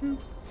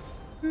 Zoop.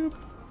 Zoop.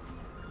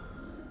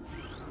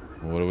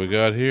 What do we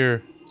got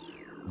here?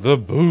 The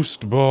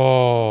boost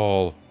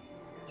ball.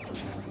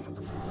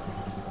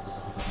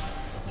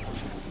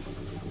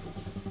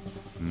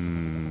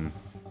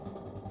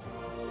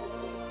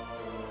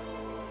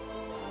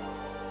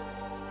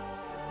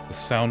 The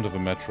sound of a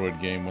Metroid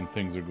game when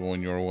things are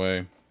going your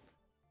way.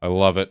 I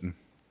love it.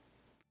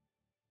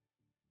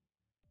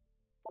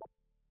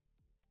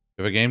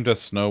 If a game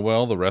does snow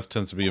well, the rest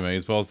tends to be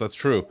amazeballs. That's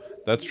true.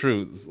 That's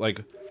true.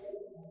 Like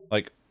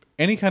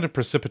any kind of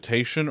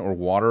precipitation or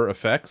water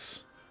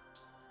effects,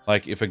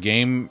 like if a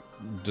game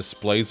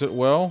displays it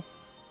well,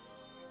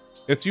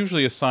 it's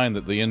usually a sign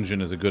that the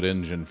engine is a good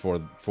engine for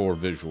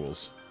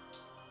visuals.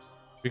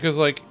 Because,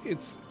 like,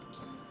 it's...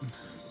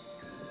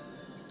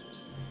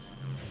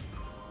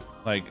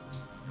 Like,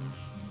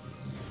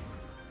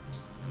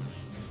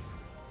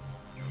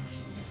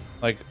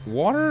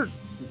 water's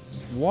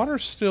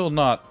still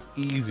not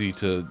easy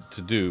to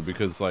do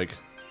because, like...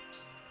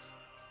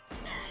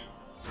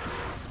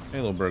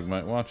 Haloberg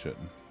might watch it.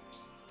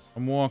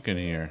 I'm walking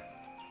here.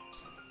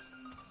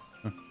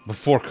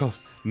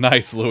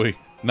 Nice, Louis.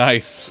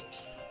 Nice.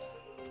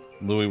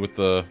 Louis with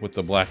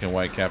the black and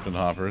white Captain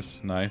Hoppers.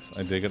 Nice.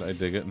 I dig it. I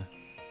dig it.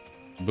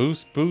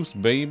 Boost,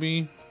 boost,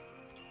 baby.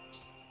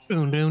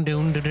 Doom, doom,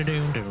 doom, doom,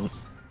 doom, doom.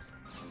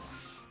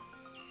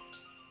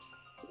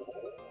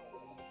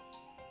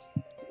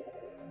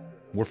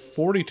 We're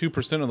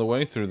 42% of the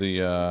way through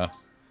the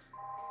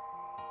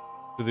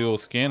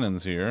old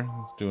scannons here.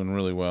 It's doing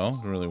really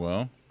well. Really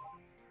well.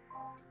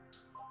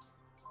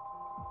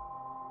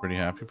 Pretty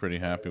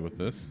happy with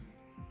this.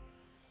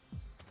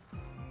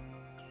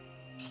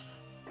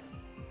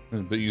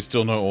 But you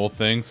still know old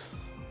things?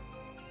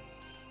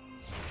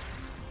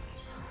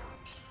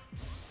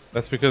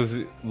 That's because,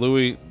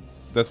 Louis,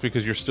 that's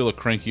because you're still a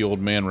cranky old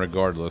man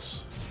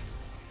regardless.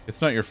 It's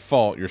not your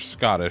fault, you're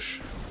Scottish.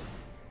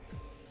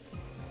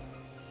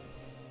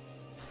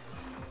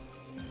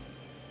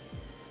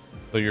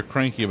 So you're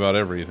cranky about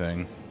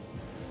everything.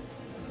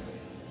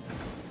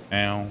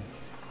 Ow.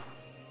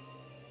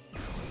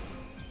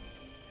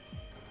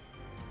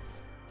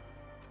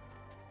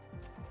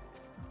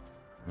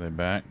 Are they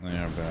back? They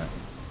are back.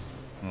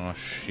 Oh,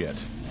 shit.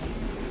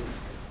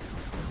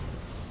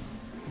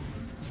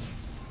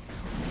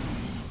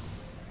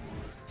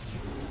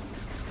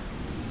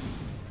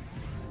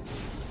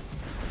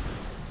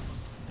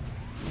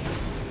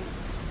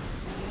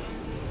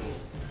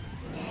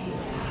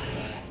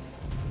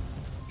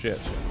 Shit.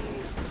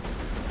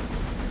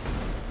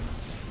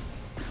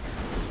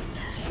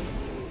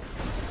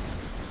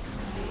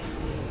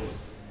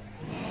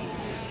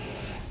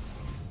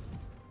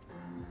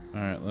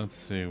 Alright, let's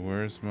see.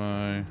 Where's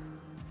my...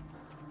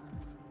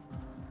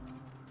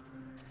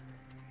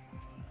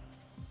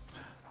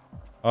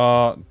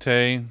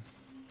 Tay,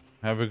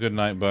 have a good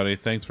night, buddy.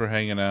 Thanks for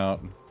hanging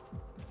out.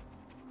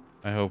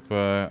 I hope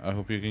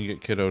you can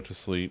get kiddo to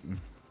sleep.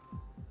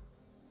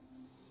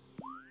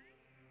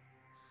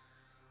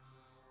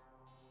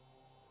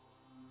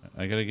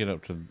 I gotta get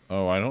up to...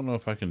 Oh, I don't know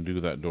if I can do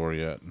that door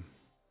yet.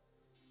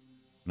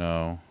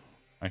 No,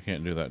 I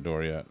can't do that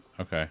door yet.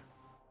 Okay.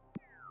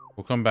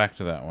 We'll come back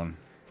to that one.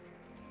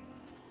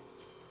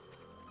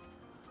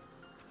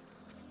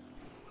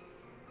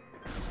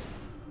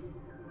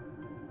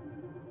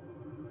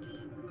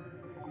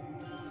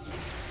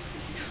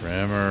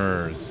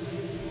 Tremors.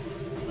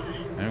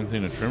 I haven't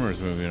seen a Tremors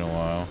movie in a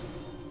while.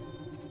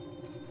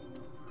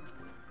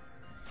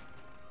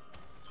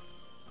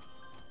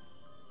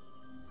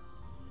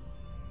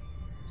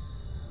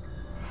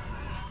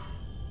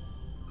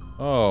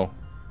 Oh.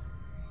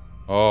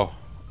 Oh.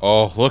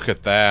 Oh, look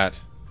at that.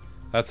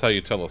 That's how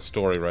you tell a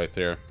story right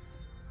there.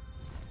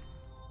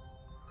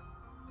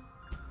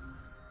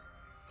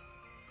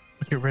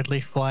 Look at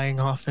Ridley flying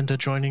off into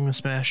joining the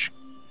Smash.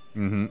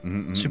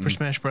 Super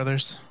Smash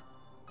Brothers.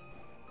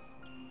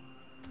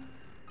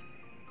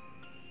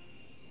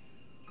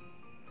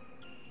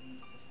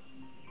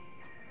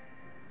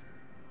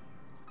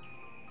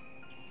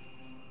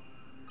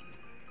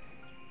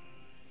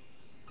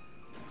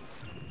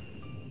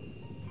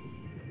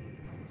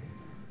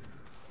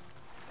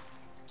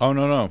 Oh,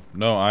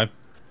 no, I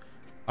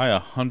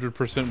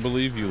 100%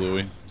 believe you,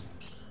 Louis.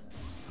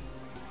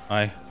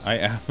 I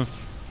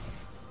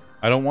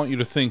don't want you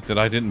to think that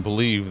I didn't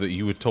believe that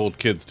you had told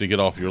kids to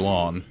get off your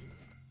lawn.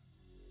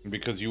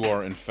 Because you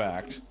are, in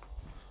fact,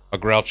 a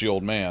grouchy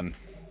old man.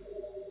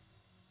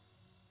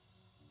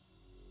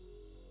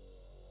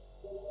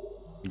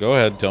 Go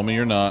ahead, tell me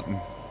you're not,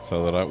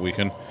 so that we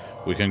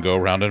can go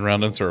round and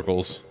round in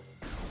circles.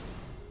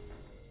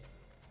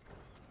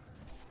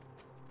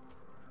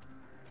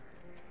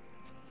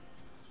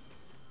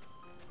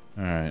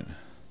 All right.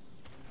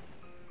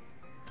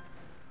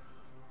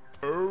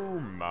 Oh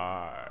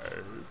my.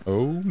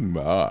 Oh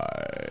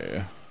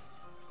my.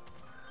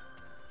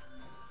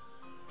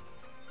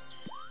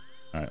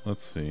 All right,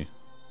 let's see.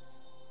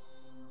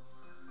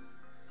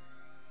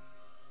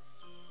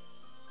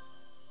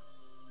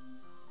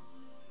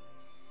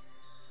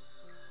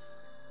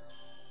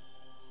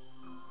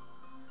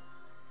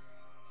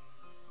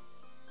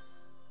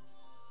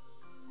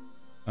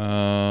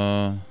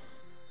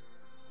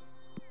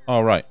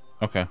 All right.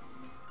 Okay.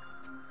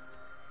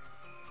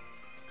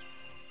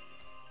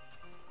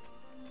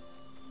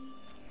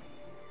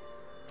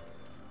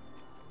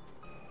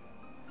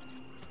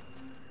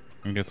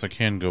 I guess I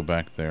can go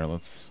back there.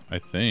 I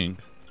think.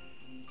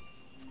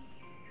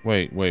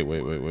 Wait.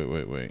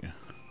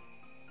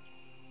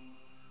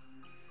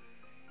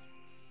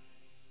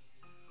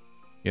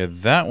 Yeah,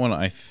 that one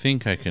I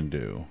think I can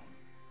do.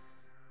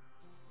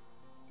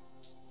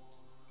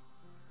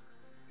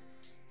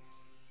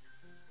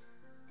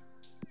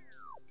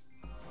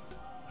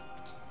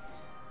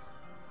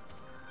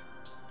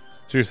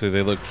 Seriously,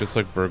 they look just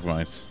like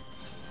Bergmites.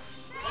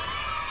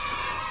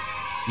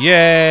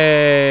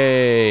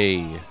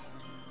 Yay!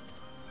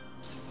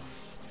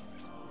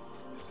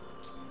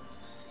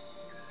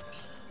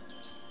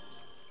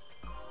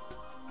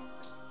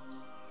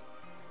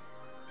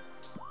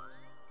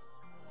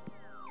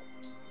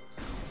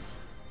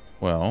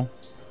 Well,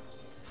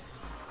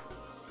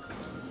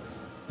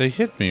 they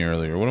hit me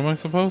earlier. What am I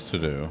supposed to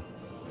do?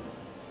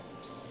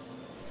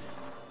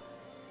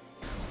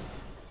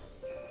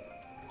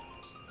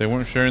 They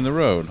weren't sharing the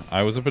road.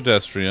 I was a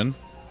pedestrian,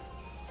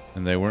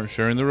 and they weren't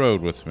sharing the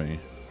road with me.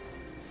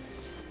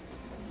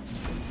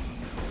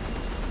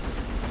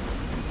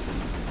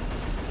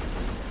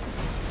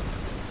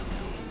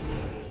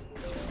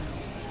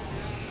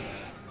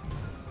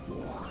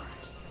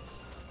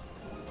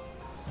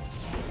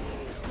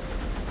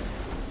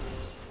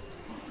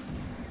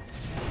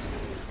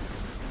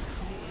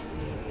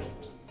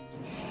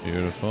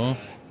 Beautiful.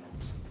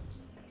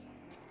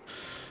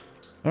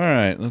 All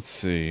right, let's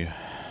see.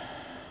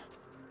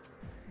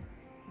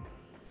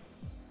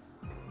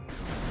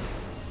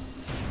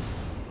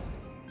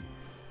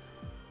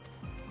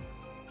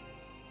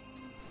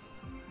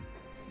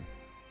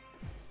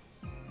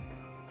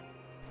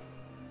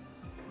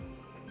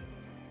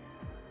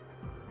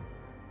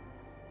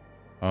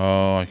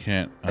 Oh, I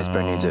can't. Ice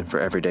Bear needs it for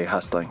everyday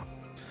hustling.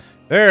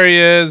 There he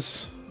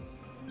is.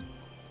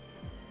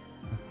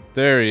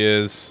 There he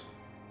is.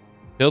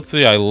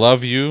 Hiltzy, I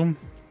love you.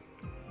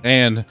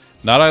 And,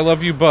 not I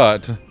love you,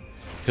 but,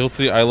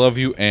 Hiltzy, I love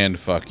you and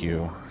fuck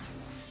you.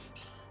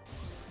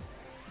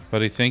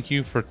 Buddy, thank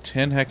you for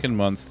 10 heckin'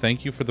 months.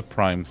 Thank you for the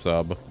Prime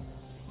sub.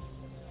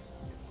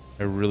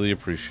 I really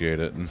appreciate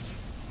it.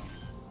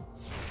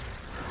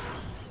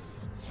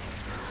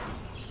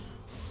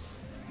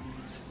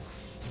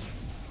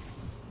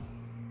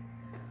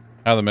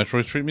 How the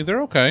Metroids treat me?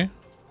 They're okay.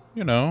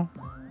 You know.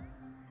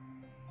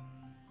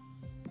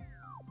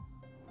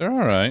 They're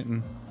alright.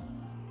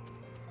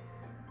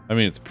 I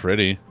mean, it's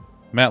pretty.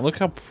 Matt, look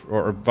how...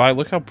 Or Vi,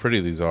 look how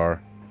pretty these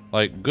are.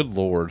 Like, good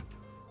lord.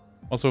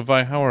 Also,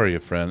 Vi, how are you,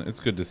 friend?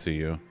 It's good to see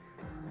you.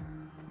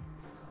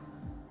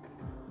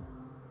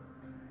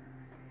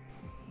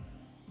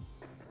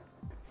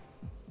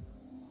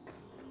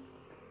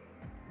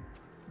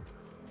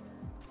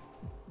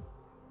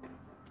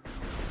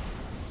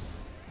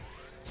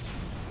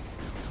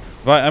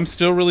 Vi, I'm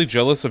still really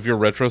jealous of your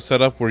retro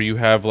setup where you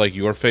have, like,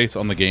 your face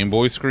on the Game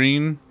Boy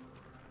screen.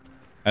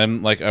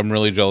 And, like, I'm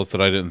really jealous that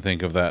I didn't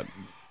think of that.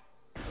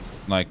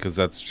 Like, because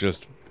that's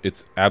just...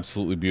 It's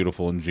absolutely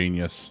beautiful and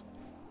genius.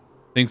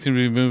 Things seem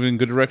to be moving in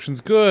good directions.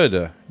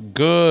 Good!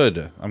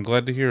 Good! I'm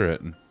glad to hear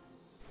it.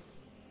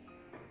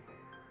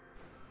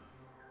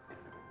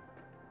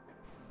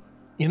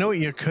 You know what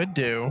you could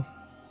do?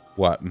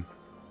 What?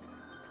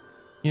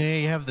 You know,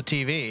 you have the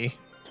TV.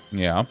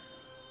 Yeah.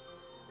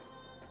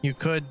 You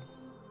could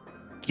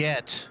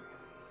get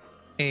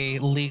a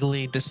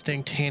legally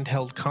distinct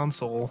handheld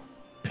console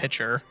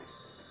picture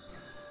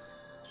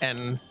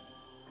and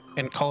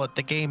call it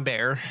the Game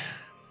Bear.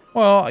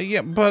 Well,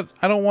 yeah, but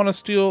I don't want to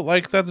steal,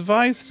 like, that's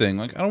Vi's thing.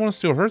 Like, I don't want to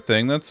steal her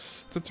thing.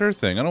 That's her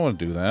thing. I don't want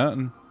to do that.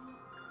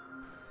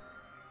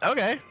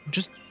 Okay,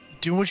 just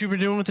do what you were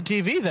doing with the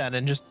TV then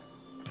and just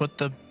put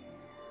the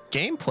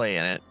gameplay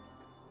in it.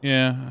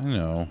 Yeah, I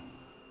know.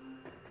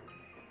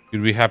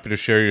 You'd be happy to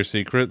share your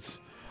secrets?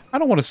 I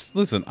don't want to...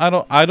 Listen,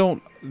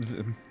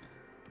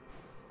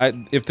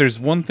 if there's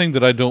one thing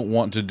that I don't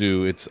want to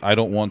do, it's I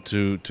don't want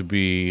to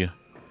be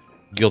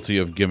guilty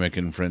of gimmick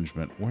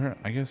infringement. Where,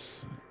 I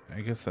guess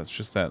that's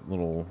just that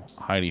little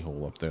hidey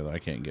hole up there that I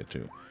can't get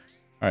to.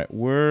 All right,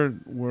 where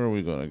are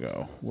we going to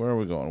go? Where are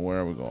we going? Where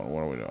are we going?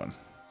 What are we doing?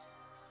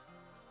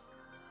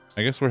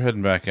 I guess we're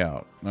heading back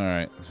out. All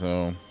right,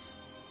 so...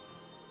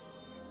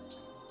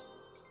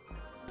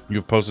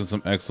 You've posted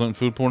some excellent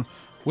food porn.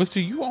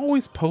 Wisty, you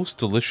always post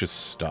delicious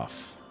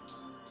stuff.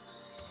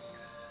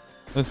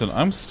 Listen,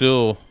 I'm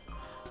still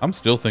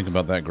thinking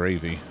about that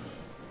gravy.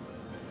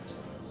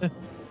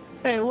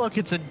 Hey, look,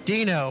 it's a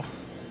Dino,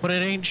 but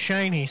it ain't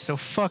shiny, so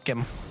fuck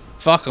him.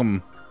 Fuck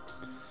him.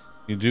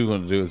 You do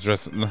want to do is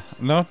dress...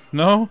 No,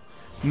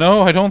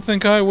 I don't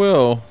think I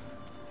will.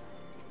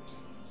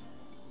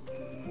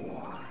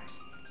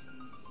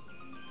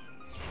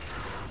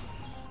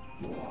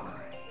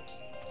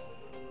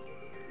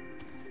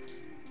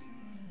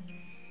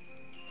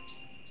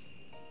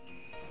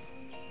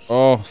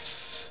 Oh,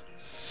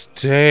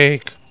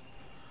 steak.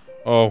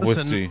 Oh,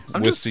 Listen,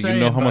 Wisty, you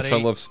know how much I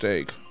love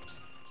steak.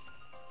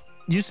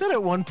 You said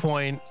at one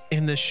point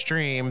in this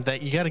stream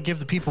that you got to give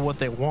the people what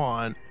they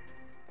want.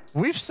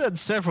 We've said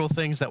several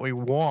things that we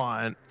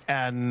want,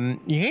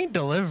 and you ain't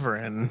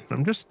delivering.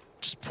 I'm just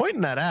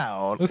pointing that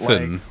out.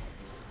 Listen, like,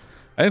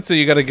 I didn't say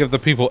you got to give the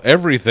people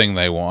everything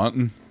they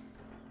want.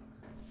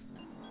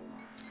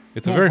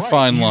 It's a very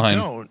fine line.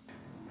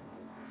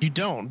 You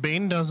don't.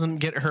 Bane doesn't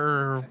get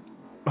her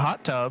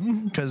hot tub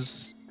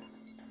because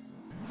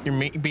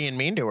you're being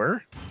mean to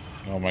her.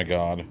 Oh my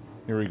god.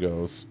 Here he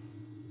goes.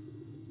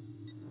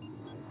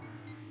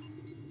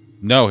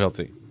 No,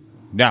 Hilty.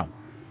 No.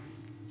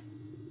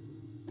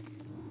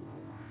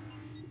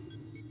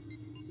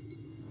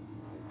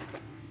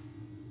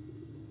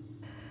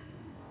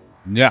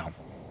 Yeah,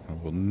 I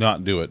will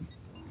not do it.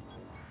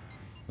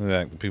 Look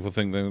at that. People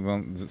think they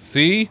don't.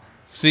 See,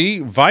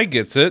 Vi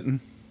gets it.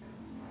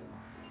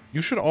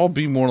 You should all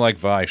be more like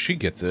Vi. She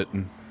gets it.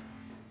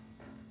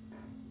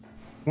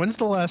 When's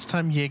the last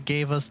time you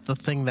gave us the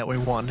thing that we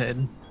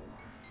wanted?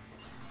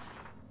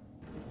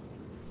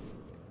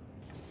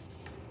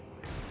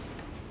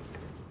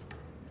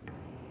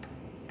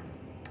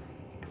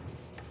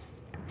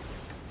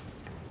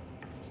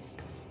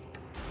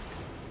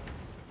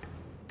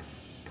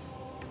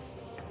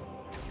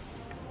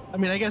 I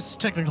mean, I guess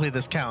technically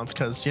this counts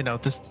because, you know,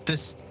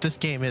 this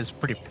game is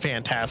pretty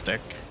fantastic.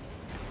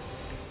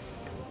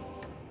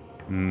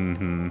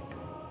 Mm-hmm.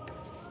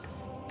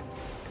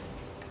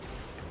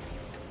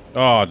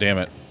 Oh, damn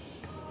it.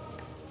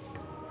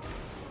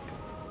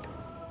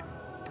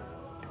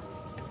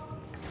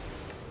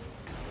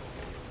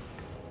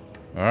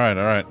 All right,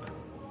 all right.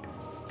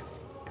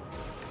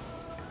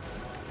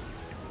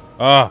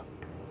 Ah.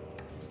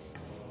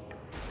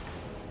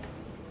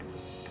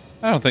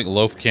 I don't think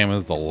loaf cam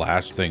is the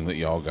last thing that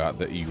y'all got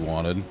that you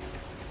wanted.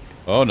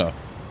 Oh, no.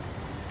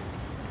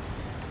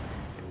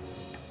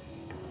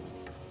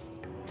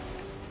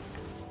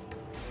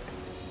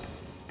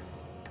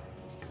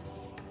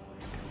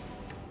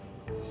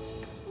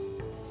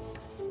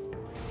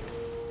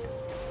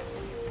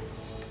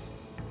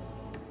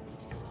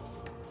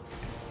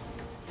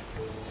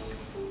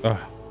 Ugh.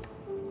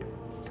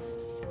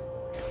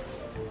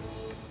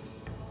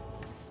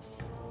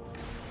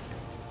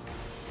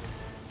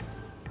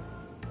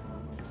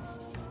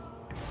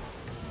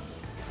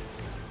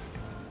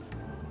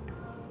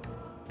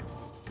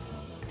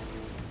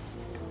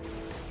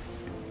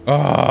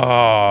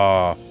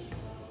 Ah.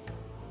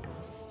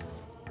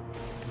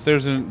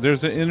 There's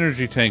an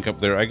energy tank up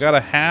there. I gotta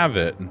have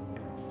it.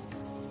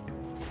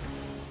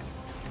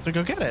 So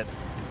go get it.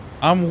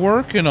 I'm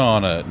working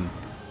on it.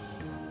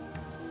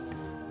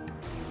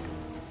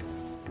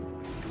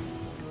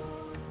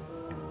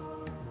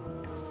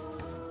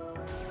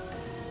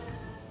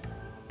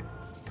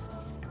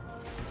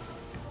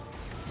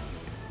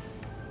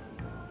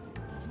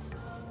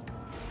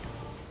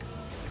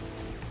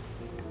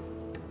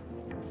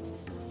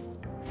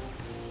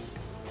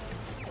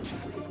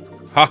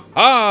 Ha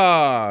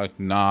ha!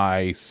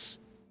 Nice.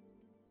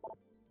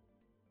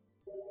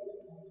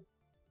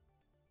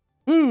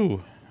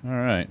 Woo! All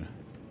right.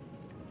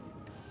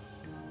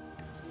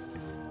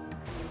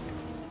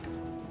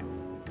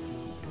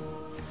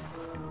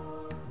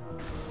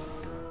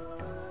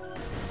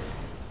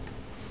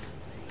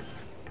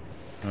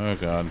 Oh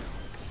God.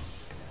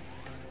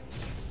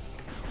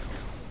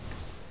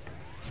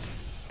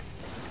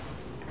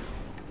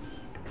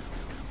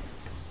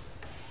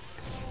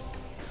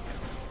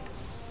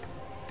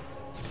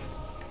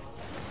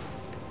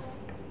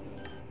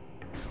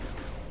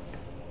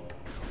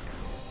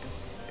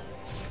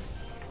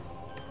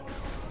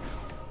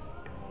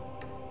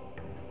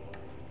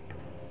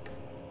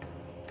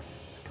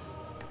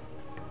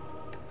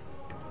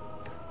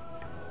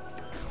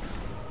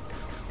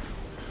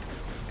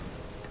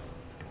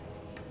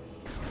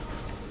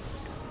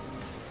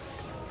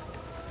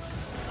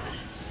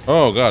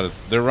 Oh God,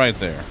 they're right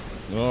there.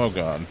 Oh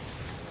God.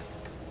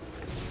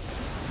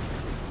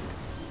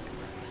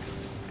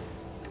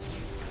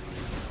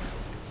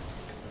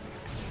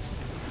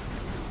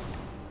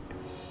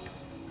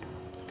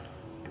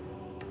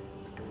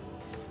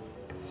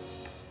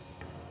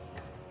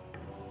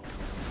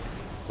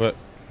 What?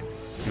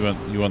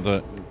 You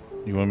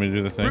want me to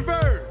do the thing?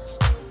 Reverse!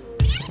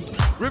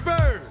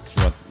 Reverse!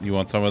 You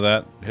want some of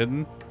that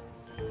hidden?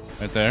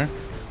 Right there?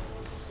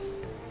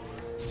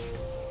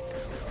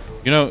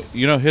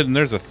 You know, hidden,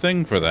 there's a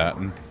thing for that,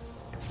 and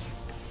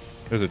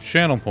there's a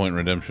channel point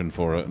redemption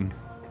for it. And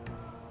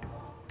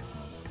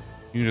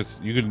you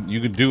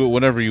could do it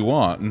whenever you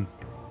want. And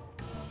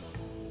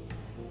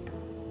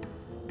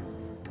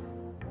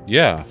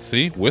yeah,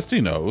 see?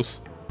 Wisty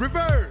knows.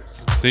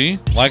 Reverse! See?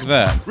 Like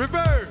that.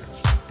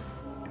 Reverse!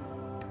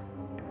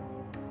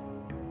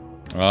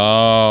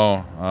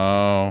 Oh.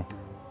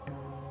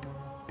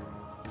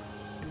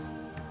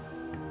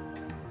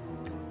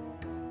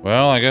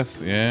 Well, I guess,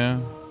 yeah.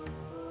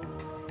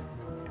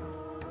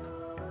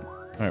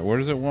 Alright, where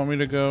does it want me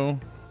to go?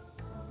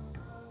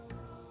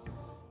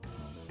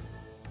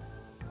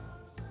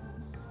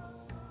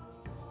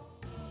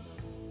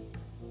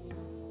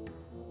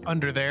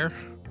 Under there.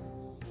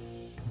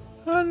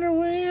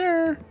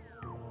 Underwear.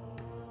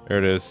 There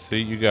it is. See,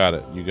 you got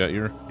it. You got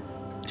your...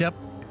 Yep.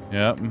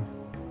 Yep.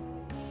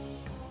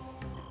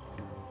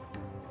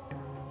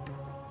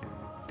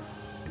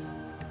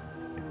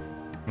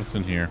 What's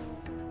in here?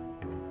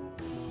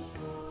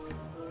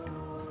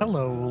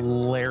 Hello,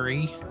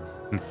 Larry.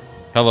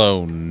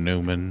 Hello,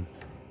 Newman.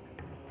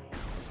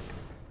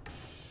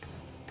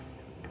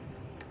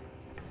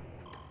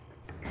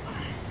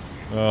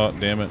 Oh,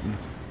 damn it.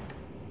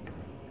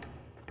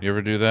 You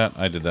ever do that?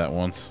 I did that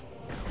once.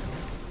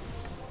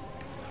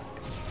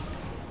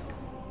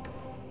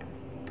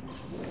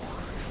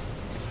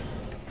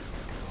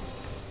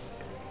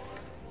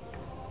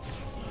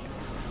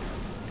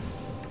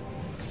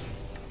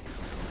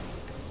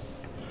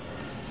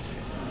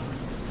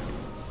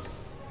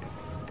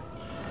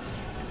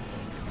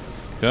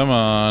 Come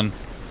on.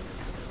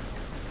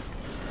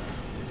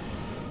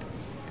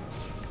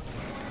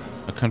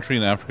 A country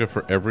in Africa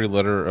for every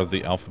letter of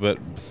the alphabet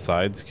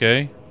besides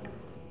K?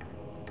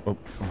 Oh.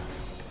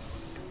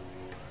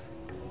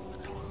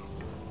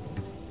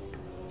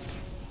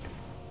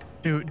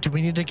 Do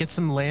we need to get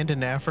some land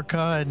in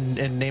Africa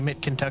and name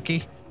it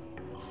Kentucky?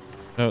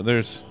 No,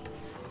 there's...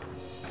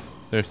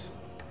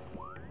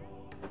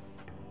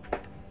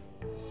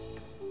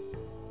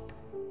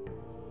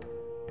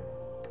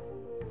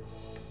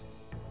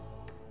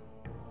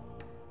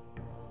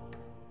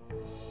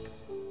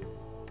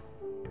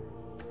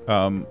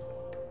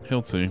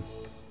 Hiltsy.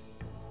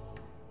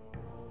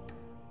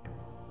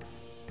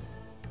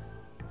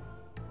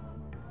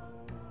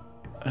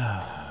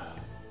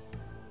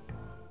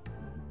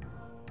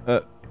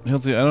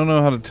 Hiltsy, I don't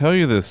know how to tell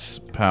you this,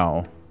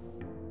 pal.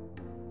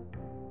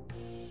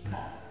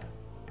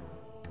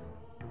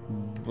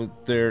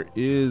 But there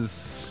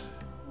is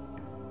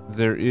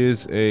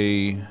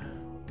a...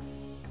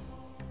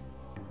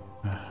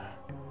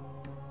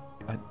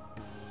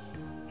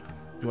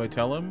 Do I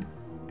tell him?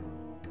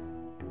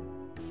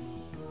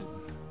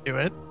 Do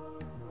it.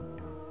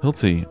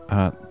 Hiltsy,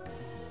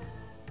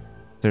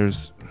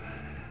 there's...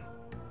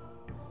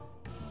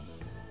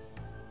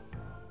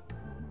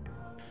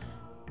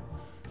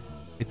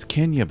 It's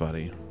Kenya,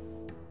 buddy.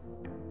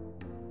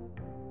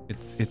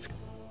 It's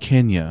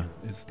Kenya.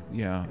 It's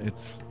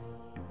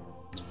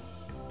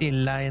The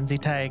lions, the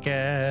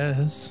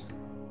tigers.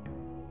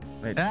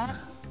 Wait. Ah.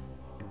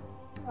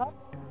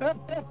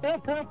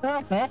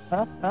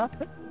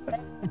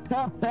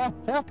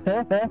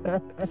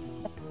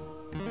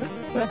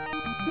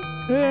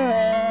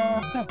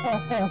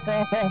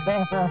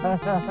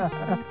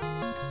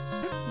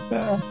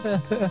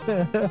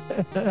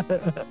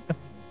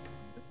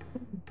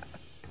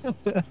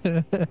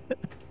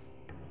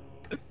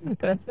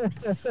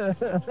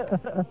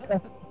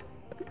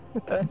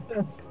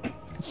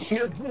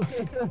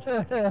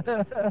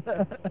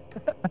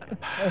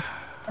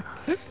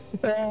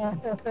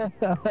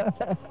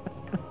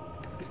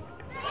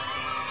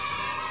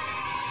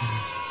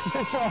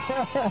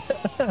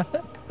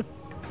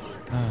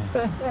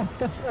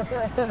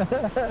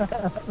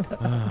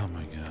 Oh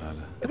my god.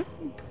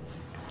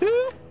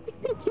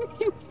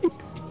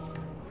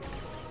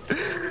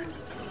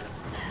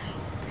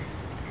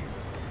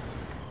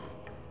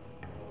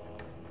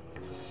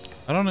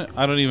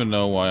 I don't even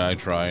know why I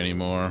try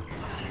anymore.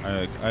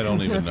 I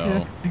don't even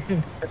know.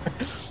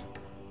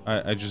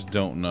 I just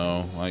don't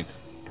know. Like,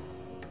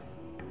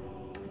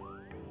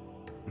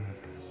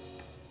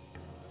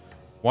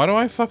 why do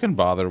I fucking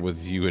bother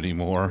with you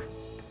anymore?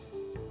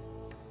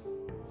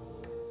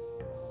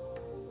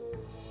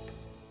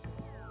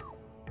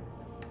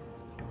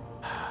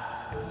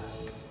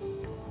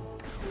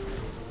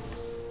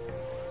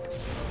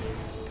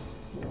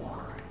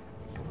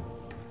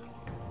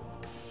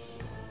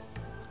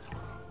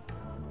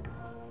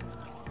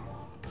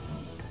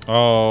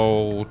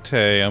 Oh,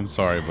 Tay, I'm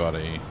sorry,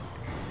 buddy.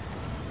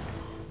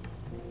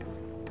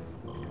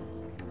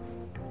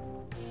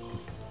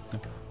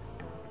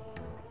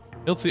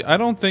 Hiltsy, I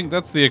don't think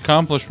that's the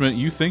accomplishment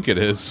you think it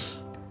is.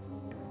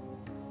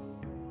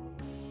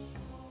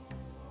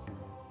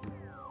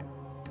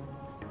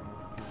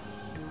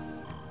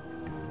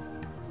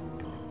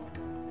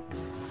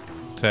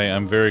 Tay,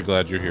 I'm very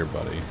glad you're here,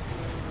 buddy.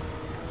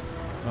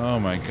 Oh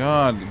my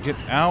god, get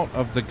out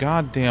of the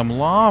goddamn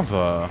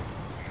lava.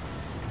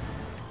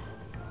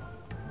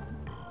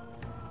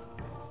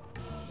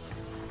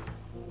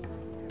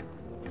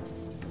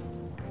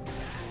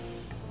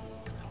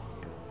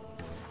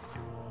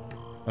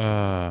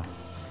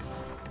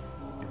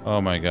 Oh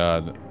my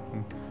god.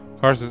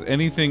 Car says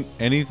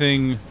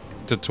anything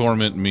to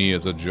torment me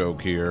is a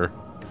joke here.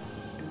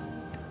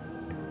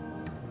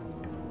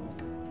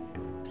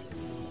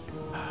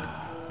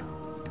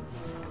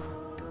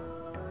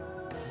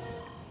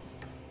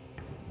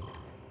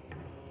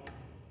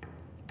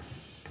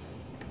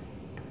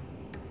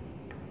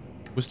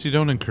 Wisty,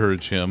 don't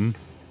encourage him.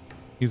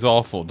 He's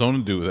awful.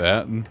 Don't do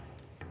that.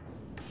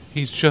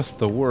 He's just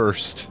the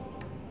worst.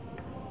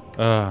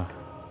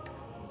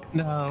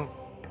 No,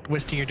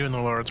 Wisty, you're doing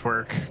the Lord's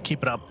work.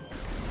 Keep it up.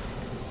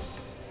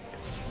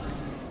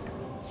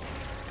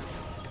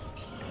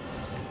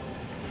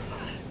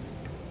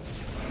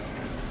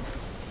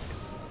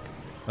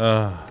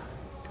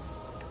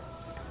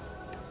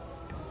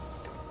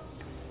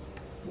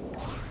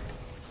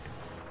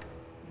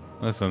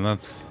 Listen,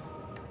 that's...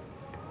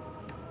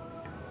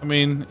 I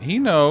mean, he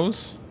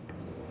knows.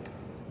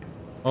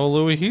 Oh,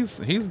 Louis,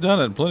 he's done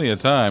it plenty of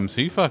times.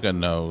 He fucking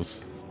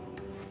knows.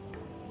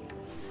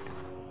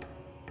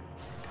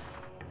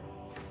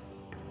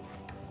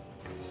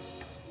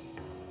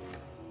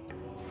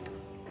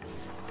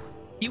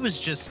 He was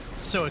just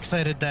so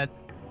excited that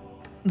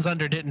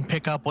Zunder didn't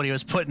pick up what he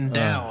was putting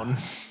down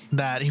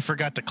that he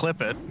forgot to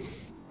clip it.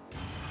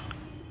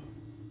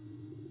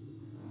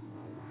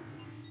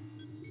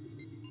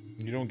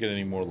 You don't get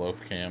any more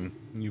loaf cam.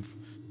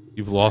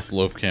 You've lost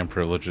loaf cam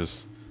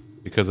privileges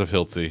because of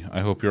Hiltsy. I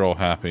hope you're all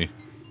happy.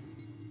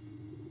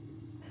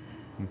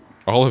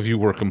 All of you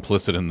were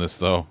complicit in this,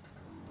 though.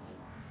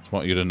 Just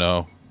want you to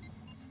know.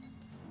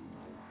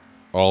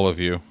 All of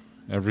you.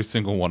 Every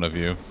single one of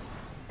you.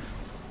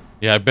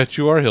 Yeah, I bet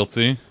you are,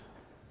 Hilty.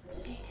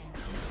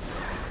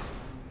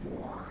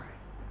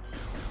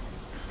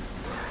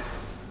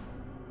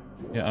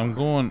 Yeah, I'm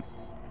going.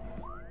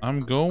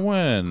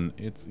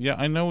 It's, yeah,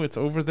 I know it's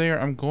over there.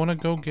 I'm gonna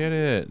go get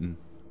it.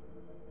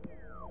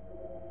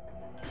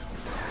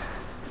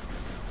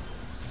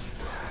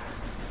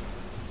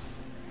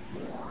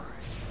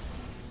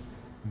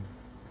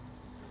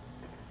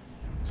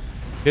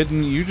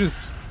 Hidden, you just,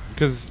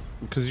 because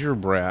you're a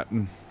brat.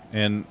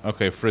 And,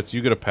 okay, Fritz,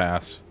 you get a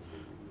pass.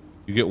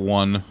 You get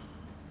one.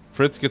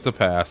 Fritz gets a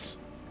pass.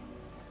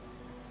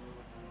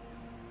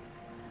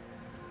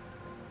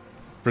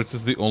 Fritz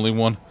is the only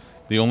one,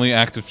 the only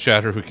active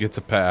chatter who gets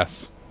a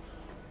pass.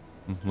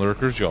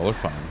 Lurkers, y'all are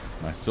fine.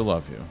 I still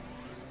love you.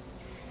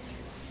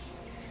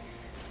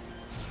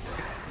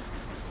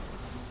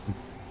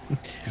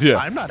 Yeah.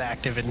 I'm not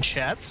active in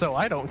chat, so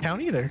I don't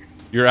count either.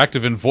 You're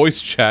active in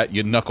voice chat,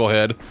 you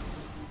knucklehead.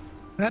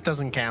 That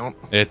doesn't count.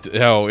 It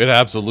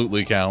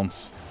absolutely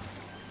counts.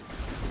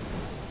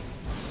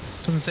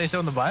 Doesn't say so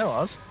in the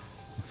bylaws.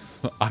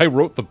 I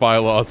wrote the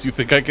bylaws. You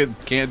think I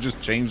can't just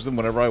change them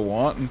whenever I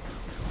want?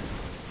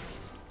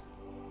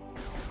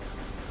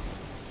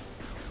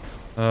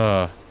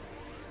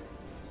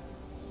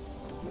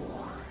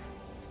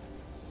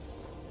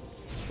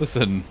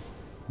 Listen.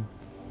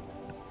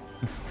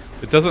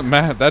 It doesn't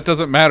matter. That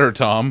doesn't matter,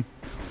 Tom.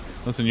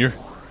 Listen, you're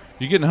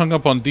getting hung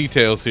up on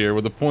details here,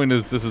 where the point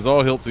is this is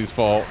all Hiltzy's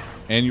fault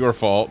and your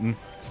fault. And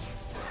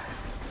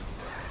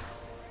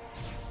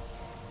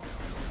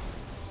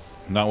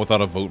not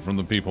without a vote from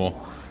the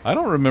people. I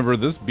don't remember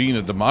this being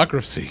a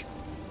democracy.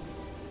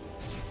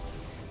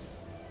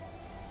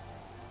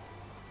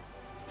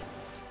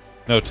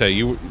 No,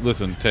 Tay,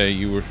 listen, Tay,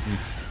 you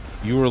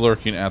were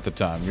lurking at the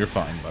time. You're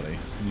fine, buddy.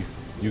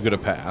 You get a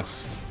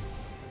pass.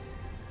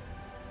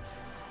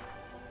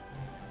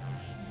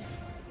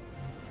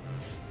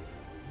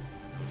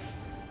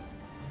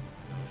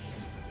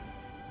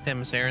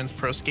 Samus Aran's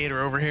pro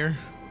skater over here.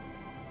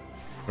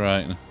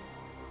 Right.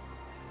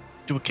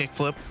 Do a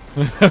kickflip.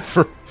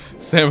 For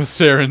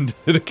Samus Aran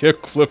did a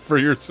kickflip for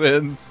your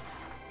sins.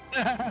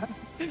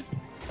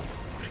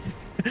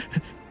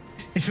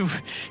 If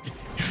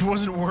it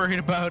wasn't worried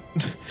about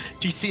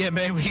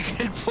DCMA, we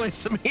could play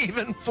some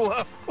even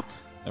flow.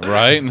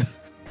 Right?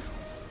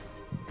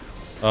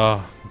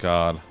 Oh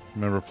God. I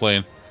remember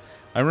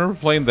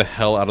playing the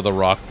hell out of the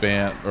Rock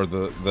Band, or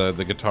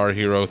the Guitar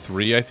Hero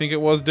 3, I think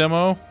it was,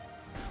 demo.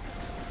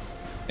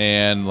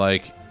 And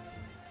like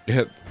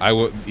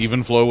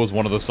Even Flow was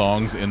one of the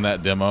songs in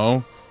that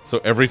demo. So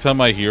every time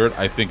I hear it,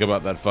 I think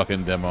about that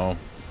fucking demo.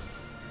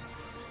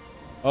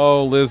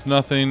 Oh, Liz,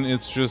 nothing.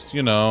 It's just,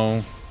 you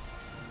know,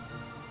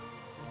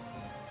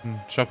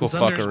 chuckle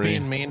Zunder's fuckery.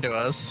 being mean to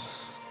us.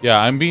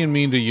 Yeah, I'm being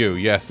mean to you.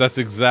 Yes, that's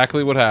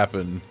exactly what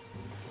happened.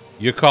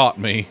 You caught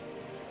me.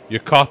 You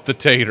caught the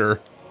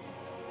tater.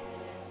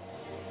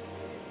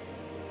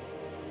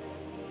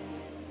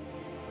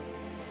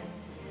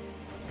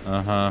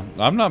 Uh-huh.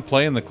 I'm not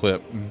playing the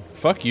clip.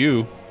 Fuck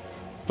you.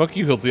 Fuck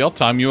you, Hilty. I'll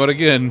time you out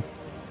again.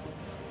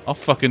 I'll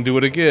fucking do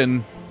it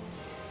again.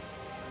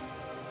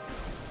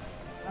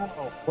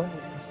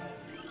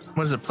 What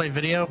does it play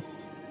video?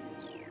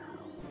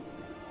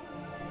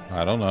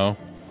 I don't know.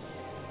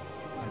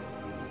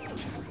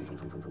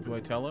 Do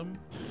I tell him?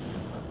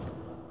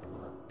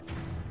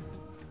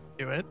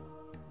 Do it.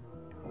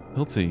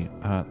 Hilty,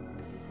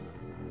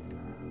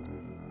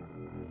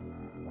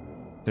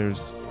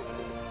 there's...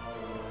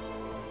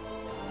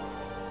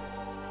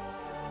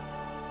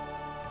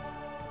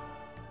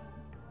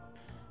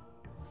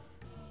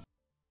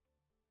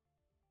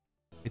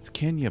 It's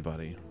Kenya,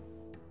 buddy.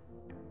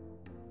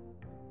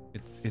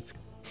 It's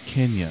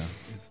Kenya.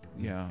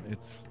 Yeah,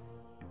 it's...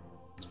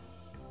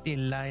 The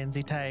lions,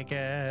 the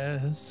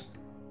tigers.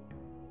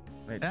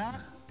 Wait. Ah.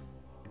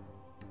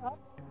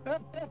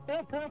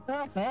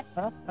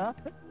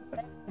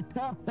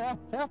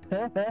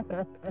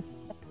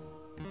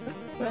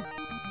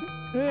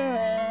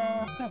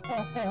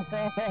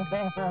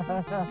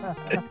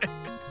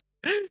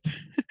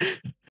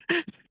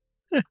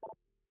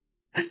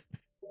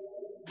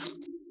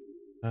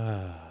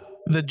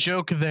 The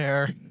joke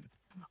there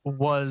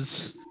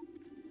was,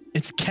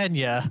 it's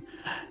Kenya,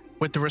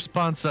 with the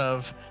response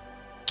of,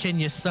 can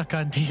you suck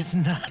on these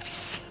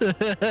nuts?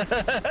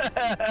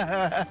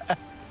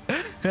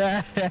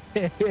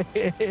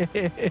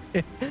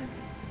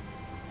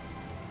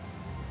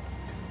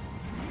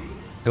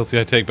 Hilty,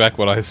 I take back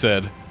what I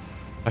said.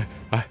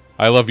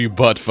 I love you,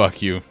 but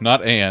fuck you.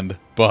 Not and,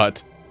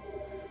 but.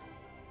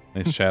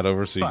 Nice chat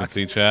over so you can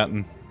see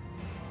chatting.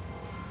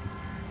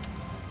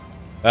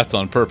 That's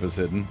on purpose,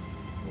 Hidden.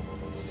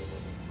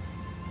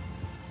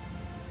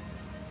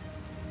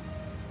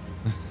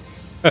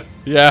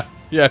 Yeah,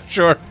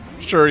 sure,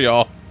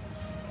 y'all.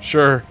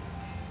 Sure.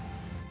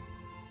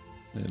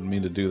 I didn't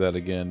mean to do that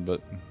again,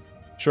 but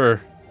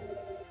sure.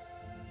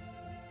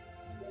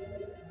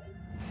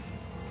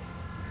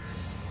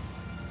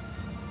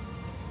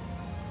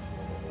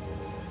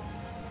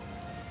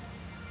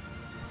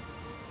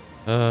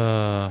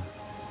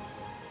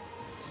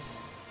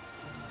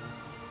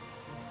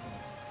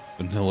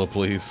 Vanilla,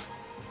 please.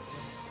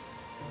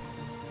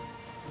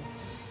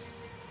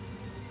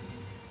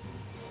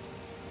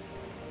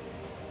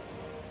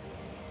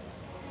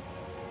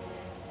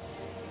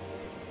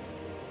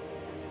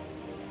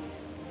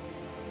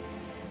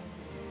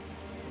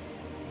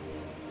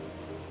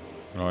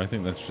 Oh, I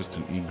think that's just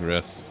an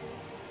egress.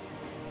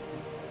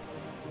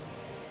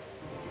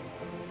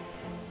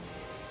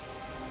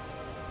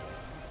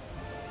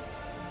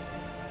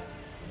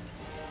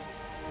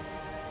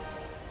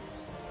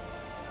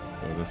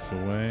 Throw this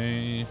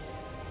away.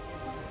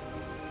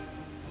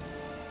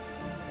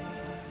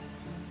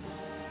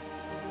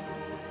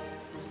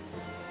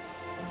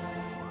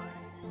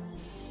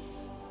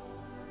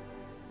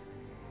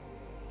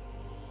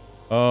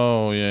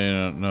 Oh,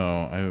 yeah,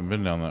 no, I haven't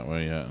been down that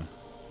way yet.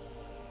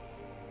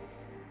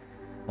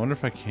 I wonder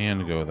if I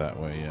can go that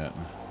way yet.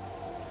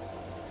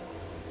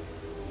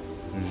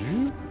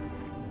 Zoop.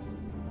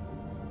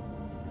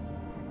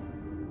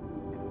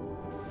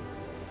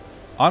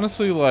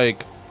 Honestly,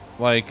 like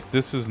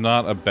this is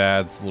not a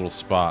bad little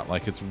spot.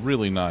 Like, it's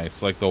really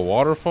nice. Like the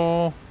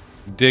waterfall,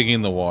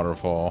 digging the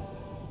waterfall.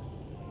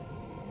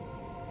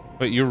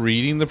 But you're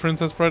reading The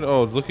Princess Bride?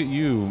 Oh, look at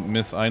you,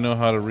 Miss I Know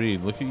How to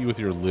Read. Look at you with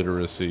your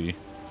literacy.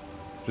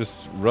 Just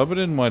rub it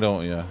in, why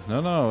don't you?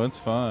 No, it's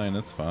fine,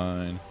 it's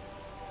fine.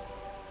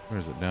 Where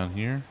is it, down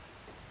here?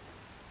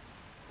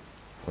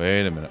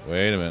 Wait a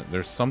minute.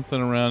 There's something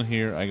around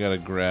here I gotta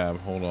grab.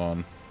 Hold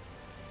on.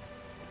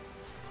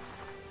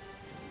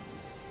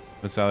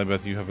 Miss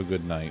Allybeth, you have a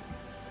good night.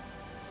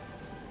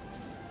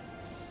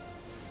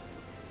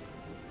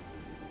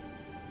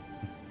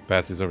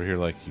 Batsy's over here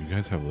like, you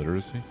guys have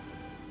literacy?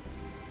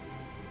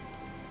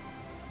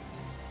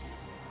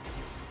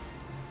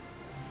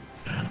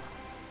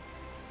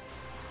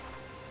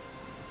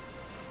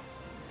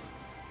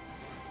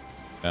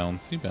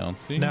 Bouncy,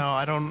 bouncy. No,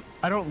 I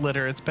don't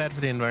litter. It's bad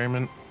for the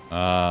environment.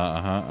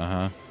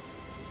 Uh-huh.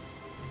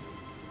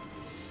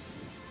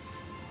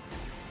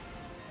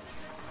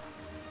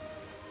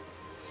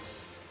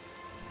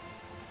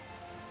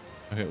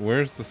 Okay,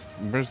 where's the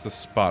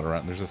spot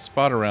around? There's a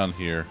spot around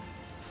here.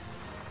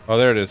 Oh,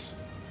 there it is.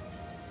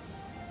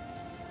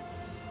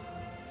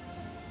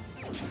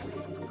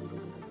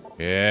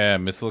 Yeah,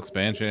 missile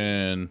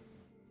expansion.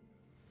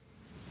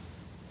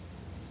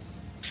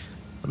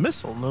 The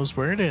missile knows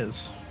where it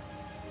is.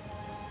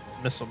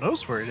 The missile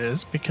knows where it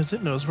is because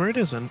it knows where it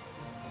isn't.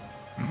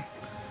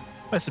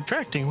 By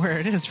subtracting where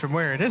it is from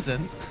where it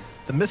isn't,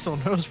 the missile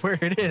knows where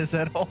it is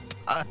at all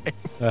times.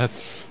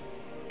 That's...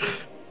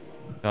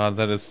 God,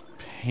 that is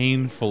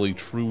painfully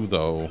true,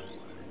 though.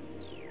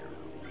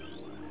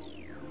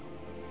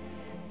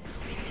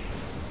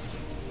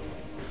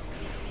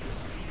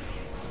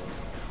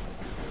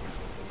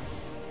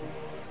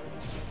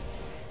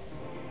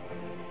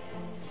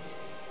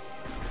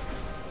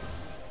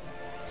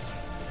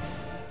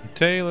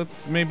 Tay,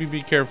 let's maybe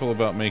be careful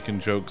about making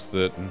jokes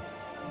that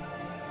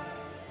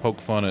poke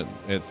fun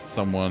at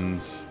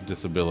someone's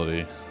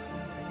disability.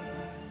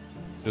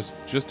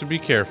 Just to be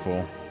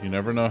careful. You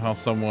never know how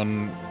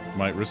someone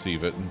might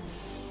receive it.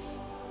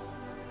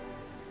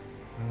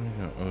 Where do we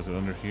go? Oh, is it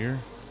under here?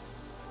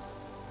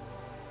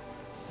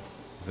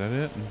 Is that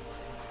it?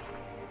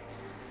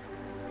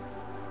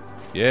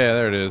 Yeah,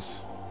 there it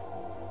is.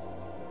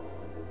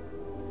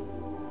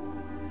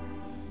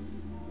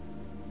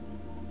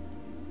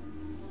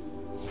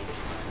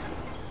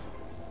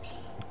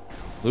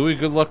 Louis,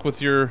 good luck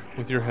with your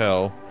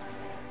hell.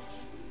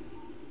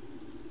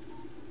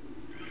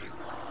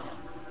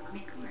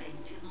 Recording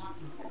to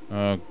logbook.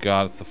 Oh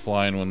God, it's the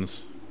flying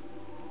ones.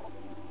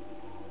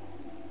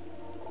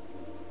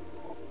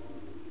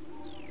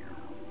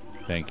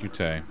 Thank you,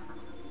 Tay.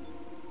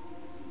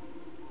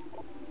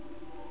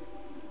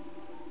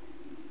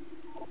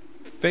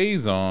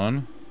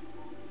 Phazon.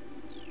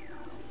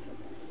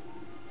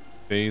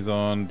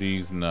 Phazon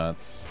these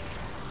nuts.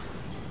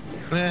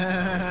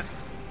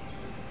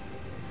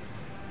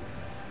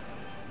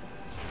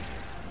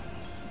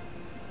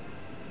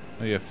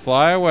 Oh, yeah,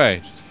 fly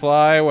away. Just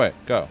fly away.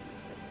 Go.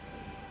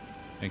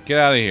 And get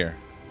out of here.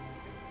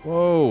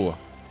 Whoa.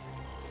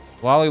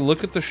 Lolly,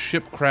 look at the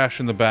ship crash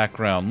in the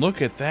background.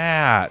 Look at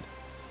that.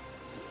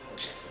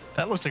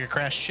 That looks like a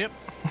crashed ship.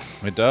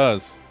 It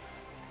does.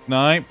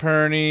 Night,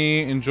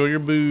 Perny. Enjoy your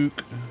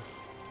book.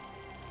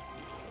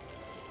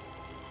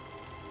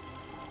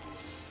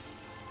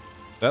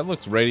 That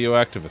looks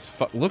radioactive as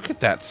fuck. Look at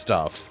that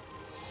stuff.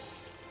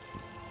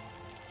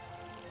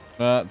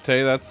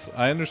 Tay,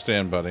 I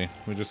understand, buddy.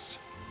 We just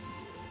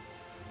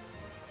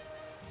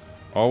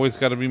always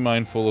got to be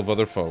mindful of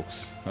other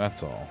folks.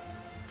 That's all.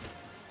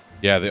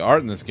 Yeah, the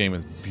art in this game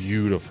is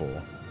beautiful.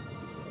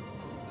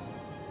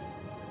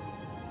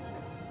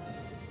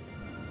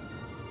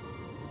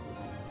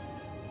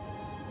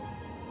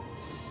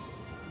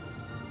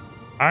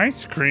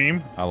 Ice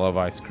cream. I love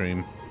ice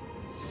cream.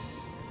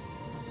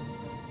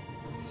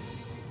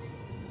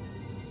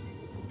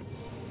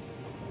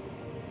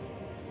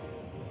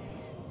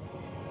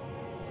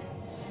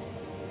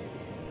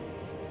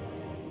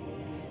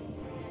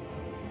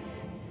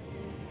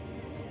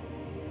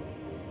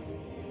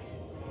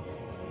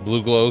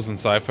 Blue glows in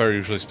sci-fi are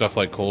usually stuff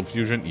like cold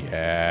fusion.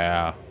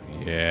 Yeah.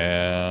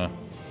 Yeah.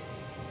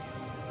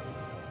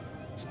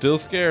 Still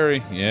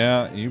scary.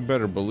 Yeah, you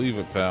better believe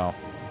it, pal.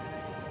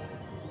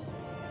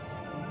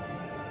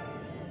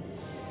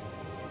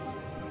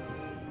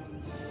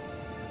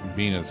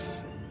 Bean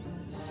is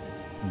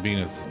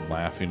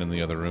laughing in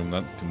the other room.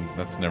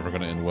 That's never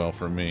going to end well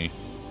for me.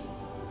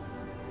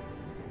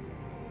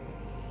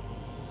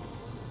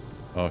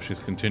 Oh, she's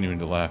continuing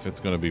to laugh.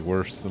 It's going to be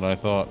worse than I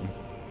thought.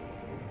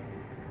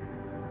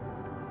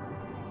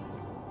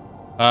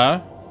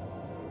 Huh?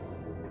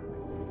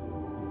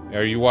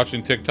 Are you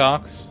watching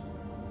TikToks?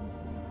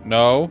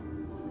 No?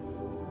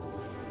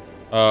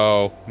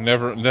 Oh,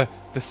 never.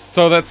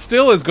 So that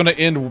still is going to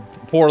end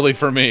poorly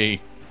for me.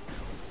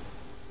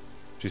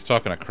 She's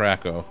talking to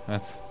Krakow.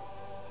 That's...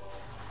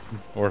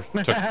 Or...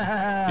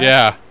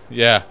 yeah,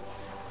 yeah.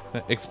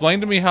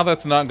 Explain to me how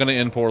that's not going to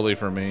end poorly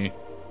for me.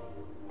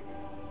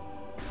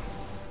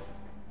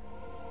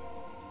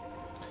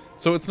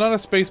 So it's not a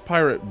space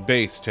pirate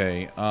base,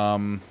 Tay.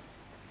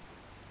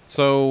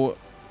 So...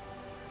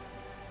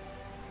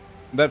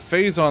 That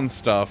Phazon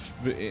stuff...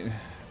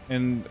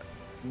 And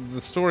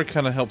the story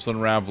kind of helps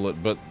unravel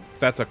it, but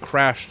that's a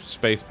crashed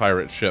space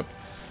pirate ship.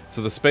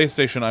 So the space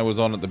station I was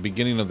on at the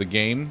beginning of the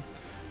game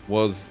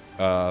was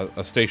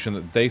a station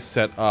that they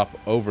set up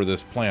over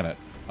this planet.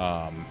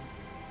 And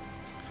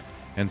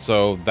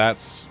so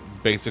that's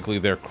basically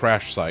their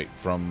crash site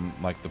from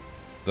like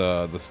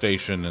the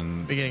station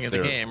and Beginning of the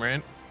game,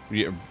 right?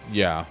 Yeah,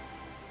 yeah.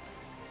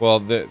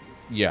 Well,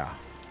 yeah.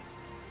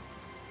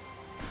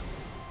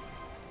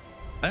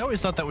 I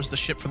always thought that was the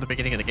ship from the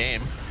beginning of the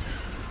game.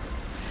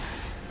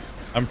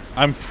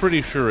 I'm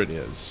pretty sure it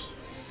is.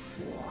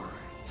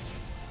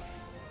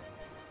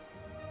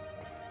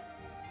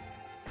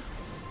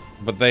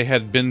 But they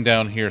had been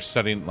down here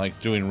setting, like,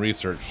 doing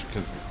research,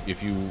 because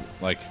if you're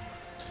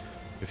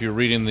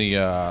reading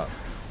the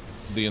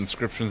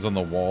inscriptions on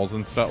the walls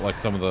and stuff, like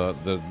some of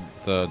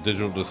the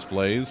digital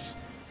displays,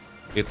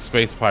 it's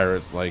space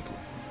pirates, like,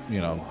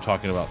 you know,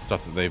 talking about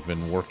stuff that they've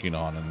been working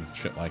on and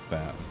shit like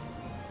that.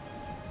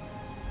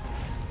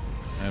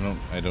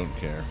 I don't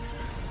care.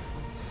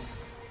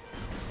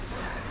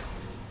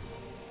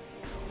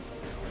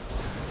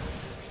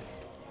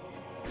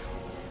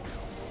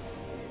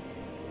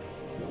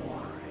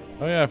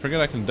 Oh yeah, I forget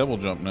I can double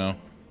jump now.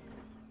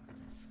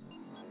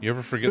 You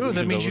ever forget? Ooh,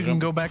 that means you can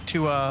go back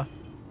to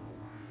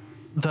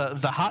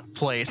the hot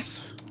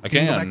place. I You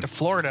can go can. back to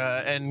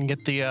Florida and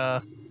get the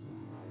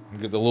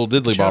little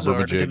diddly bobber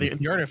majig.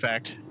 the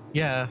artifact.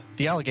 Yeah,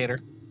 the alligator.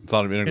 It's a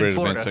lot of integrated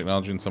advanced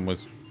technology in some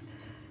ways.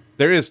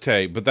 There is,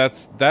 Tay, but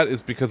that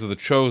is because of the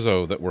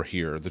Chozo that were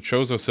here. The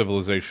Chozo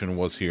civilization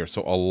was here,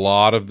 so a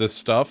lot of this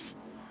stuff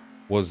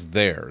was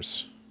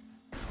theirs.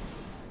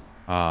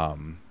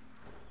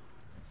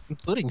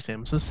 Including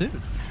Samus's suit.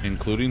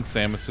 Including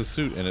Samus's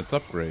suit and its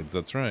upgrades,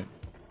 that's right.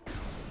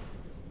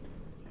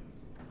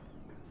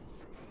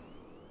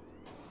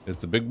 Is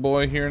the big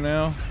boy here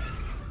now?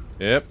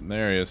 Yep,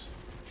 there he is.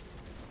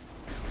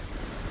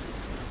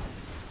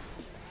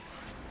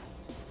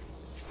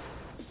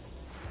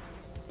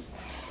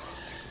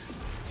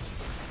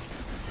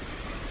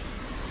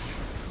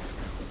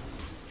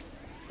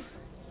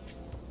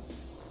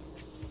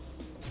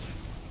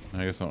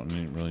 I guess I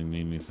don't really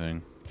need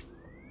anything.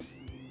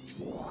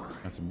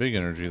 That's a big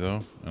energy, though,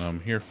 and I'm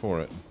here for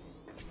it.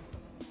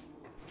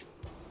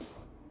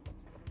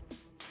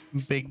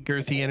 Big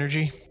girthy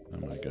energy. Oh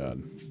my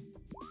god.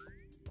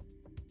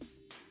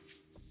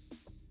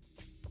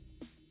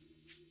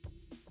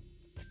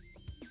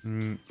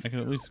 I can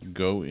at least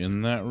go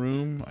in that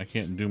room. I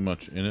can't do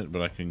much in it,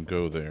 but I can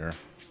go there.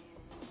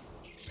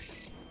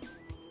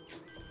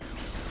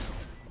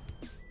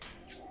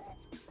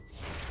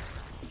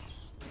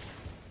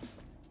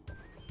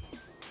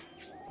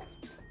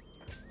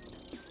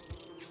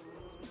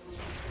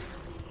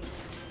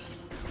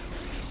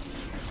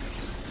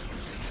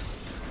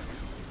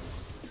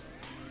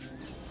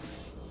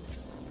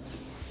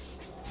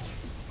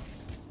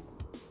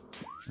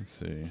 Let's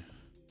see.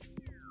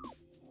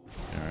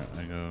 Alright,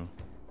 I go.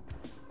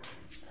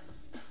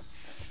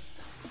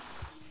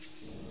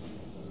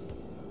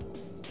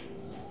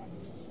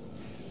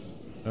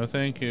 Oh,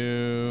 thank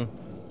you.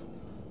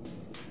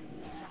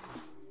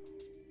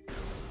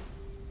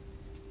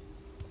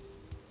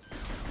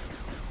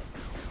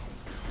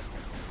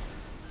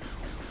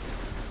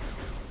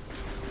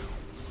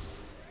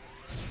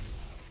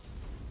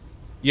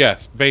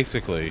 Yes,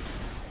 basically.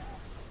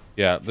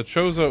 Yeah, the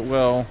Chozo,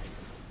 well...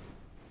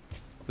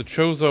 The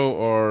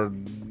Chozo are...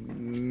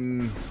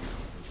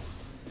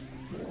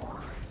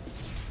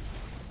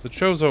 The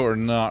Chozo are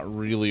not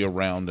really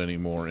around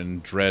anymore,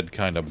 and Dread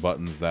kind of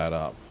buttons that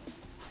up.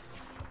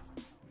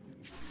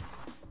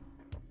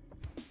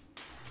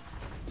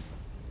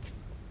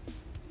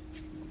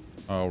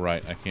 Oh,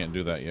 right, I can't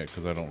do that yet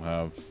because I don't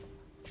have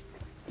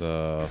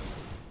the...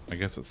 I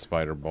guess it's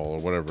Spider Ball or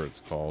whatever it's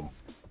called.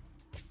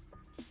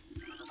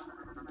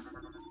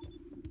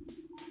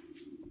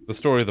 The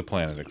story of the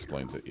planet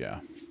explains it, yeah.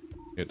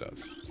 It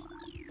does.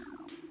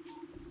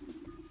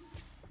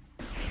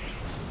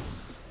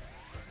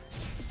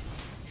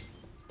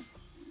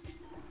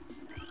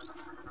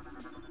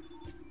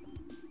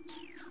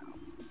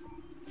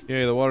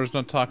 Yay, the water's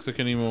not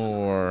toxic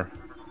anymore.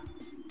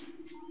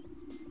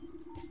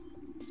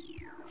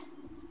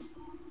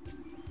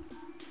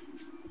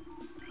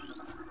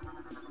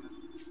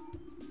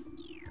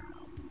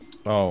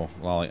 Oh,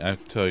 Lolly, I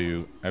have to tell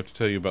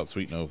you about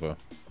Sweet Nova.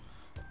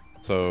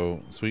 So,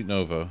 Sweet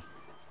Nova.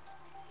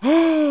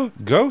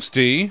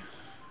 Ghosty!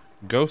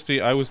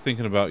 Ghosty, I was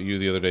thinking about you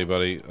the other day,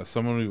 buddy.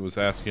 Someone was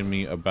asking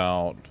me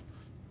about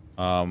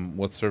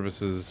what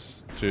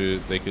services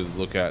they could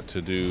look at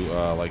to do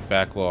like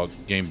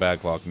game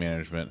backlog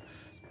management.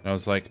 And I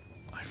was like,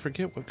 I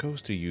forget what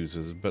Ghosty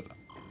uses, but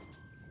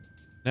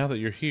now that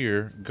you're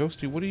here,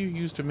 Ghosty, what do you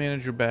use to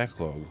manage your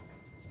backlog?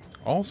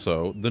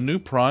 Also, the new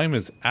Prime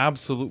is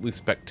absolutely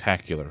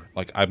spectacular.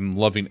 Like, I'm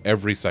loving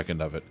every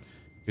second of it.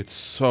 It's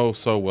so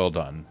well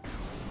done.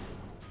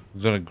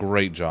 You've done a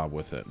great job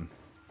with it.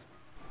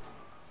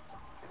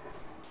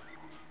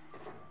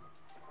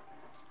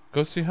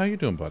 Ghosty, how you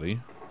doing,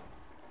 buddy?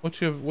 What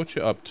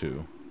you up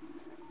to?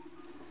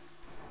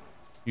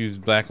 Use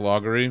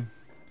backloggery?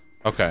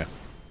 Okay.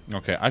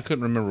 Okay, I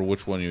couldn't remember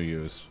which one you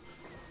use.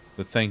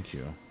 But thank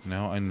you.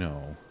 Now I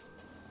know.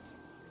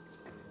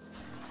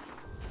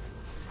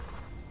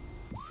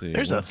 Let's see.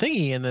 There's a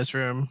thingy in this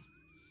room.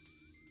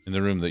 In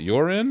the room that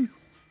you're in?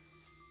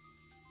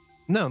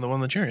 No, the one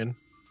that you're in.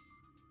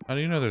 How do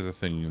you know there's a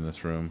thingy in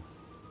this room?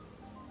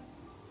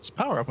 It's a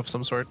power up of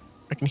some sort.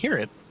 I can hear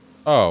it.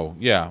 Oh,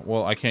 yeah.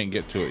 Well, I can't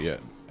get to it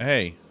yet.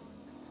 Hey.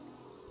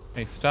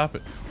 Hey, stop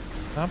it.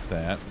 Stop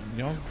that.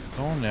 Y'all,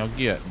 go on now,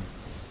 get.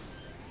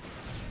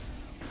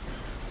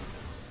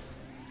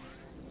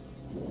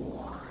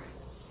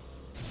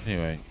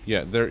 Anyway,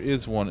 yeah, there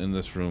is one in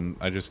this room.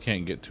 I just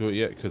can't get to it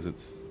yet because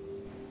it's...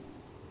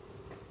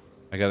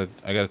 I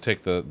gotta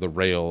take the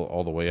rail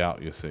all the way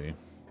out, you see.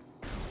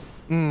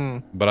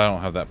 But I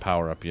don't have that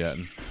power up yet.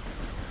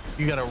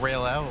 You gotta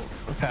rail out.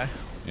 Okay.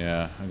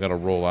 Yeah, I gotta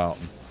roll out.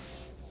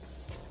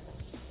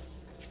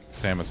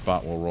 Samus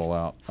bot will roll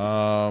out.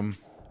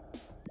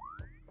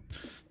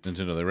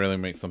 Nintendo, they rarely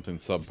make something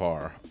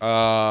subpar.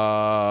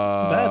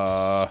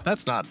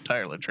 That's not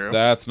entirely true.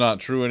 That's not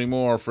true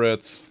anymore,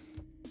 Fritz.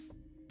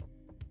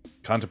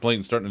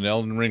 Contemplating starting an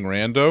Elden Ring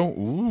rando?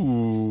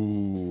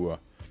 Ooh.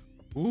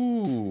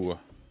 Ooh.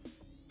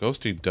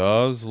 Ghosty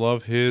does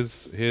love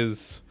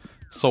his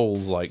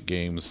Souls-like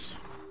games.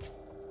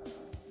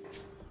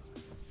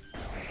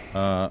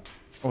 Oh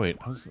wait,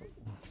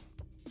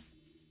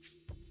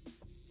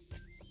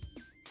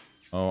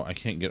 oh, I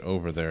can't get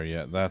over there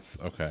yet. That's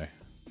okay.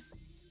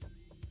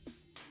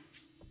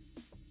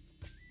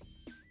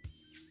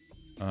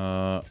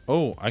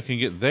 Oh, I can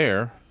get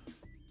there.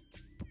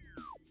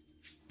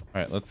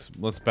 All right, let's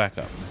back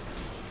up.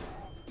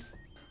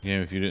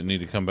 Game, if you didn't need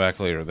to come back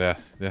later,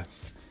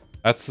 that's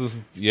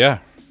yeah.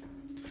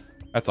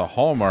 That's a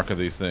hallmark of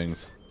these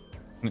things.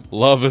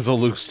 Love is a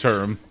loose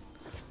term.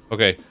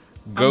 Okay,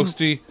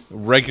 Ghosty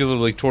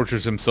regularly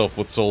tortures himself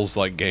with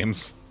Souls-like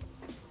games.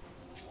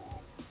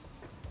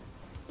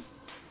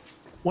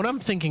 When I'm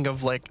thinking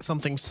of like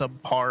something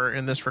subpar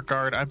in this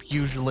regard, I'm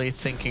usually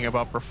thinking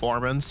about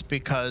performance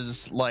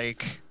because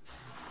like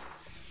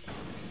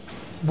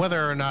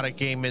whether or not a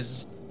game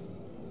is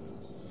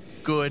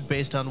good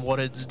based on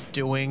what it's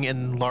doing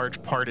in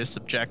large part is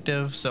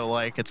subjective. So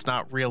like it's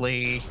not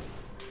really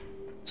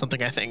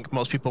something I think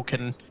most people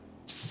can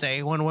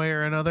say one way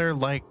or another.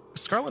 Like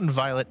Scarlet and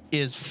Violet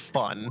is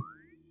fun.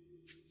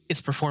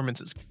 Its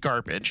performance is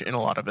garbage in a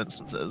lot of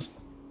instances.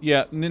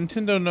 Yeah,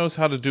 Nintendo knows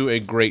how to do a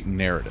great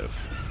narrative.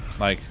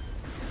 Like,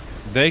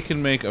 they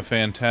can make a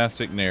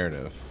fantastic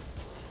narrative.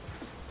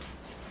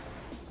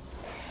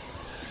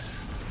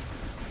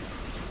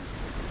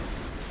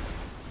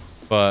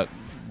 But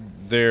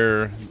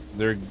they're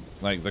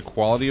like the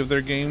quality of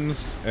their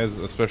games,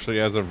 especially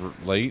as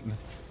of late,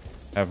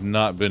 have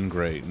not been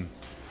great.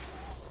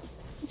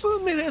 So,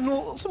 I mean,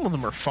 and some of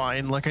them are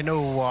fine. Like I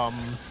know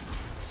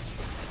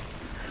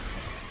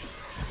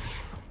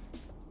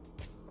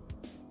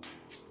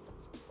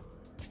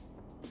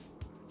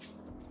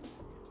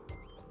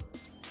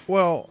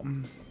well,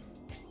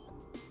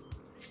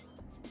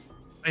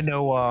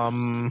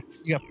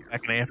 you got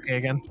back in AFK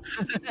again.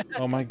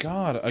 oh my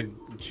god,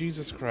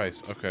 Jesus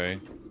Christ.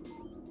 Okay.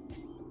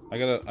 I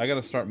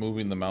gotta start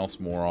moving the mouse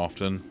more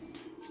often.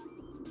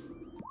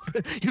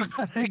 You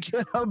gotta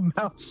get a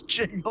mouse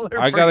jiggler.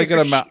 I gotta get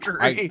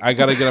I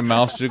gotta get a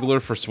mouse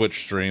jiggler for Switch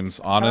streams.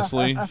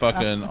 Honestly,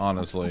 fucking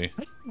honestly.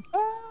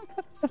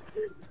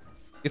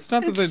 It's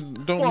not that they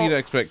don't meet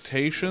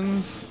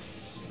expectations.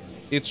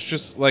 It's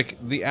just like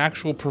the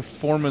actual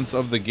performance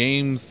of the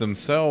games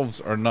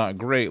themselves are not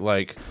great.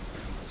 Like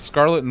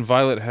Scarlet and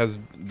Violet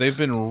they've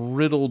been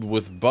riddled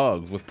with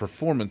bugs, with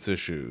performance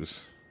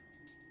issues.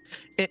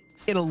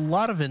 In a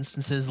lot of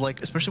instances,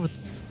 like especially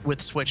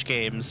with Switch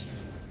games,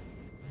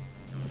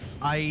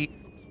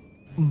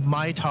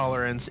 my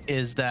tolerance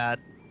is that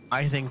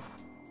I think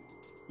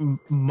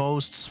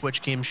most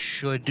Switch games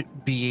should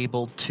be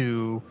able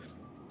to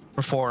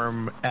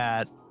perform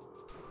at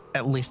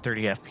least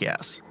 30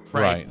 FPS.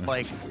 Right?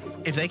 Like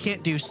if they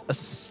can't do a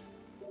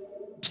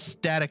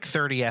static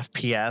 30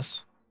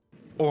 FPS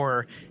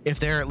or if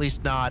they're at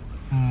least not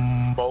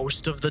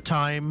most of the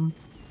time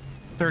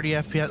 30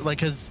 FPS, like,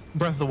 because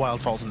Breath of the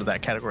Wild falls into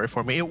that category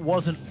for me. It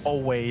wasn't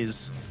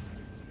always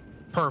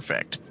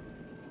perfect.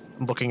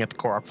 Looking at the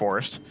Korok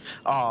Forest,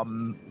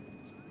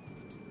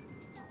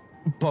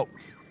 but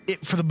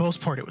for the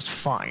most part, it was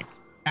fine,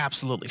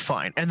 absolutely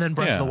fine. And then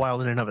Breath of the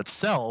Wild, in and of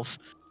itself,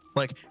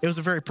 like, it was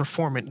a very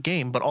performant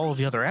game, but all of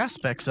the other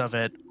aspects of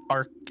it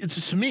are,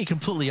 it's, to me,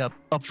 completely up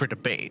for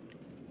debate,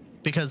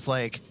 because,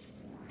 like,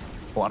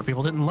 a lot of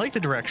people didn't like the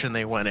direction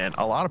they went in.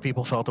 A lot of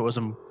people felt it was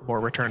a more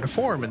return to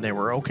form, and they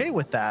were okay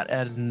with that.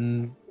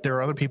 And there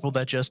are other people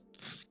that just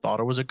thought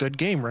it was a good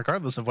game,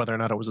 regardless of whether or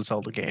not it was a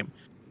Zelda game.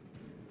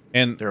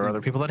 And there are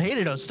other people that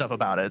hated stuff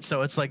about it.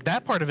 So it's like,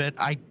 that part of it,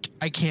 I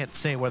can't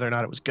say whether or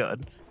not it was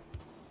good.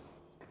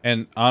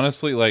 And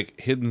honestly, like,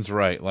 Hidden's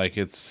right. Like,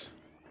 it's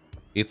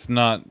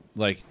not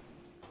like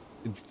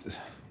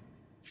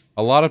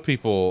a lot of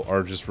people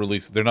are just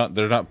releasing. They're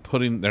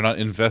not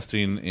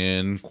investing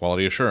in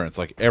quality assurance.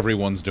 Like,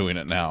 everyone's doing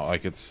it now.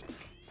 Like, it's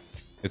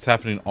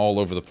happening all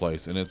over the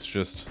place, and it's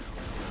just,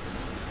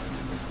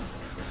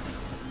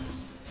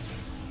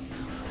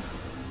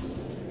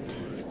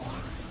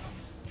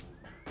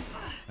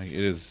 like,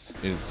 it's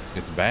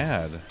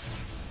bad.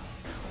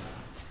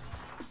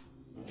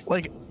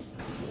 Like,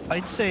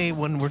 I'd say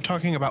when we're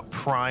talking about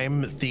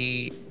Prime,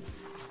 the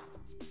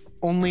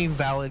only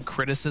valid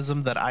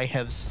criticism that I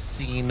have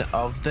seen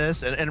of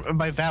this, and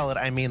by valid,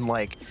 I mean,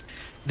 like,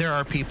 there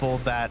are people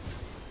that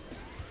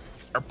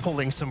are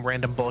pulling some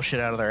random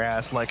bullshit out of their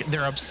ass. Like,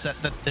 they're upset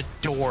that the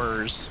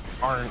doors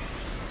aren't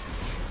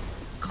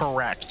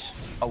correct,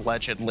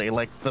 allegedly.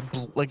 Like,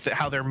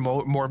 how they're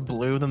more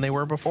blue than they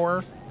were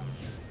before.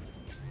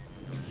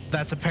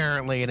 That's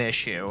apparently an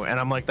issue, and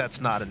I'm like,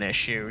 that's not an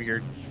issue.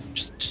 You're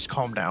just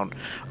calm down.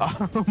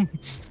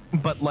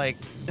 But, like,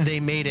 they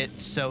made it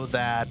so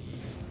that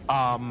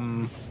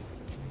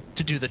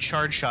to do the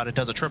charge shot, it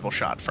does a triple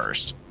shot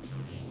first.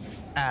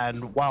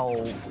 And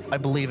while I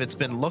believe it's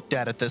been looked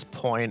at this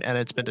point, and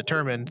it's been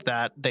determined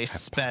that they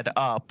sped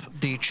up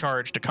the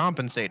charge to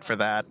compensate for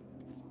that,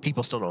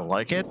 people still don't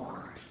like it.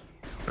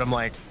 But I'm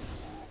like,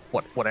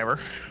 whatever.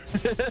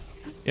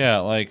 Yeah,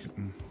 like,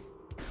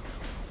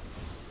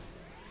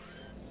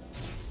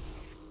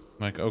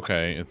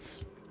 okay,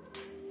 it's,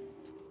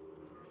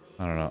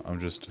 I don't know, I'm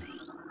just,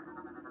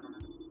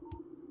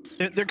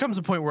 there comes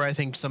a point where I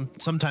think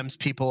sometimes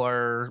people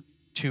are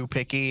too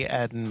picky,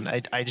 and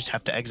I just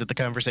have to exit the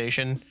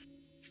conversation.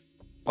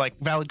 Like,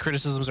 valid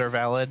criticisms are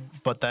valid,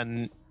 but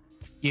then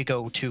you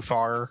go too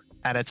far,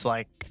 and it's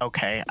like,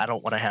 okay, I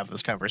don't want to have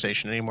this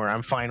conversation anymore.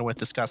 I'm fine with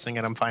discussing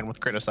it. I'm fine with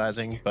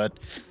criticizing, but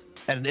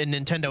and in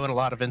Nintendo, in a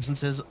lot of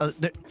instances, I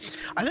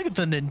think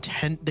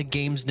the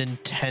games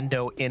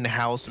Nintendo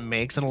in-house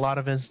makes in a lot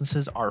of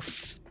instances are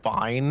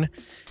fine.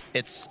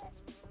 It's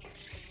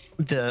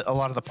a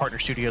lot of the partner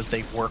studios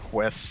they work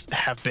with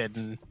have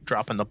been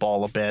dropping the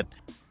ball a bit.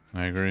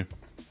 I agree.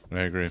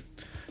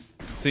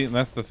 See,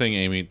 that's the thing,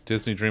 Amy.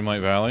 Disney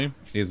Dreamlight Valley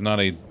is not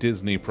a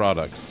Disney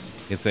product.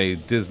 It's a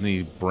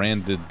Disney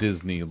branded,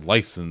 Disney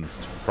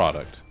licensed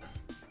product.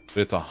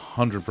 But it's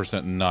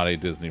 100% not a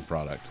Disney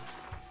product.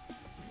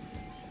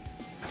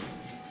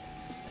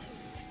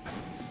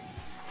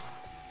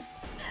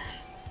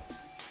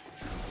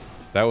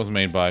 That was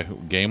made by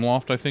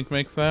Gameloft, I think,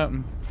 makes that.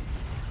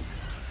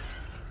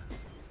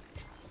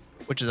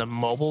 Which is a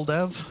mobile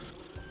dev?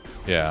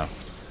 Yeah.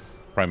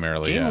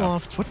 Primarily,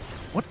 Gameloft, yeah.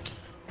 What?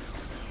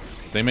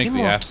 They make Gameloft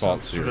the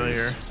Asphalt sounds series.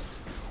 familiar.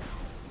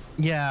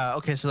 Yeah,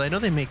 okay, so I know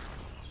they make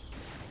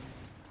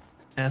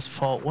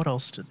Asphalt. What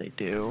else do they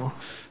do?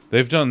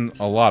 They've done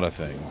a lot of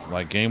things.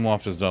 Like,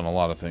 Gameloft has done a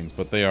lot of things,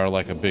 but they are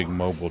like a big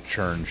mobile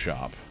churn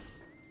shop.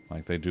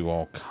 Like, they do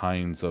all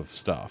kinds of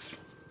stuff.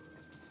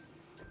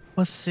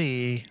 Let's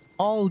see.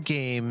 All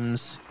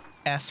games.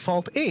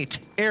 Asphalt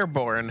 8,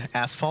 Airborne,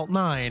 Asphalt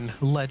 9,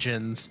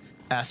 Legends,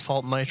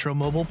 Asphalt Nitro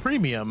Mobile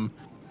Premium,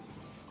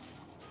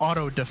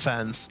 Auto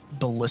Defense,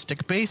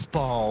 Ballistic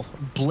Baseball,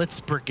 Blitz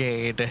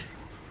Brigade,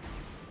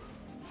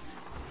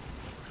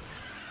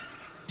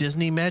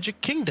 Disney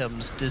Magic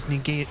Kingdoms,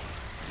 Disney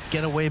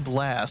Getaway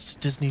Blast,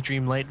 Disney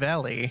Dreamlight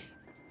Valley,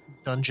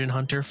 Dungeon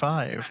Hunter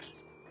 5,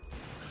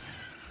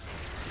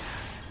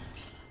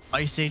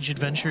 Ice Age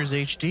Adventures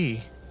HD,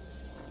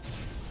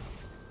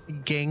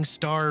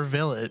 Gangstar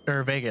Village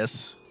or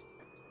Vegas.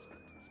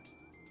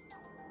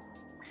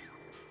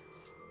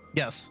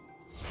 Yes.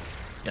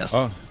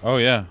 Oh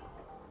yeah.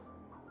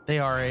 They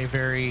are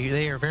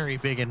very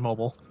big in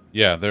mobile.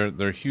 Yeah,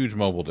 they're huge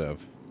mobile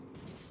dev.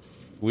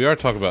 We are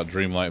talking about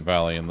Dreamlight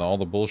Valley and all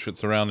the bullshit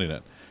surrounding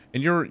it.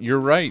 And you're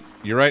right.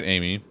 You're right,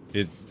 Amy.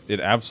 It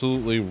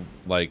absolutely,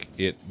 like,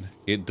 it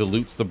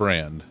dilutes the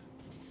brand.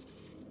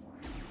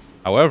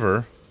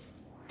 However,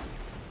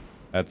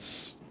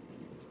 that's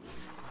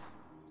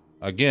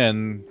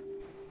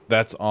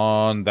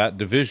on that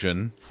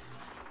division,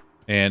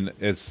 and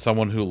as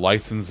someone who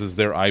licenses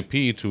their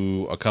IP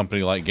to a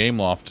company like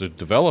Gameloft to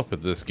develop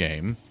this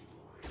game,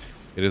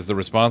 it is the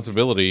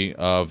responsibility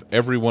of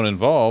everyone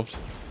involved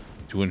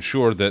to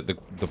ensure that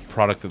the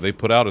product that they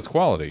put out is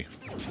quality.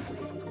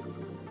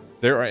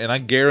 And I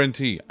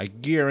guarantee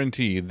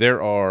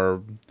there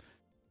are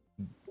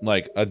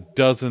like a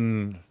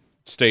dozen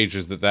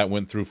stages that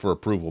went through for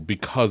approval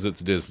because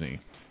it's Disney.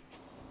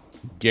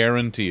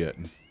 Guarantee it.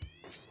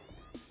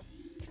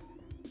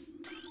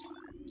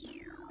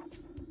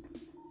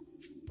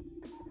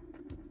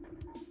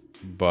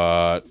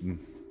 But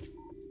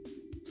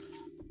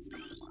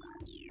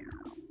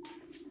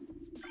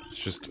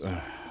it's just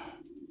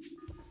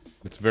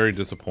it's very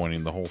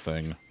disappointing, the whole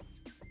thing.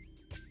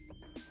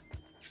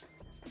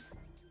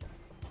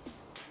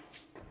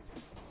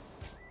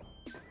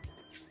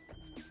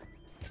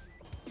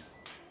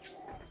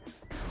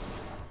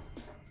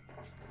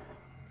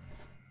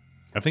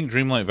 I think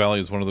Dreamlight Valley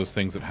is one of those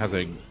things that has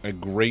a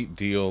great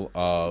deal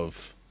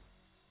of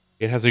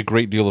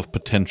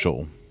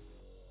potential.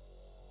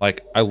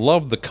 Like, I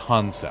love the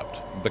concept.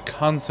 The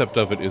concept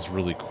of it is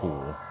really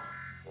cool.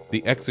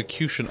 The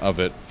execution of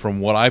it, from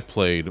what I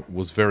played,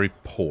 was very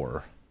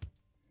poor.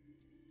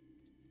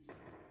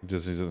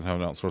 Disney doesn't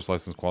have an outsourced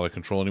license quality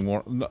control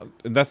anymore. No,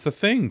 that's the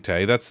thing,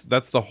 Tay. That's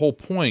the whole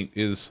point,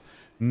 is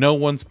no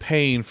one's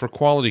paying for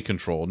quality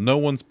control. No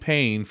one's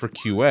paying for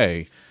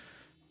QA.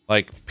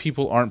 Like,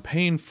 people aren't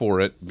paying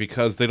for it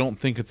because they don't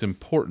think it's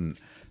important.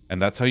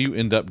 And that's how you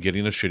end up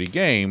getting a shitty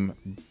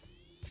game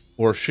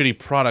or shitty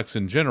products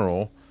in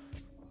general.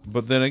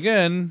 But then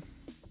again,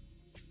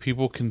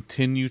 people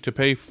continue to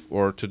pay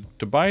or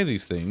to buy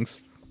these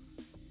things.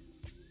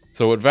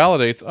 So it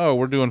validates, oh,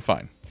 we're doing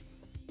fine.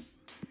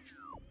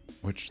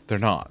 Which they're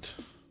not.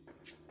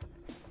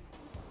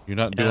 You're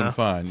not doing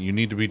fine. You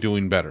need to be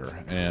doing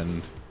better.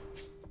 And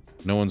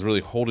no one's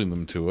really holding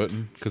them to it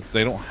because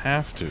they don't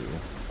have to.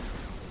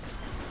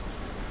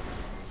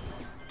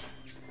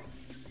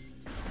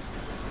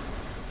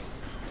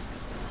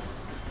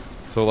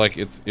 So like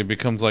it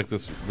becomes like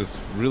this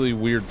really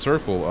weird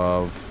circle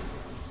of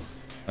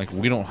like,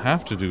 we don't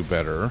have to do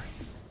better.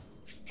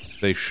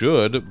 They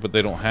should, but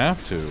they don't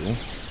have to.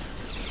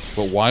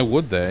 But why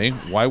would they?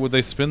 Why would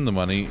they spend the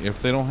money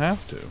if they don't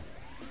have to?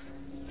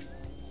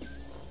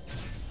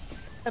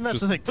 And that's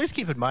the thing. Please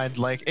keep in mind,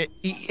 like,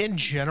 in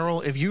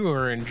general, if you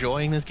are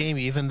enjoying this game,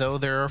 even though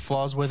there are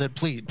flaws with it,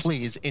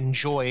 please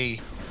enjoy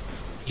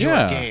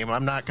your game.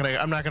 I'm not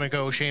gonna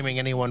go shaming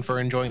anyone for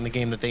enjoying the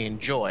game that they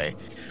enjoy.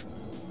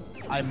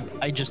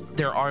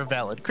 There are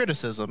valid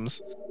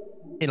criticisms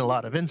in a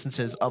lot of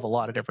instances of a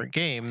lot of different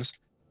games,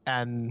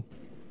 and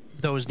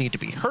those need to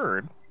be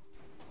heard.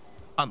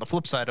 On the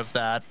flip side of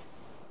that,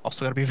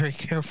 also got to be very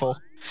careful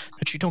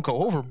that you don't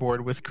go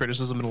overboard with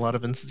criticism in a lot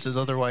of instances.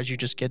 Otherwise, you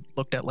just get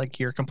looked at like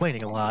you're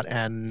complaining a lot,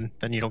 and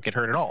then you don't get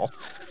heard at all.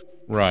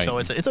 Right. So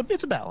it's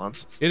a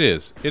balance. It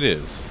is. And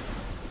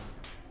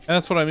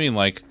that's what I mean.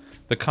 Like,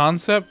 the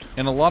concept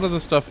and a lot of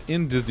the stuff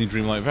in Disney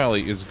Dreamlight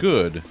Valley is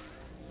good.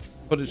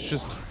 But it's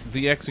just,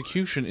 the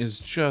execution is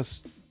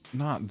just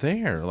not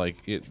there. Like,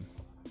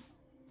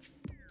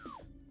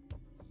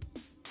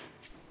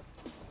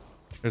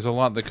 there's a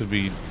lot that could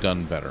be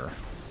done better.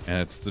 And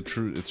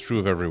it's true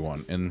of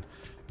everyone. And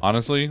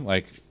honestly,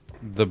 like,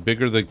 the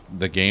bigger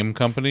the game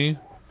company,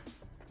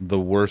 the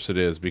worse it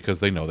is, because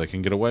they know they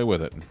can get away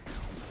with it.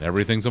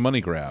 Everything's a money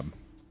grab.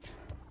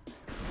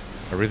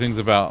 Everything's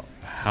about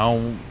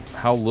how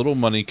little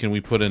money can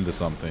we put into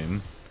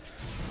something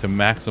to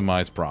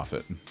maximize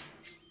profit.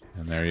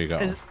 And there you go.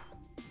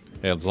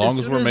 Yeah, as long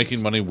as we're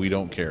making money, we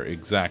don't care.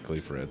 Exactly,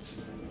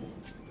 Fritz.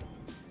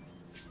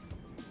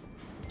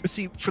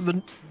 See, for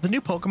the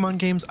new Pokemon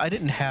games, I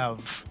didn't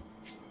have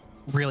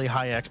really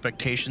high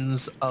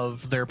expectations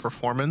of their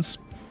performance,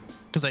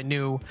 because I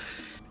knew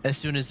as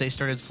soon as they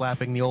started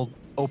slapping the old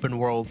open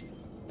world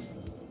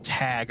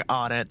tag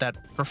on it, that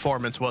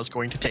performance was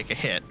going to take a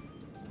hit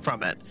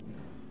from it.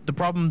 The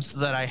problems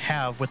that I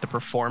have with the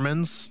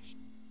performance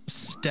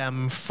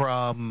stem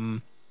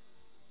from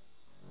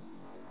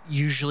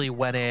usually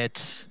when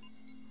it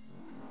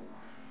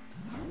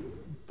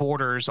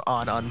borders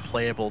on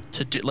unplayable,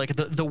 to do like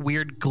the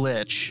weird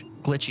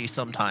glitchy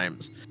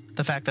sometimes.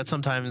 The fact that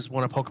sometimes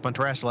when a Pokemon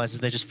terrestrializes,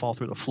 they just fall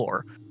through the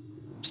floor,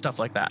 stuff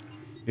like that.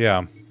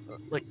 Yeah,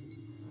 like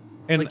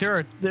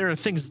there are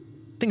things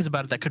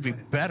about it that could be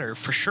better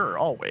for sure,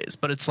 always.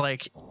 But it's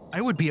like,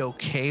 I would be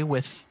okay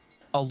with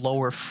a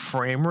lower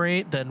frame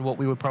rate than what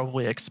we would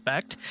probably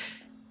expect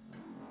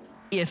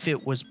if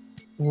it was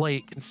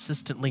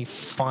consistently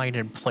fine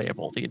and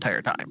playable the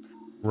entire time.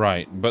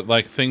 Right, but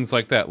like things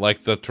like that,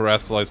 like the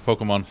terrestrialized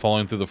Pokemon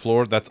falling through the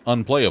floor, that's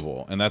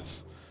unplayable, and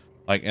that's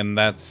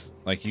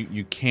like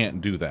you can't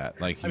do that.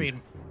 Like, I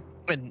mean,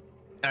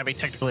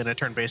 technically in a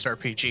turn-based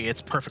RPG,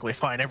 it's perfectly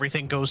fine.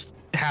 Everything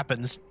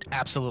happens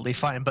absolutely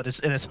fine, but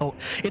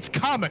it's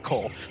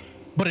comical,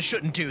 but it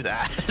shouldn't do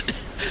that.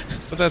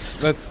 But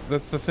that's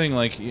the thing.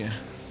 Like, yeah,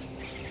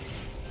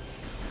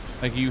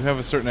 like you have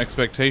a certain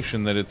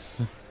expectation that it's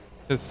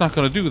not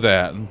going to do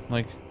that.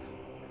 Like,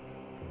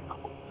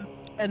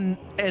 and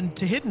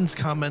to Hidden's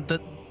comment,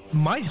 that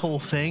my whole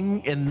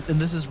thing, and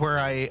this is where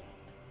I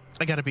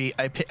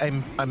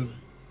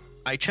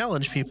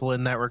challenge people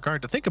in that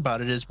regard to think about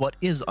it, is what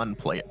is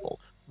unplayable.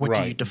 what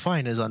do you Right.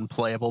 define as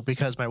unplayable?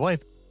 Because my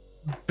wife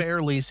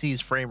barely sees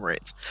frame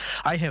rates.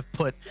 I have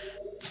put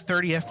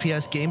 30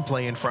 FPS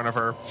gameplay in front of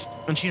her,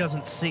 and she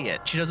doesn't see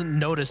it. She doesn't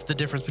notice the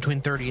difference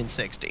between 30 and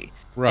 60.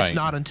 Right. It's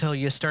not until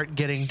you start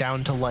getting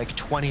down to like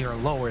 20 or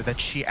lower that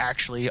she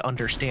actually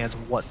understands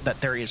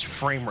that there is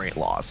frame rate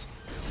loss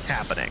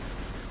happening.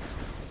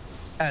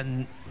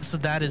 And so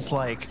that is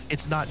like,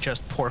 it's not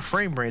just poor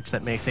frame rates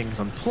that make things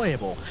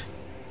unplayable.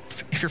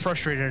 If you're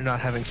frustrated and not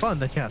having fun,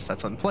 then yes,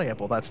 that's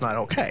unplayable. That's not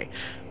okay.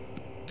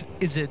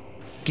 Is it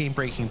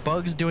game-breaking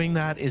bugs doing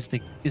that? Is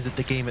it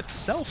the game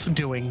itself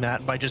doing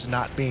that by just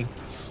not being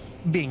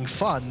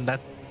fun?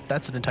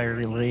 That's an entire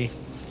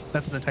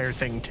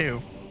thing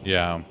too.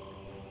 Yeah.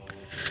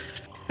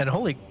 And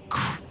holy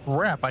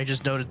crap, I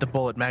just noted the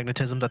bullet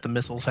magnetism that the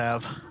missiles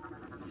have.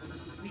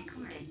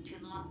 Recording to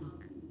logbook.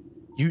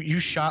 You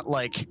shot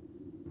like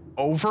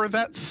over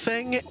that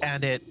thing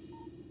and it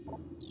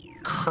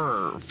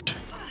curved.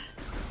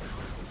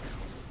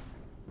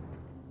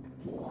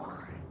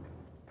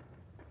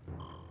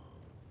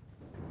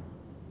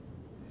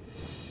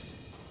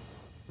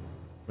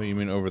 What, you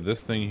mean over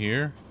this thing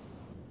here?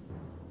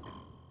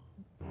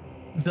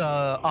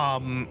 The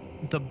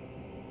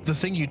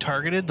thing you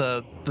targeted,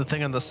 the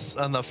thing on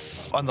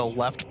the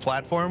left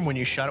platform when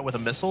you shot it with a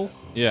missile,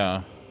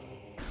 Yeah.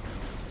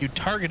 you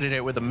targeted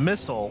it with a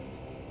missile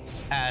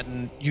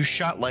and you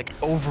shot like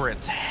over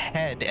its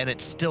head and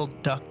it still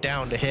ducked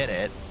down to hit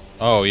it.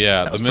 Oh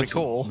yeah, That was pretty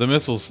cool. The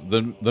missiles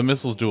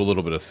do a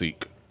little bit of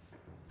seek.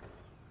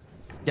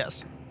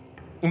 Yes.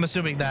 I'm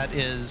assuming that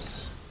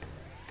is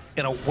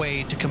in a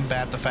way to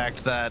combat the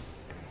fact that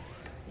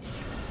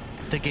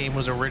the game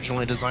was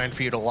originally designed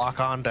for you to lock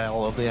on to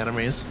all of the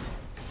enemies.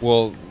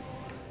 Well,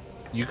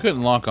 you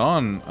couldn't lock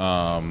on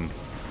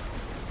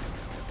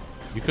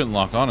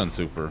in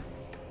Super.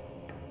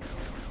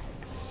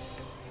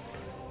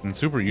 In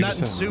Super, you Not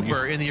just in have,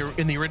 Super,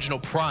 in the original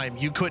Prime,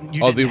 you couldn't.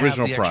 You Oh, didn't the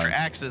original have the extra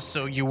Prime. access,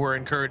 so you were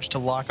encouraged to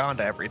lock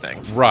onto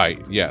everything.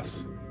 Right,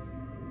 yes.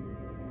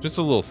 Just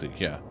a little seek,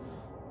 yeah.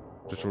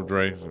 Just for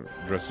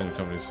dressing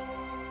companies.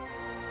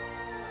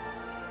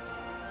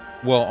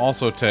 Well,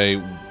 also, Tay,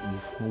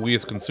 we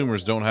as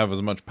consumers don't have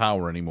as much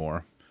power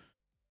anymore.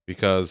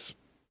 Because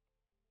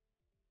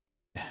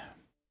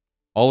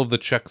all of the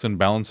checks and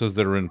balances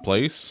that are in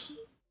place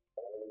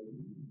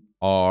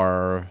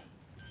are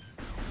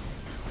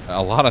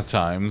a lot of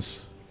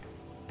times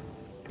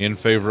in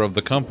favor of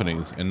the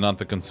companies and not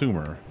the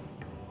consumer.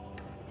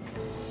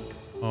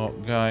 Oh,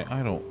 guy,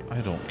 I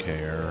don't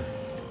care.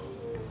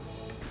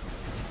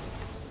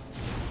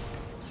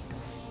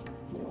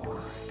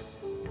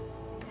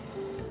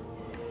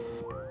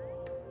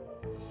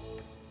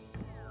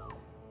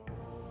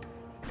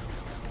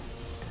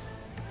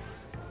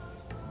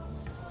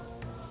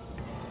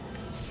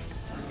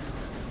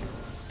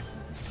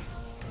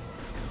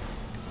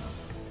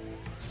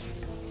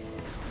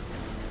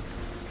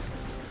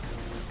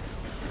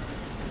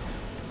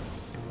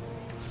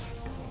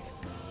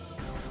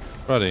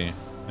 Buddy,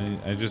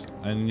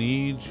 I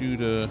need you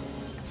to...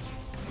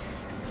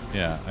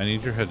 Yeah, I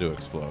need your head to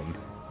explode.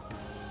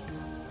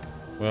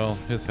 Well,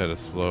 his head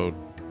explode.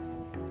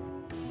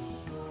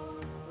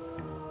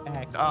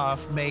 Back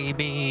off,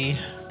 maybe.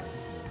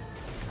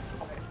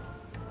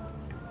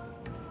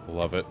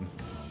 Love it.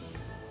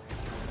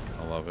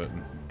 I love it.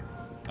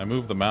 I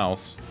moved the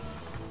mouse.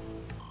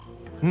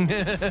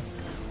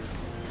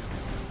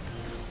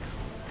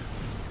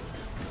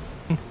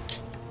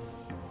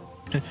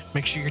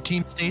 Make sure your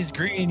team stays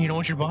green. You don't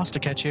want your boss to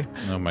catch you.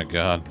 Oh my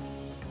god.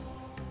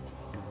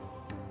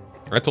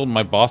 I told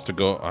my boss to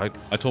go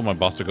I told my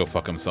boss to go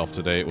fuck himself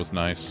today. It was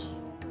nice.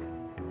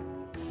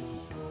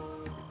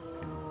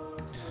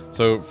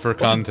 So for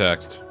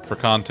context,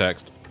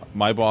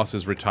 my boss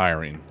is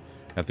retiring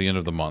at the end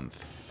of the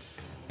month.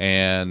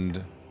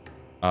 And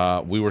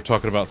we were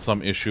talking about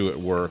some issue at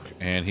work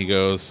and he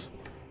goes,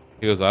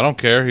 I don't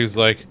care. He's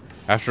like,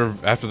 after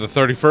the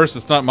 31st,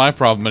 it's not my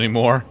problem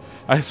anymore.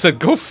 I said,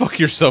 go fuck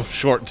yourself,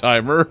 short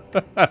timer.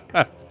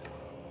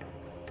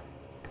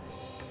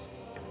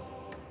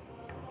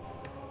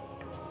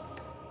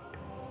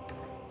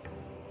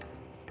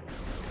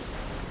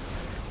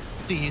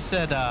 You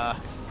said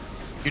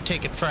you're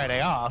taking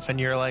Friday off, and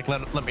you're like,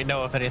 let me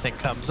know if anything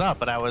comes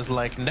up. And I was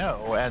like,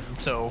 no. And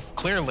so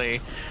clearly,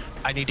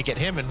 I need to get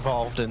him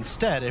involved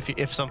instead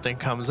if something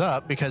comes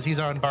up, because he's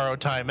on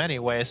borrowed time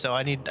anyway. So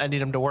I need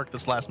him to work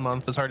this last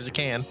month as hard as he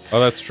can. Oh,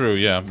 that's true.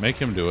 Yeah, make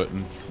him do it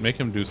and make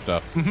him do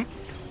stuff.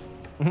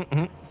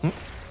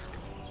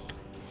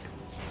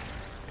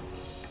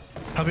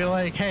 I'll be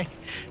like, hey,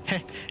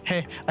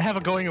 I have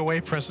a going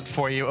away present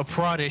for you, a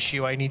prod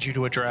issue I need you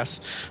to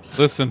address.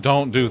 Listen,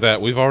 don't do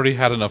that. We've already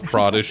had enough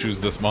prod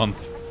issues this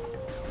month.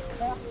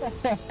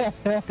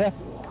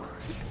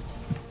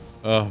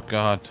 Oh,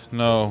 God.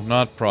 No,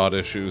 not prod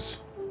issues.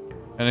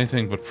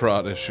 Anything but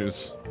prod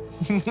issues.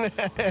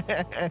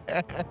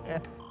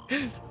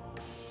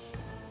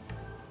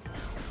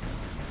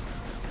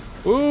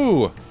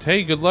 Ooh!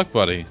 Tay, good luck,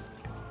 buddy.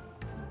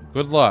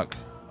 Good luck.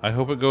 I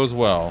hope it goes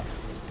well.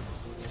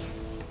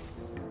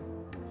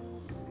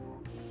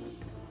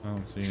 I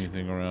don't see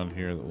anything around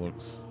here that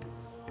looks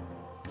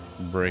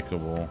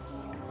breakable.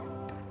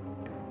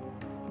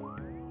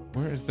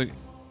 Where's the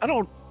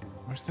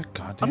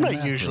goddamn I'm not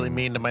bathroom? usually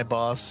mean to my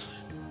boss.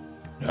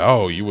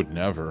 No, you would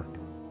never.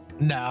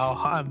 No,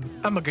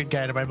 I'm a good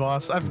guy to my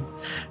boss.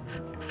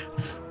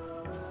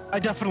 I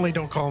definitely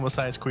don't call him a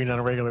size queen on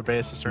a regular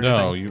basis or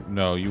No, anything.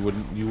 you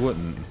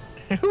wouldn't.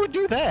 Who would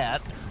do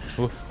that?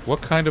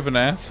 What kind of an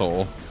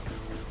asshole?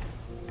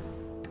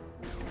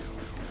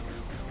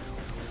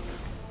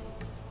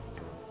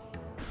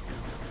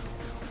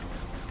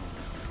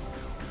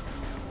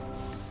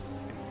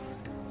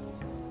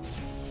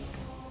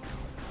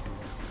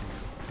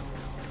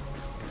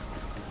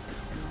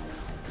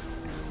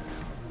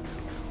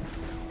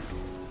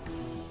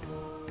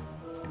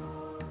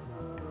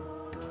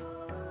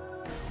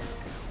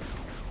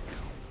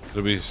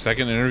 It'll be a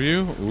second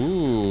interview?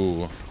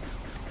 Ooh.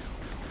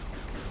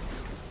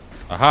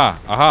 Aha,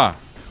 aha.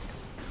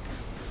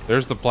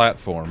 There's the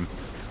platform.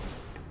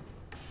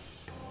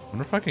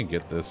 Wonder if I can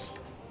get this.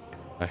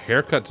 A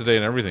haircut today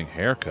and everything.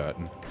 Haircut.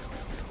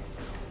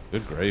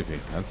 Good gravy.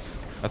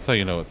 That's how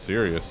you know it's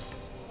serious.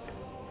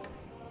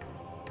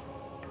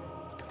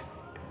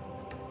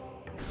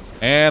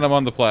 And I'm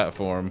on the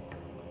platform.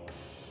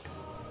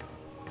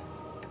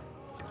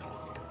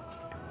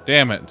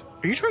 Damn it.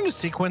 Are you trying to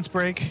sequence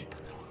break?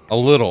 A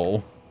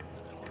little.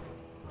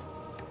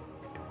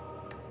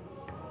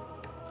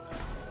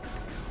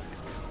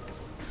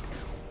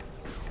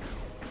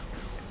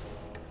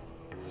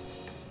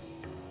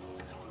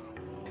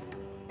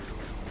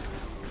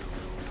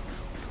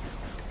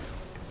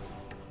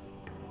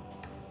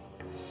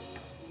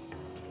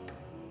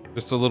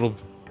 Just a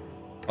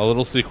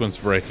little sequence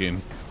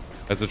breaking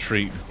as a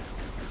treat.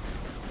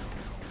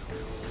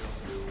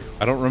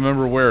 I don't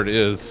remember where it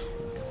is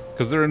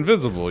because they're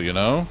invisible, you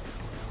know?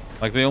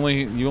 Like you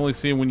only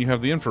see them when you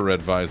have the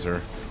infrared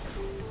visor.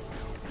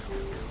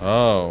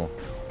 Oh.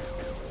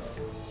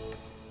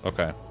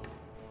 Okay.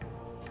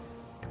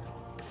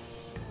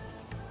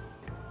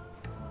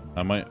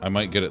 I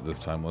might get it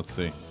this time. Let's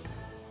see.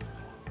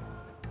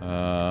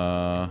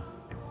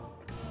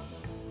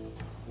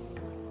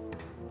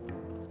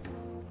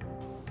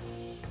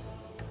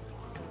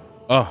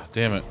 Oh,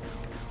 damn it.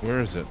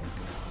 Where is it?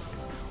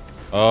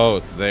 Oh,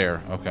 it's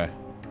there. Okay.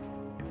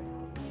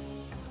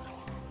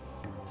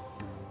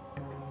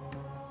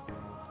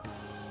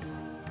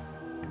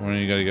 When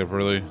you gotta get up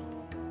early.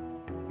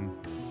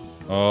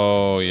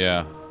 Oh,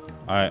 yeah.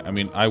 I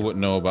mean, I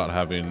wouldn't know about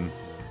having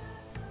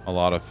a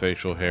lot of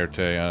facial hair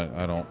today.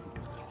 I don't.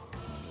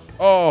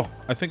 Oh,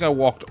 I think I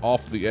walked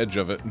off the edge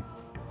of it.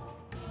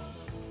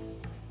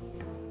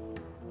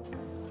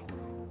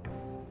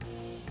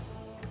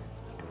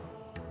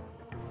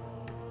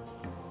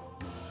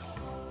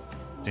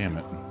 Damn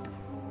it.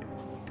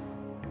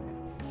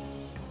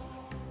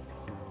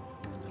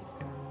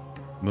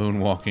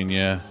 Moonwalking,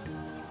 yeah.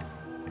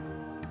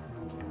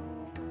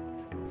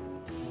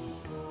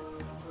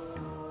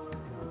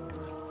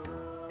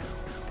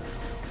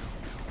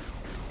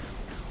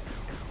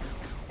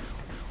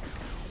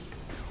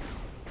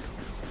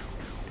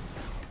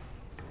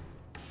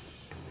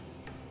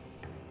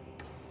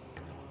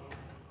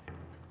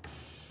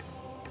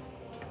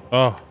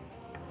 Oh.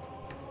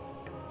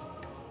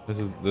 This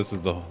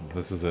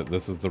is it.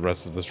 This is the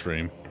rest of the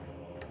stream.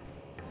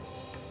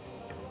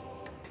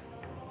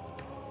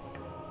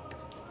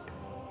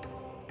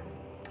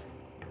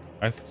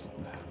 I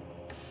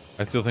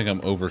still think I'm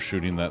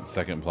overshooting that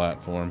second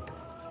platform.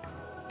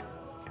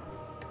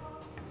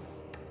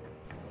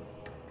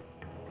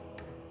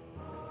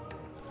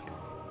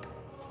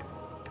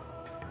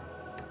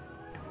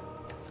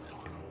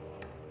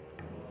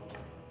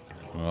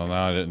 Well,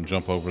 now I didn't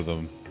jump over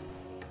the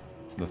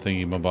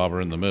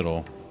thingy-mabobber in the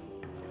middle.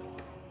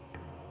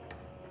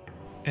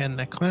 And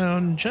the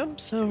clown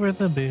jumps over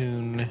the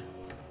boon.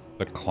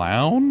 The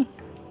clown?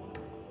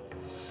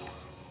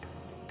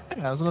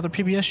 Yeah, that was another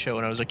PBS show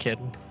when I was a kid.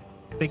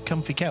 Big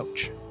comfy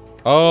couch.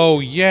 Oh,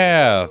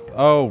 yeah.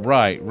 Oh,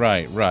 right.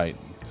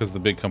 Because the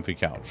big comfy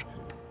couch.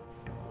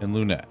 And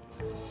Lunette.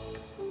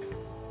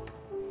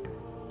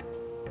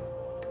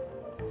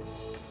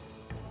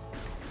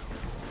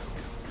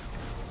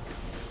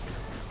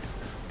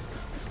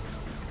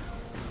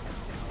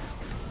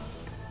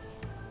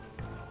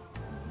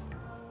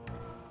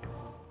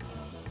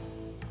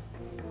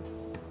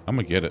 I'm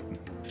gonna get it.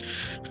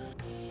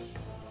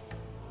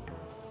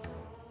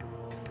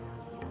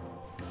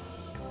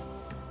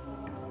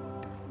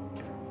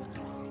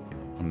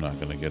 I'm not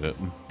gonna get it.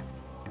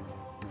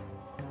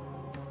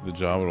 The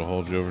job will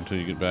hold you over until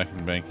you get back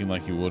in banking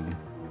like you would.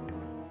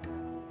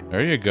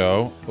 There you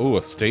go. Oh,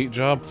 a state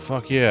job?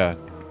 Fuck yeah.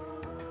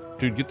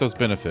 Dude, get those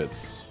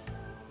benefits.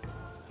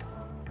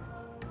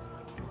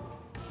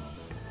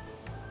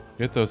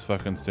 Get those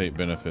fucking state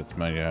benefits,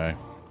 my guy.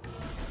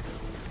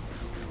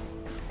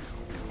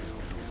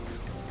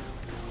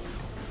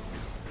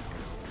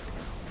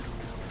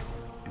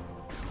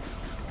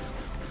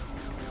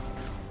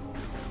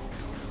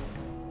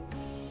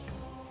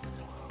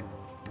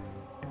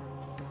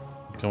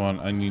 Come on,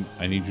 I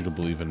need you to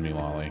believe in me,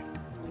 Lolly.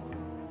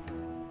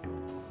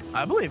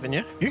 I believe in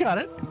you. You got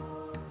it.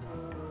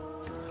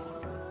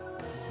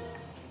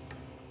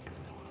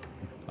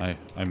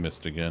 I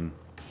missed again.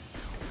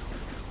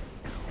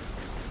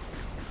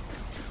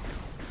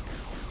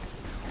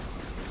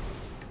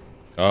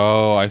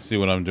 Oh, I see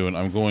what I'm doing.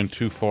 I'm going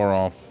too far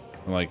off.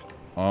 Like,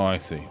 oh, I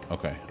see.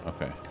 Okay,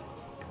 okay.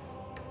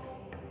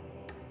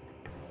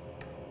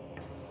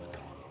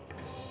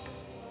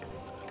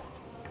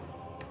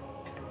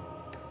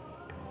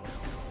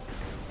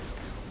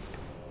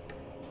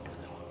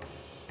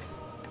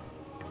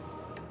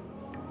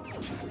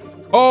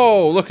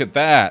 Oh, look at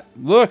that.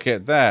 Look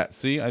at that.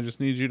 See, I just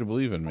need you to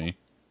believe in me.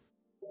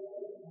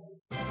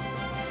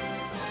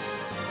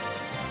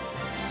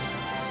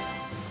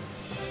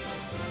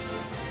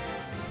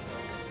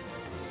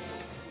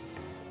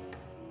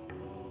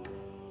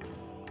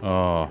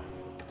 Oh.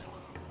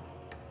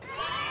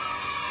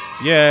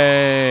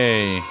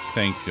 Yay!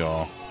 Thanks,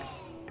 y'all.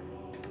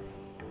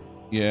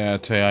 Yeah,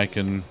 Tay, I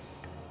can...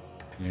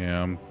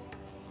 Yeah.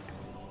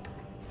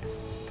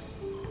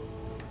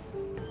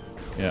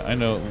 Yeah, I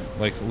know,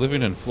 like,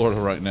 living in Florida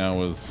right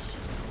now is...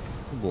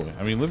 Oh boy.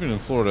 I mean, living in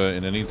Florida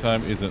in any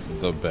time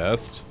isn't the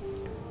best.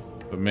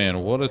 But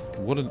man, what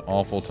an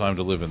awful time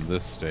to live in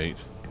this state.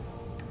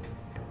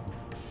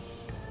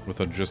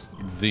 With just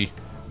the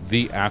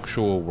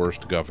actual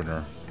worst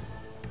governor.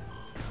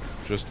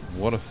 Just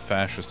what a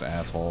fascist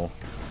asshole.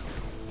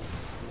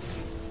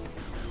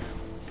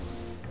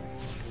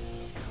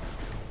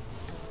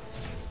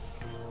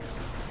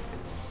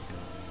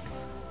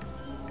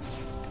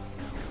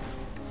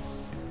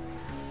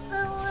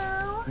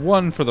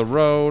 One for the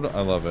road.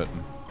 I love it.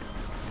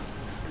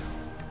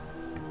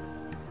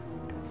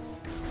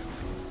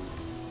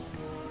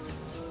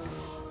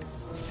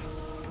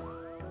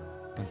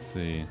 Let's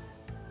see.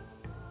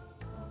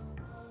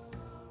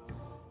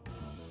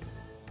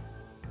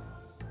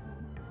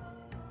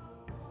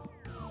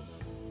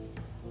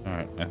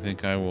 Alright, I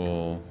think I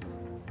will...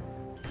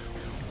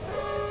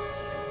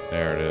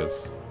 There it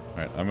is.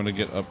 Alright, I'm gonna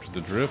get up to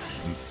the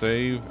drifts and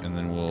save, and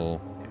then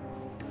we'll...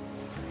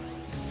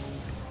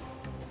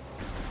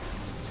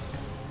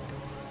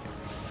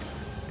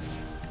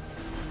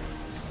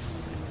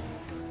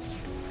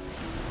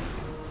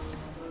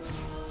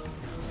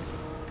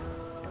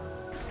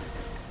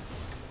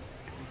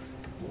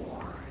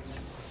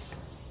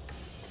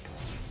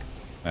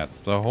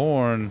 That's the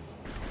horn.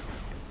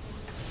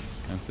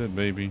 That's it,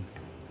 baby.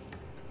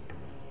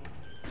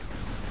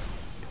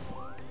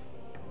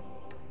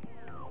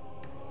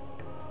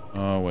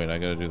 Oh, wait, I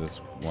gotta do this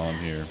while I'm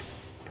here.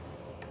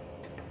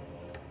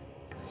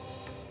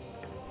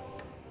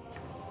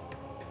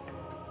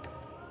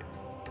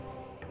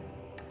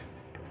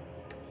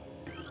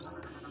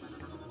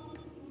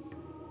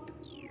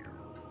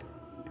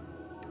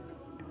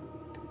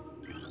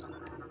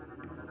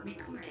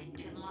 Recording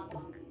to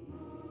logbook.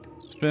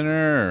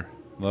 Spinner!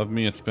 Love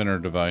me a spinner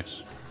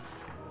device.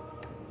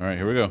 Alright,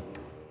 here we go.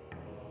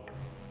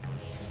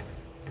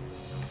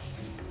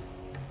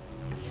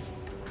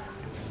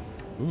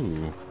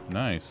 Ooh,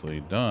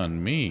 nicely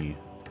done, me.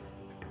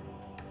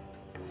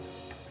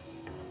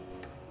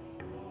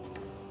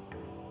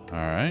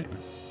 Alright.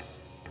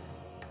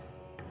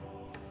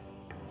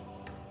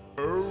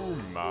 Oh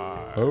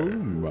my. Oh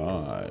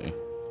my.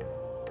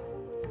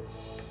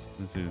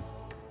 Let's see.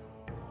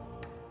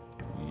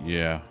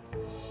 Yeah.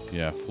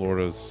 Yeah,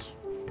 Florida's...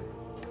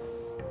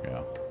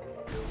 Yeah.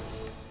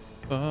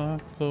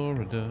 Fuck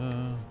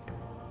Florida.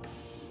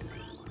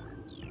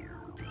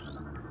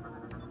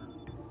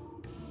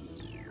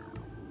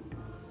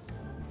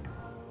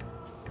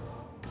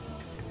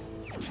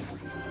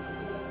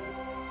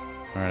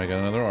 Alright, I got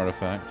another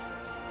artifact.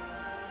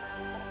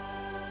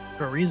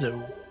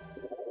 Chorizo.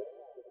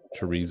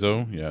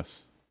 Chorizo?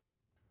 Yes.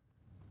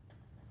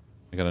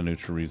 I got a new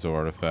chorizo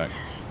artifact.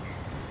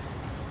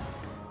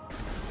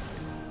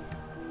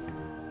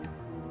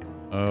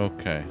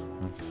 Okay,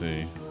 let's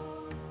see.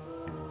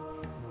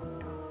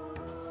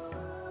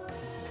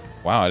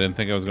 Wow, I didn't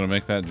think I was going to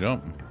make that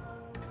jump.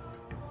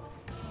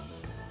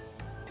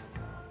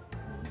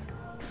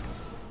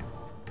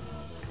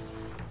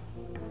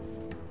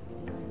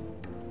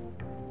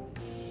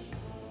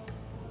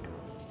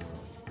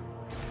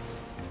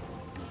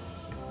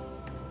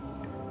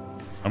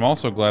 I'm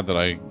also glad that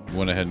I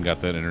went ahead and got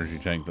that energy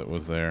tank that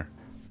was there.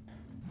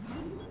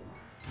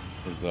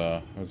 It was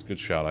a good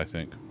shot, I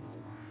think.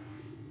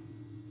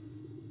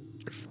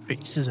 Your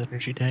face is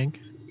energy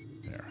tank.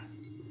 There.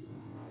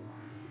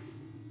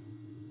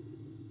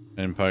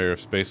 Empire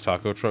of Space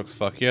taco trucks.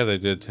 Fuck yeah, they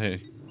did.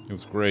 Hey, it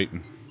was great.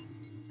 And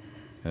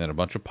then a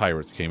bunch of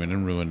pirates came in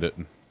and ruined it.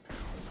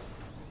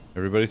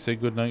 Everybody say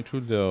goodnight to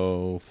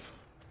Loaf.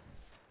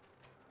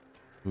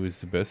 Who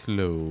is the best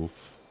loaf?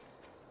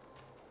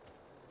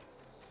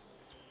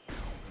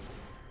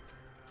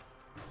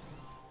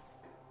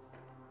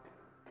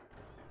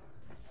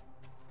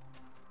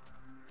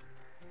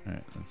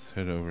 Alright, let's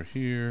head over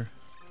here.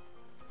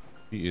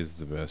 He is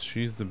the best.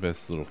 She's the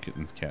best little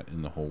kitten's cat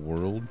in the whole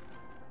world.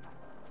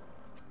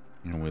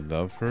 And we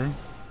love her.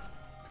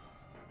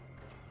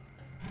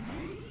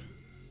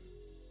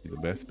 You're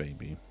the best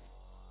baby.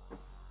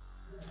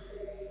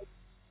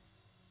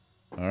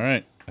 All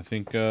right, I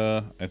think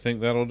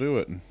that'll do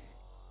it.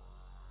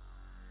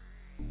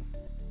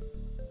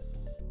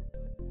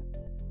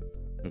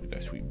 Look at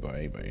that sweet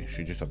baby.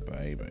 She's just a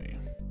baby.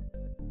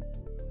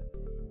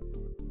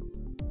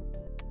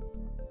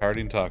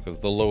 Partying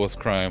tacos, the lowest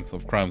crimes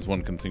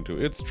one can sing to.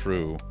 It's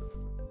true.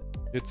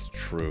 It's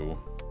true.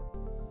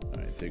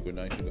 Alright, say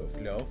goodnight to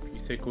Love. Love, you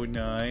say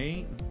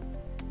goodnight.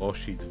 Oh,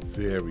 she's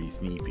very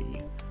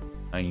sleepy.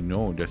 I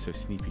know, that's a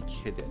sleepy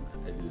kitten.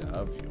 I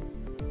love you.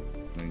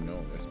 I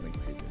know, that's my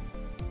kitten.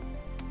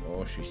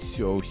 Oh, she's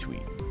so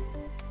sweet.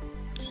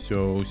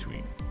 So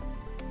sweet.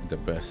 The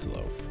best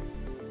loaf.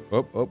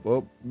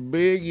 Oh,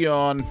 big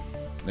yawn.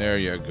 There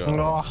you go.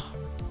 Oh,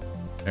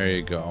 There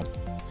you go.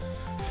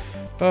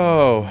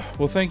 Oh,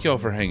 well, thank y'all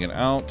for hanging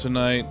out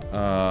tonight.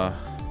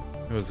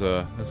 This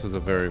was a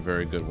very,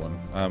 very good one.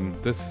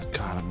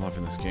 God, I'm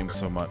loving this game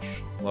so much.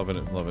 Loving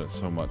it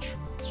so much.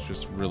 It's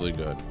just really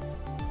good.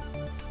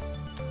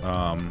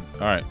 All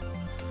right.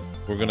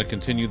 We're gonna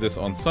continue this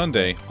on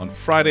Sunday. On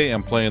Friday,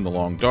 I'm playing The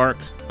Long Dark.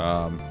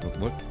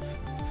 Look, it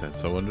says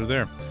so under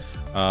there.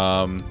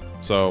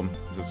 So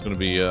this is gonna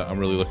be. I'm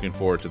really looking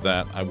forward to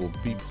that. I will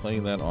be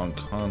playing that on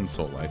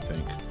console, I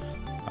think.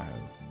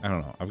 I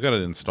don't know. I've got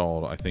it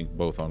installed, I think,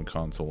 both on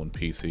console and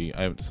PC.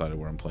 I haven't decided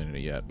where I'm playing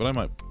it yet, but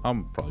I'll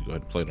probably go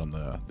ahead and play it on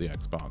the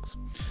Xbox.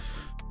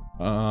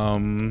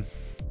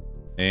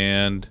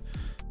 And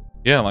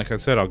yeah, like I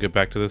said, I'll get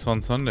back to this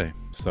on Sunday.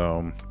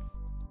 So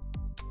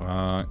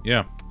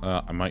yeah,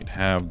 I might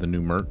have the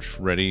new merch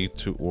ready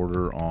to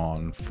order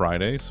on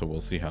Friday, so we'll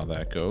see how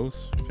that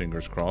goes.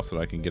 Fingers crossed that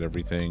I can get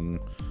everything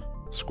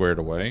squared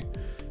away.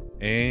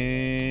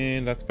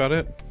 And that's about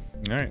it.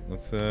 All right,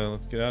 let's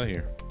get out of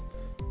here.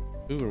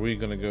 Who are we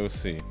gonna go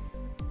see?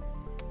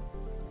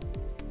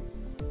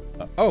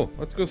 Oh,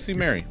 let's go see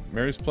Mary.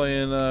 Mary's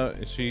playing.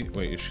 Is she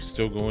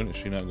still going? Is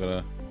she not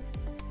gonna?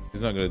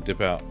 She's not gonna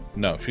dip out.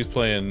 No, she's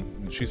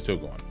playing. She's still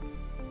going.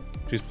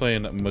 She's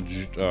playing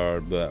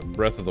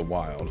Breath of the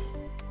Wild.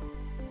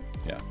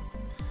 Yeah.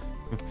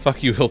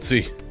 Fuck you,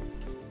 Hiltzy.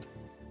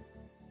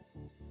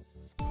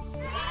 All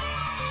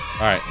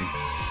right.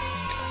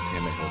 God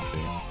damn it,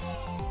 Hiltzy.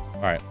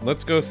 All right,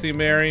 let's go see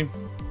Mary.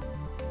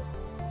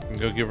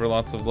 Go give her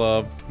lots of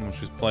love when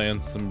she's playing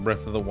some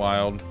Breath of the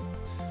Wild.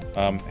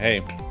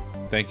 Hey,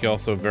 thank you all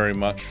so very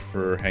much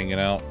for hanging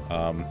out.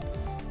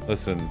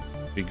 Listen,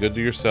 be good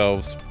to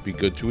yourselves, be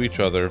good to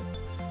each other.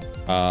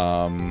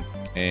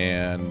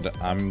 And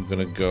I'm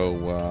gonna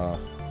go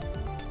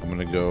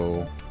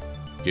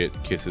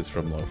get kisses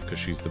from Loaf because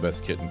she's the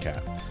best kitten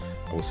cat.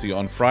 I will see you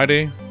on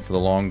Friday for The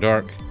Long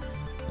Dark.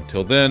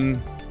 Until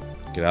then,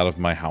 get out of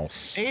my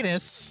house.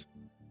 anus.